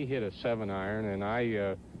misconception. He hit a 7-iron, and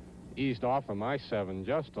I eased off of my 7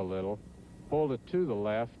 just a little, pulled it to the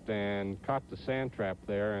left, and caught the sand trap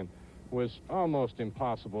there, and was almost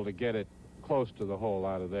impossible to get it close to the hole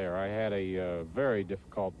out of there. I had a very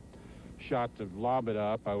difficult shot to lob it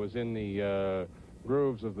up. I was in the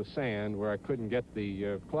grooves of the sand where I couldn't get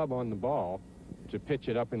the club on the ball to pitch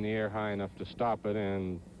it up in the air high enough to stop it,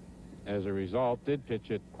 and as a result did pitch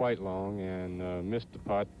it quite long and missed the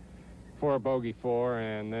putt for a bogey 4,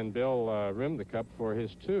 and then Bill rimmed the cup for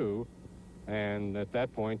his 2, and at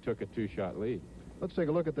that point took a 2-shot lead. Let's take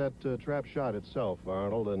a look at that trap shot itself,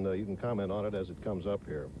 Arnold, and you can comment on it as it comes up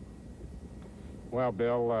here. Well,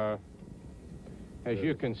 Bill, as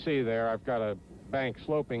you can see there, I've got a bank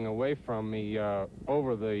sloping away from me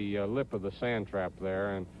over the lip of the sand trap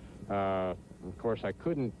there, and of course I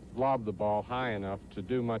couldn't lob the ball high enough to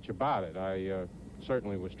do much about it. I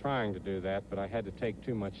certainly was trying to do that, but I had to take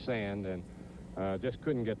too much sand and just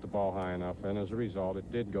couldn't get the ball high enough, and as a result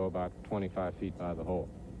it did go about 25 feet by the hole.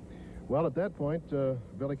 Well, at that point,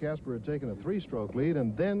 Billy Casper had taken a 3-stroke lead,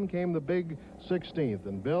 and then came the big 16th.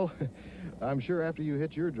 And Bill, I'm sure after you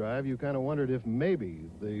hit your drive, you kind of wondered if maybe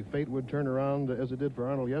the fate would turn around as it did for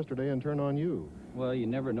Arnold yesterday and turn on you. Well, you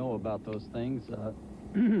never know about those things.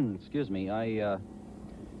 Excuse me, I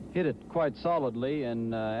hit it quite solidly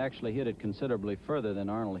and actually hit it considerably further than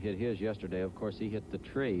Arnold hit his yesterday. Of course, he hit the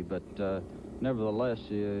tree, but nevertheless,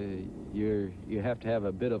 you have to have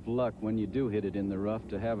a bit of luck when you do hit it in the rough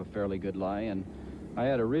to have a fairly good lie, and I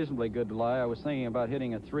had a reasonably good lie. I was thinking about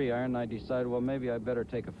hitting a 3-iron, and I decided, well, maybe I'd better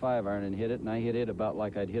take a 5-iron and hit it, and I hit it about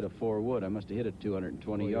like I'd hit a 4-wood. I must have hit it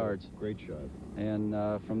 220 yards. Great shot. And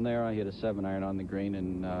from there, I hit a 7-iron on the green,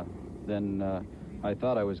 and then I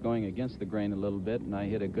thought I was going against the grain a little bit, and I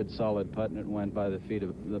hit a good solid putt, and it went by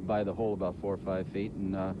the hole about 4 or 5 feet,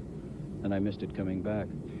 and I missed it coming back.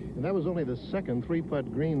 And that was only the second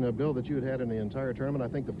 3-putt green, Bill, that you had in the entire tournament. I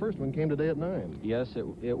think the first one came today at 9. Yes,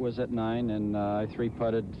 it was at 9, and I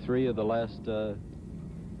 3-putted 3 of the last,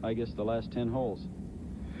 I guess, the last 10 holes.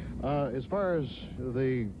 As far as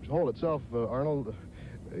the hole itself, Arnold,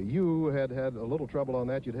 you had a little trouble on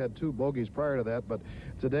that. You'd had 2 bogeys prior to that, but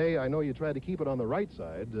today I know you tried to keep it on the right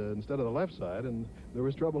side instead of the left side, and there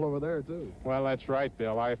was trouble over there, too. Well, that's right,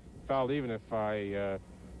 Bill. I felt even if I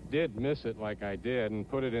did miss it like I did and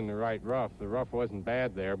put it in the right rough, the rough wasn't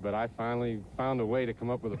bad there, but I finally found a way to come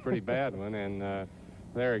up with a pretty bad one, and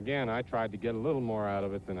there again, I tried to get a little more out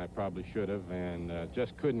of it than I probably should have, and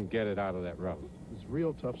just couldn't get it out of that rough. It's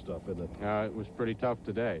real tough stuff, isn't it? It was pretty tough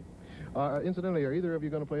today. Incidentally, are either of you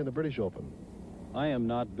going to play in the British Open? I am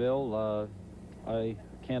not, Bill. I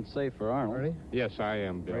can't say for Arnold. Ernie? Yes, I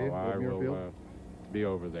am, Bill. I will be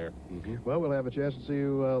over there. Mm-hmm. Well, we'll have a chance to see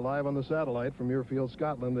you live on the satellite from Muirfield,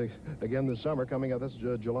 Scotland, again this summer, coming up. That's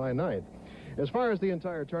July 9th. As far as the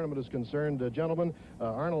entire tournament is concerned, gentlemen,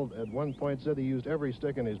 Arnold at one point said he used every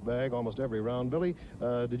stick in his bag, almost every round. Billy,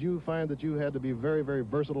 did you find that you had to be very, very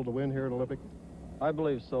versatile to win here at Olympic? I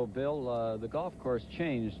believe so, Bill. The golf course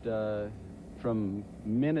changed from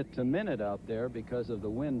minute to minute out there because of the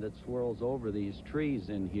wind that swirls over these trees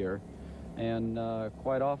in here. And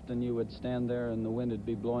quite often you would stand there and the wind would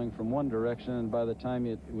be blowing from one direction, and by the time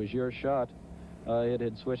it was your shot, it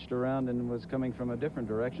had switched around and was coming from a different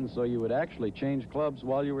direction, so you would actually change clubs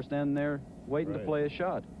while you were standing there waiting to play a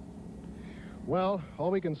shot. Well,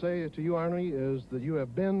 all we can say to you, Arnie, is that you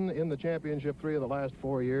have been in the championship 3 of the last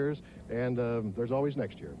 4 years, and there's always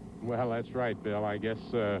next year. Well, that's right, Bill. I guess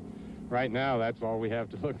right now that's all we have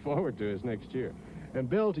to look forward to is next year. And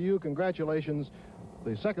Bill, to you, congratulations.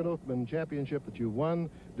 The second Open championship that you won,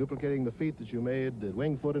 duplicating the feat that you made at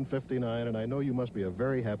Winged Foot in '59, and I know you must be a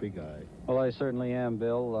very happy guy. Well, I certainly am,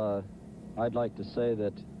 Bill. I'd like to say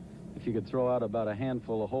that if you could throw out about a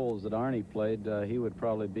handful of holes that Arnie played, he would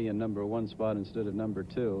probably be in #1 spot instead of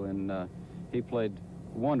 #2, and he played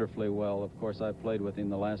wonderfully well. Of course, I played with him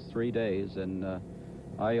the last 3 days, and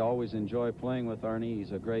I always enjoy playing with Arnie.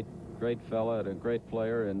 He's a great fella and a great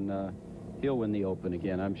player, and he'll win the Open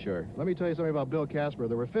again, I'm sure. Let me tell you something about Bill Casper.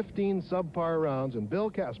 There were 15 subpar rounds, and Bill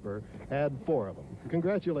Casper had 4 of them.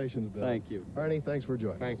 Congratulations, Bill. Thank you. Arnie, thanks for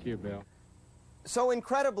joining. Thank you, Bill. So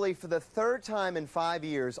incredibly, for the 3rd time in 5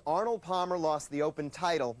 years, Arnold Palmer lost the Open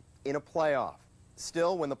title in a playoff.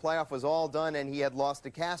 Still, when the playoff was all done and he had lost to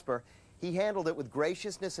Casper, he handled it with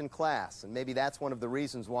graciousness and class, and maybe that's one of the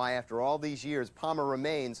reasons why, after all these years, Palmer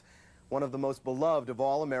remains one of the most beloved of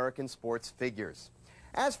all American sports figures.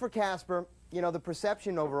 As for Casper, you know, the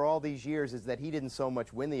perception over all these years is that he didn't so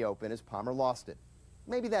much win the Open as Palmer lost it.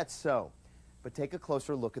 Maybe that's so, but take a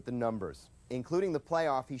closer look at the numbers. Including the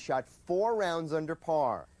playoff, he shot 4 rounds under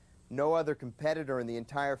par. No other competitor in the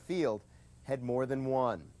entire field had more than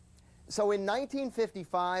one. So in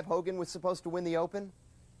 1955, Hogan was supposed to win the Open,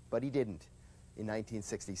 but he didn't. In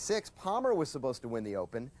 1966, Palmer was supposed to win the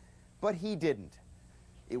Open, but he didn't.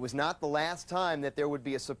 It was not the last time that there would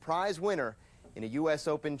be a surprise winner in a U.S.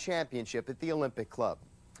 Open championship at the Olympic Club.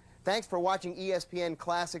 Thanks for watching ESPN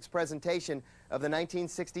Classics presentation of the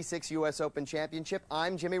 1966 U.S. Open Championship.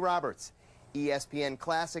 I'm Jimmy Roberts. ESPN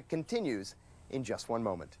Classic continues in just one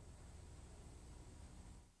moment.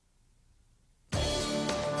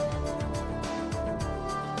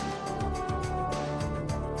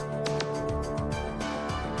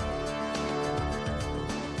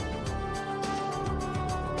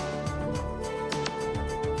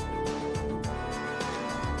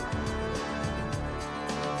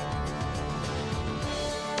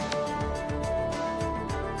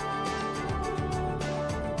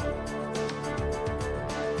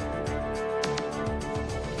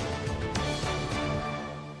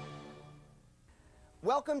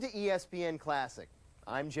 Welcome to ESPN Classic.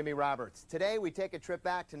 I'm Jimmy Roberts. Today we take a trip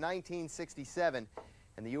back to 1967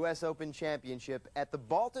 and the U.S. Open Championship at the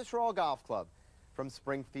Baltusrol Golf Club from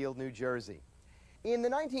Springfield, New Jersey. In the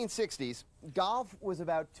 1960s, golf was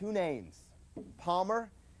about two names,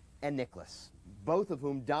 Palmer and Nicklaus, both of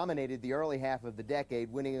whom dominated the early half of the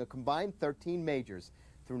decade, winning a combined 13 majors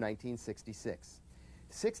through 1966.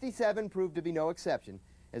 67 proved to be no exception,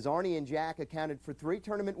 as Arnie and Jack accounted for 3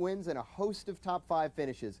 tournament wins and a host of top 5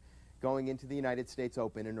 finishes going into the United States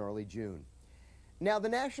Open in early June. Now, the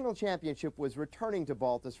national championship was returning to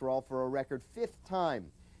Baltusrol for a record 5th time,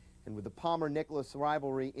 and with the Palmer-Nicklaus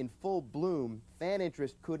rivalry in full bloom, fan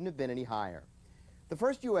interest couldn't have been any higher. The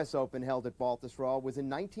first U.S. Open held at Baltusrol was in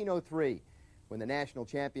 1903, when the national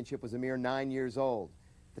championship was a mere 9 years old.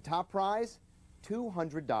 The top prize,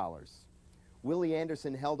 $200. Willie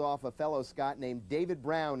Anderson held off a fellow Scot named David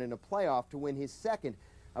Brown in a playoff to win his second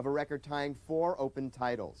of a record-tying 4 Open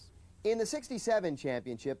titles. In the 67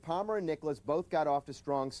 championship, Palmer and Nicklaus both got off to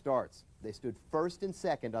strong starts. They stood first and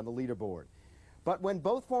second on the leaderboard. But when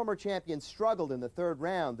both former champions struggled in the 3rd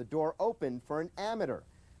round, the door opened for an amateur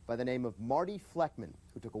by the name of Marty Fleckman,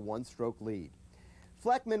 who took a 1-stroke lead.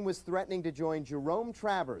 Fleckman was threatening to join Jerome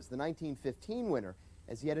Travers, the 1915 winner,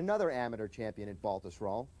 as he had another amateur champion at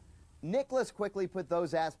Baltusrol. Nicklaus quickly put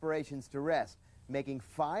those aspirations to rest, making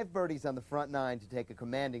 5 birdies on the front 9 to take a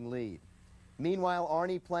commanding lead. Meanwhile,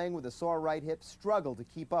 Arnie, playing with a sore right hip, struggled to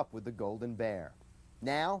keep up with the Golden Bear.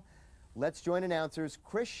 Now, let's join announcers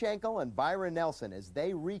Chris Schenkel and Byron Nelson as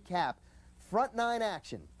they recap front 9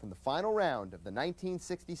 action from the final round of the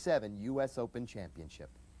 1967 U.S. Open Championship.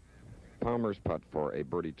 Palmer's putt for a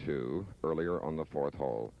birdie 2 earlier on the 4th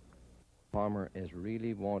hole. Palmer is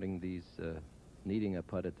really wanting these needing a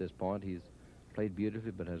putt at this point. He's played beautifully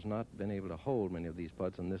but has not been able to hold many of these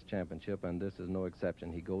putts in this championship, and this is no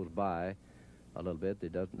exception. He goes by a little bit.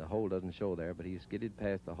 The hole doesn't show there, but he's skidded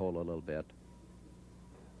past the hole a little bit.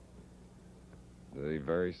 The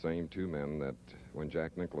very same 2 men that when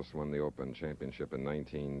Jack Nicklaus won the Open Championship in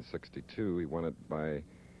 1962, he won it by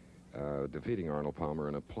defeating Arnold Palmer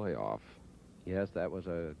in a playoff. Yes, that was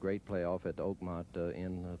a great playoff at Oakmont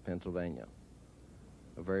in Pennsylvania.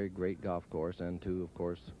 A very great golf course, and 2, of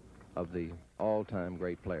course, of the all-time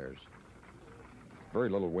great players. Very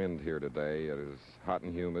little wind here today. It is hot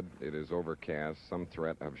and humid. It is overcast, some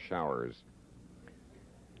threat of showers.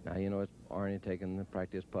 Now, you know, it's Arnie taking the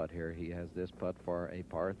practice putt here. He has this putt for a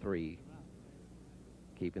par 3,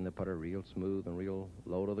 keeping the putter real smooth and real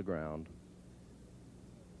low to the ground.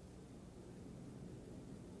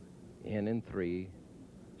 In 3,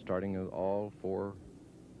 starting with all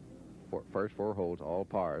first 4 holes, all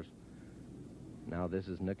pars. Now this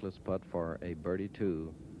is Nicklaus' putt for a birdie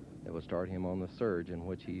 2. It will start him on the surge, in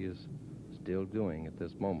which he is still doing at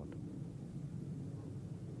this moment.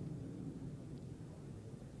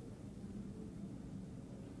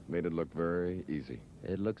 Made it look very easy.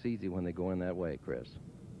 It looks easy when they go in that way, Chris.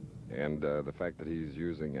 And the fact that he's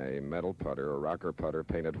using a metal putter, a rocker putter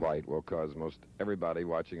painted white, will cause most everybody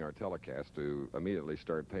watching our telecast to immediately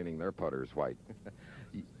start painting their putters white.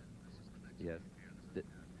 Yes.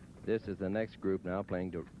 This is the next group now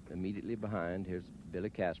playing immediately behind. Here's Billy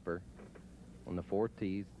Casper on the 4th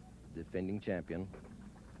tee, defending champion.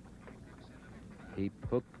 He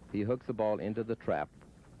hooks the ball into the trap,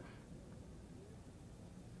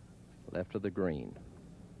 left of the green.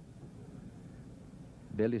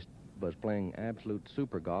 Billy was playing absolute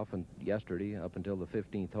super golf yesterday up until the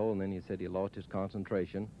 15th hole, and then he said he lost his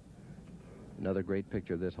concentration. Another great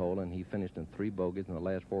picture of this hole, and he finished in 3 bogeys in the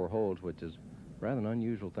last 4 holes, which is rather an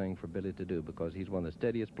unusual thing for Billy to do because he's one of the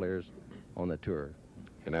steadiest players on the tour.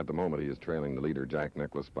 And at the moment, he is trailing the leader, Jack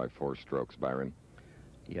Nicklaus, by 4 strokes. Byron?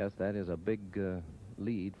 Yes, that is a big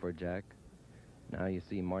lead for Jack. Now you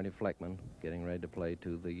see Marty Fleckman getting ready to play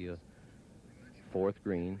to the fourth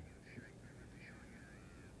green.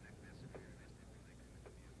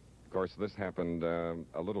 Of course, this happened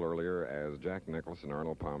a little earlier as Jack Nicklaus and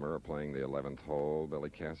Arnold Palmer are playing the 11th hole. Billy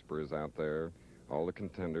Casper is out there, all the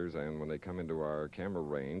contenders, and when they come into our camera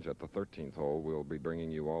range at the 13th hole, we'll be bringing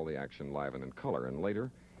you all the action live and in color. And later,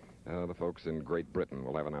 the folks in Great Britain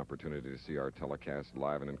will have an opportunity to see our telecast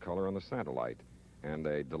live and in color on the satellite and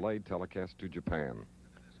a delayed telecast to Japan.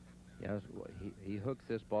 Yes, he hooks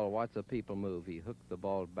this ball. Watch the people move. He hooked the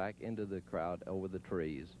ball back into the crowd, over the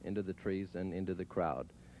trees, and into the crowd.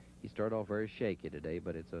 He started off very shaky today,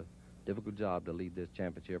 but it's a difficult job to lead this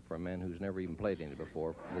championship for a man who's never even played any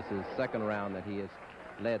before. This is the second round that he has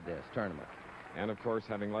led this tournament. And, of course,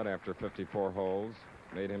 having led after 54 holes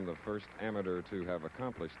made him the first amateur to have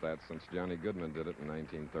accomplished that since Johnny Goodman did it in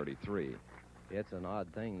 1933. It's an odd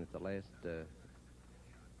thing that the last...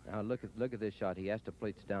 now, look at this shot. He has to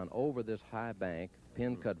place down over this high bank.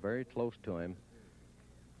 Pin cut very close to him.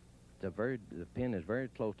 The pin is very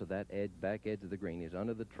close to that back edge of the green. He's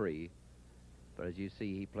under the tree. But as you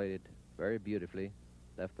see, he played it very beautifully.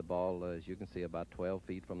 Left the ball, as you can see, about 12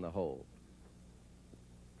 feet from the hole.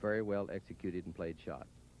 Very well executed and played shot.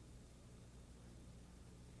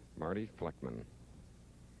 Marty Fleckman,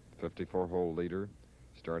 54-hole leader,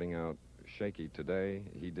 starting out shaky today.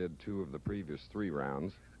 He did 2 of the previous 3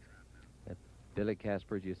 rounds. Billy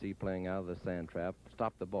Casper, as you see, playing out of the sand trap,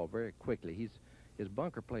 stopped the ball very quickly. His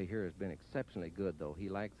bunker play here has been exceptionally good, though. He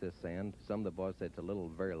likes this sand. Some of the boys said it's a little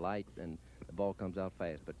very light, and the ball comes out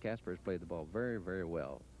fast. But Casper has played the ball very, very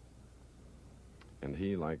well. And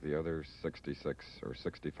he, like the other 66 or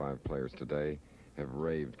 65 players today, have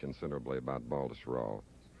raved considerably about Baltusrol.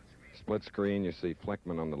 Split screen, you see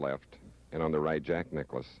Fleckman on the left, and on the right, Jack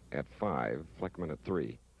Nicklaus at 5, Fleckman at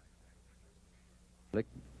 3.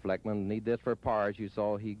 Fleckman need this for par. As you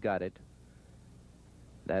saw, he got it.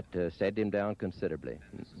 That set him down considerably.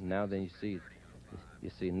 Now then you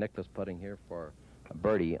see Nicklaus putting here for a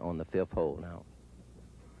birdie on the 5th hole now.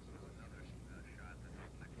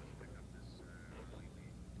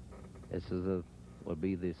 This is will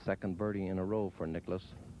be the 2nd birdie in a row for Nicklaus.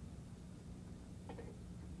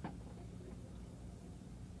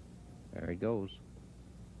 There he goes.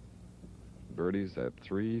 Birdies at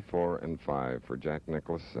 3, 4, and 5 for Jack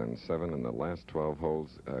Nicklaus, and 7 in the last 12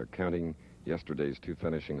 holes, counting yesterday's 2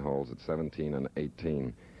 finishing holes at 17 and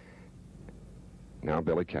 18. Now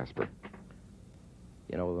Billy Casper.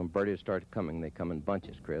 You know, when birdies start coming, they come in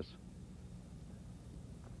bunches, Chris.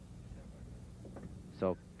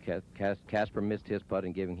 So Casper missed his putt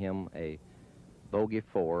and giving him a bogey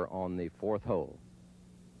 4 on the 4th hole.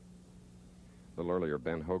 A little earlier,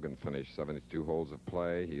 Ben Hogan finished 72 holes of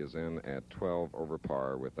play. He is in at 12 over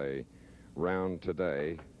par with a round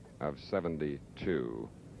today of 72.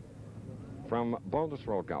 From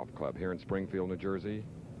Baltusrol Golf Club here in Springfield, New Jersey,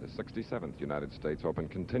 the 67th United States Open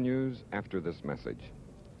continues after this message.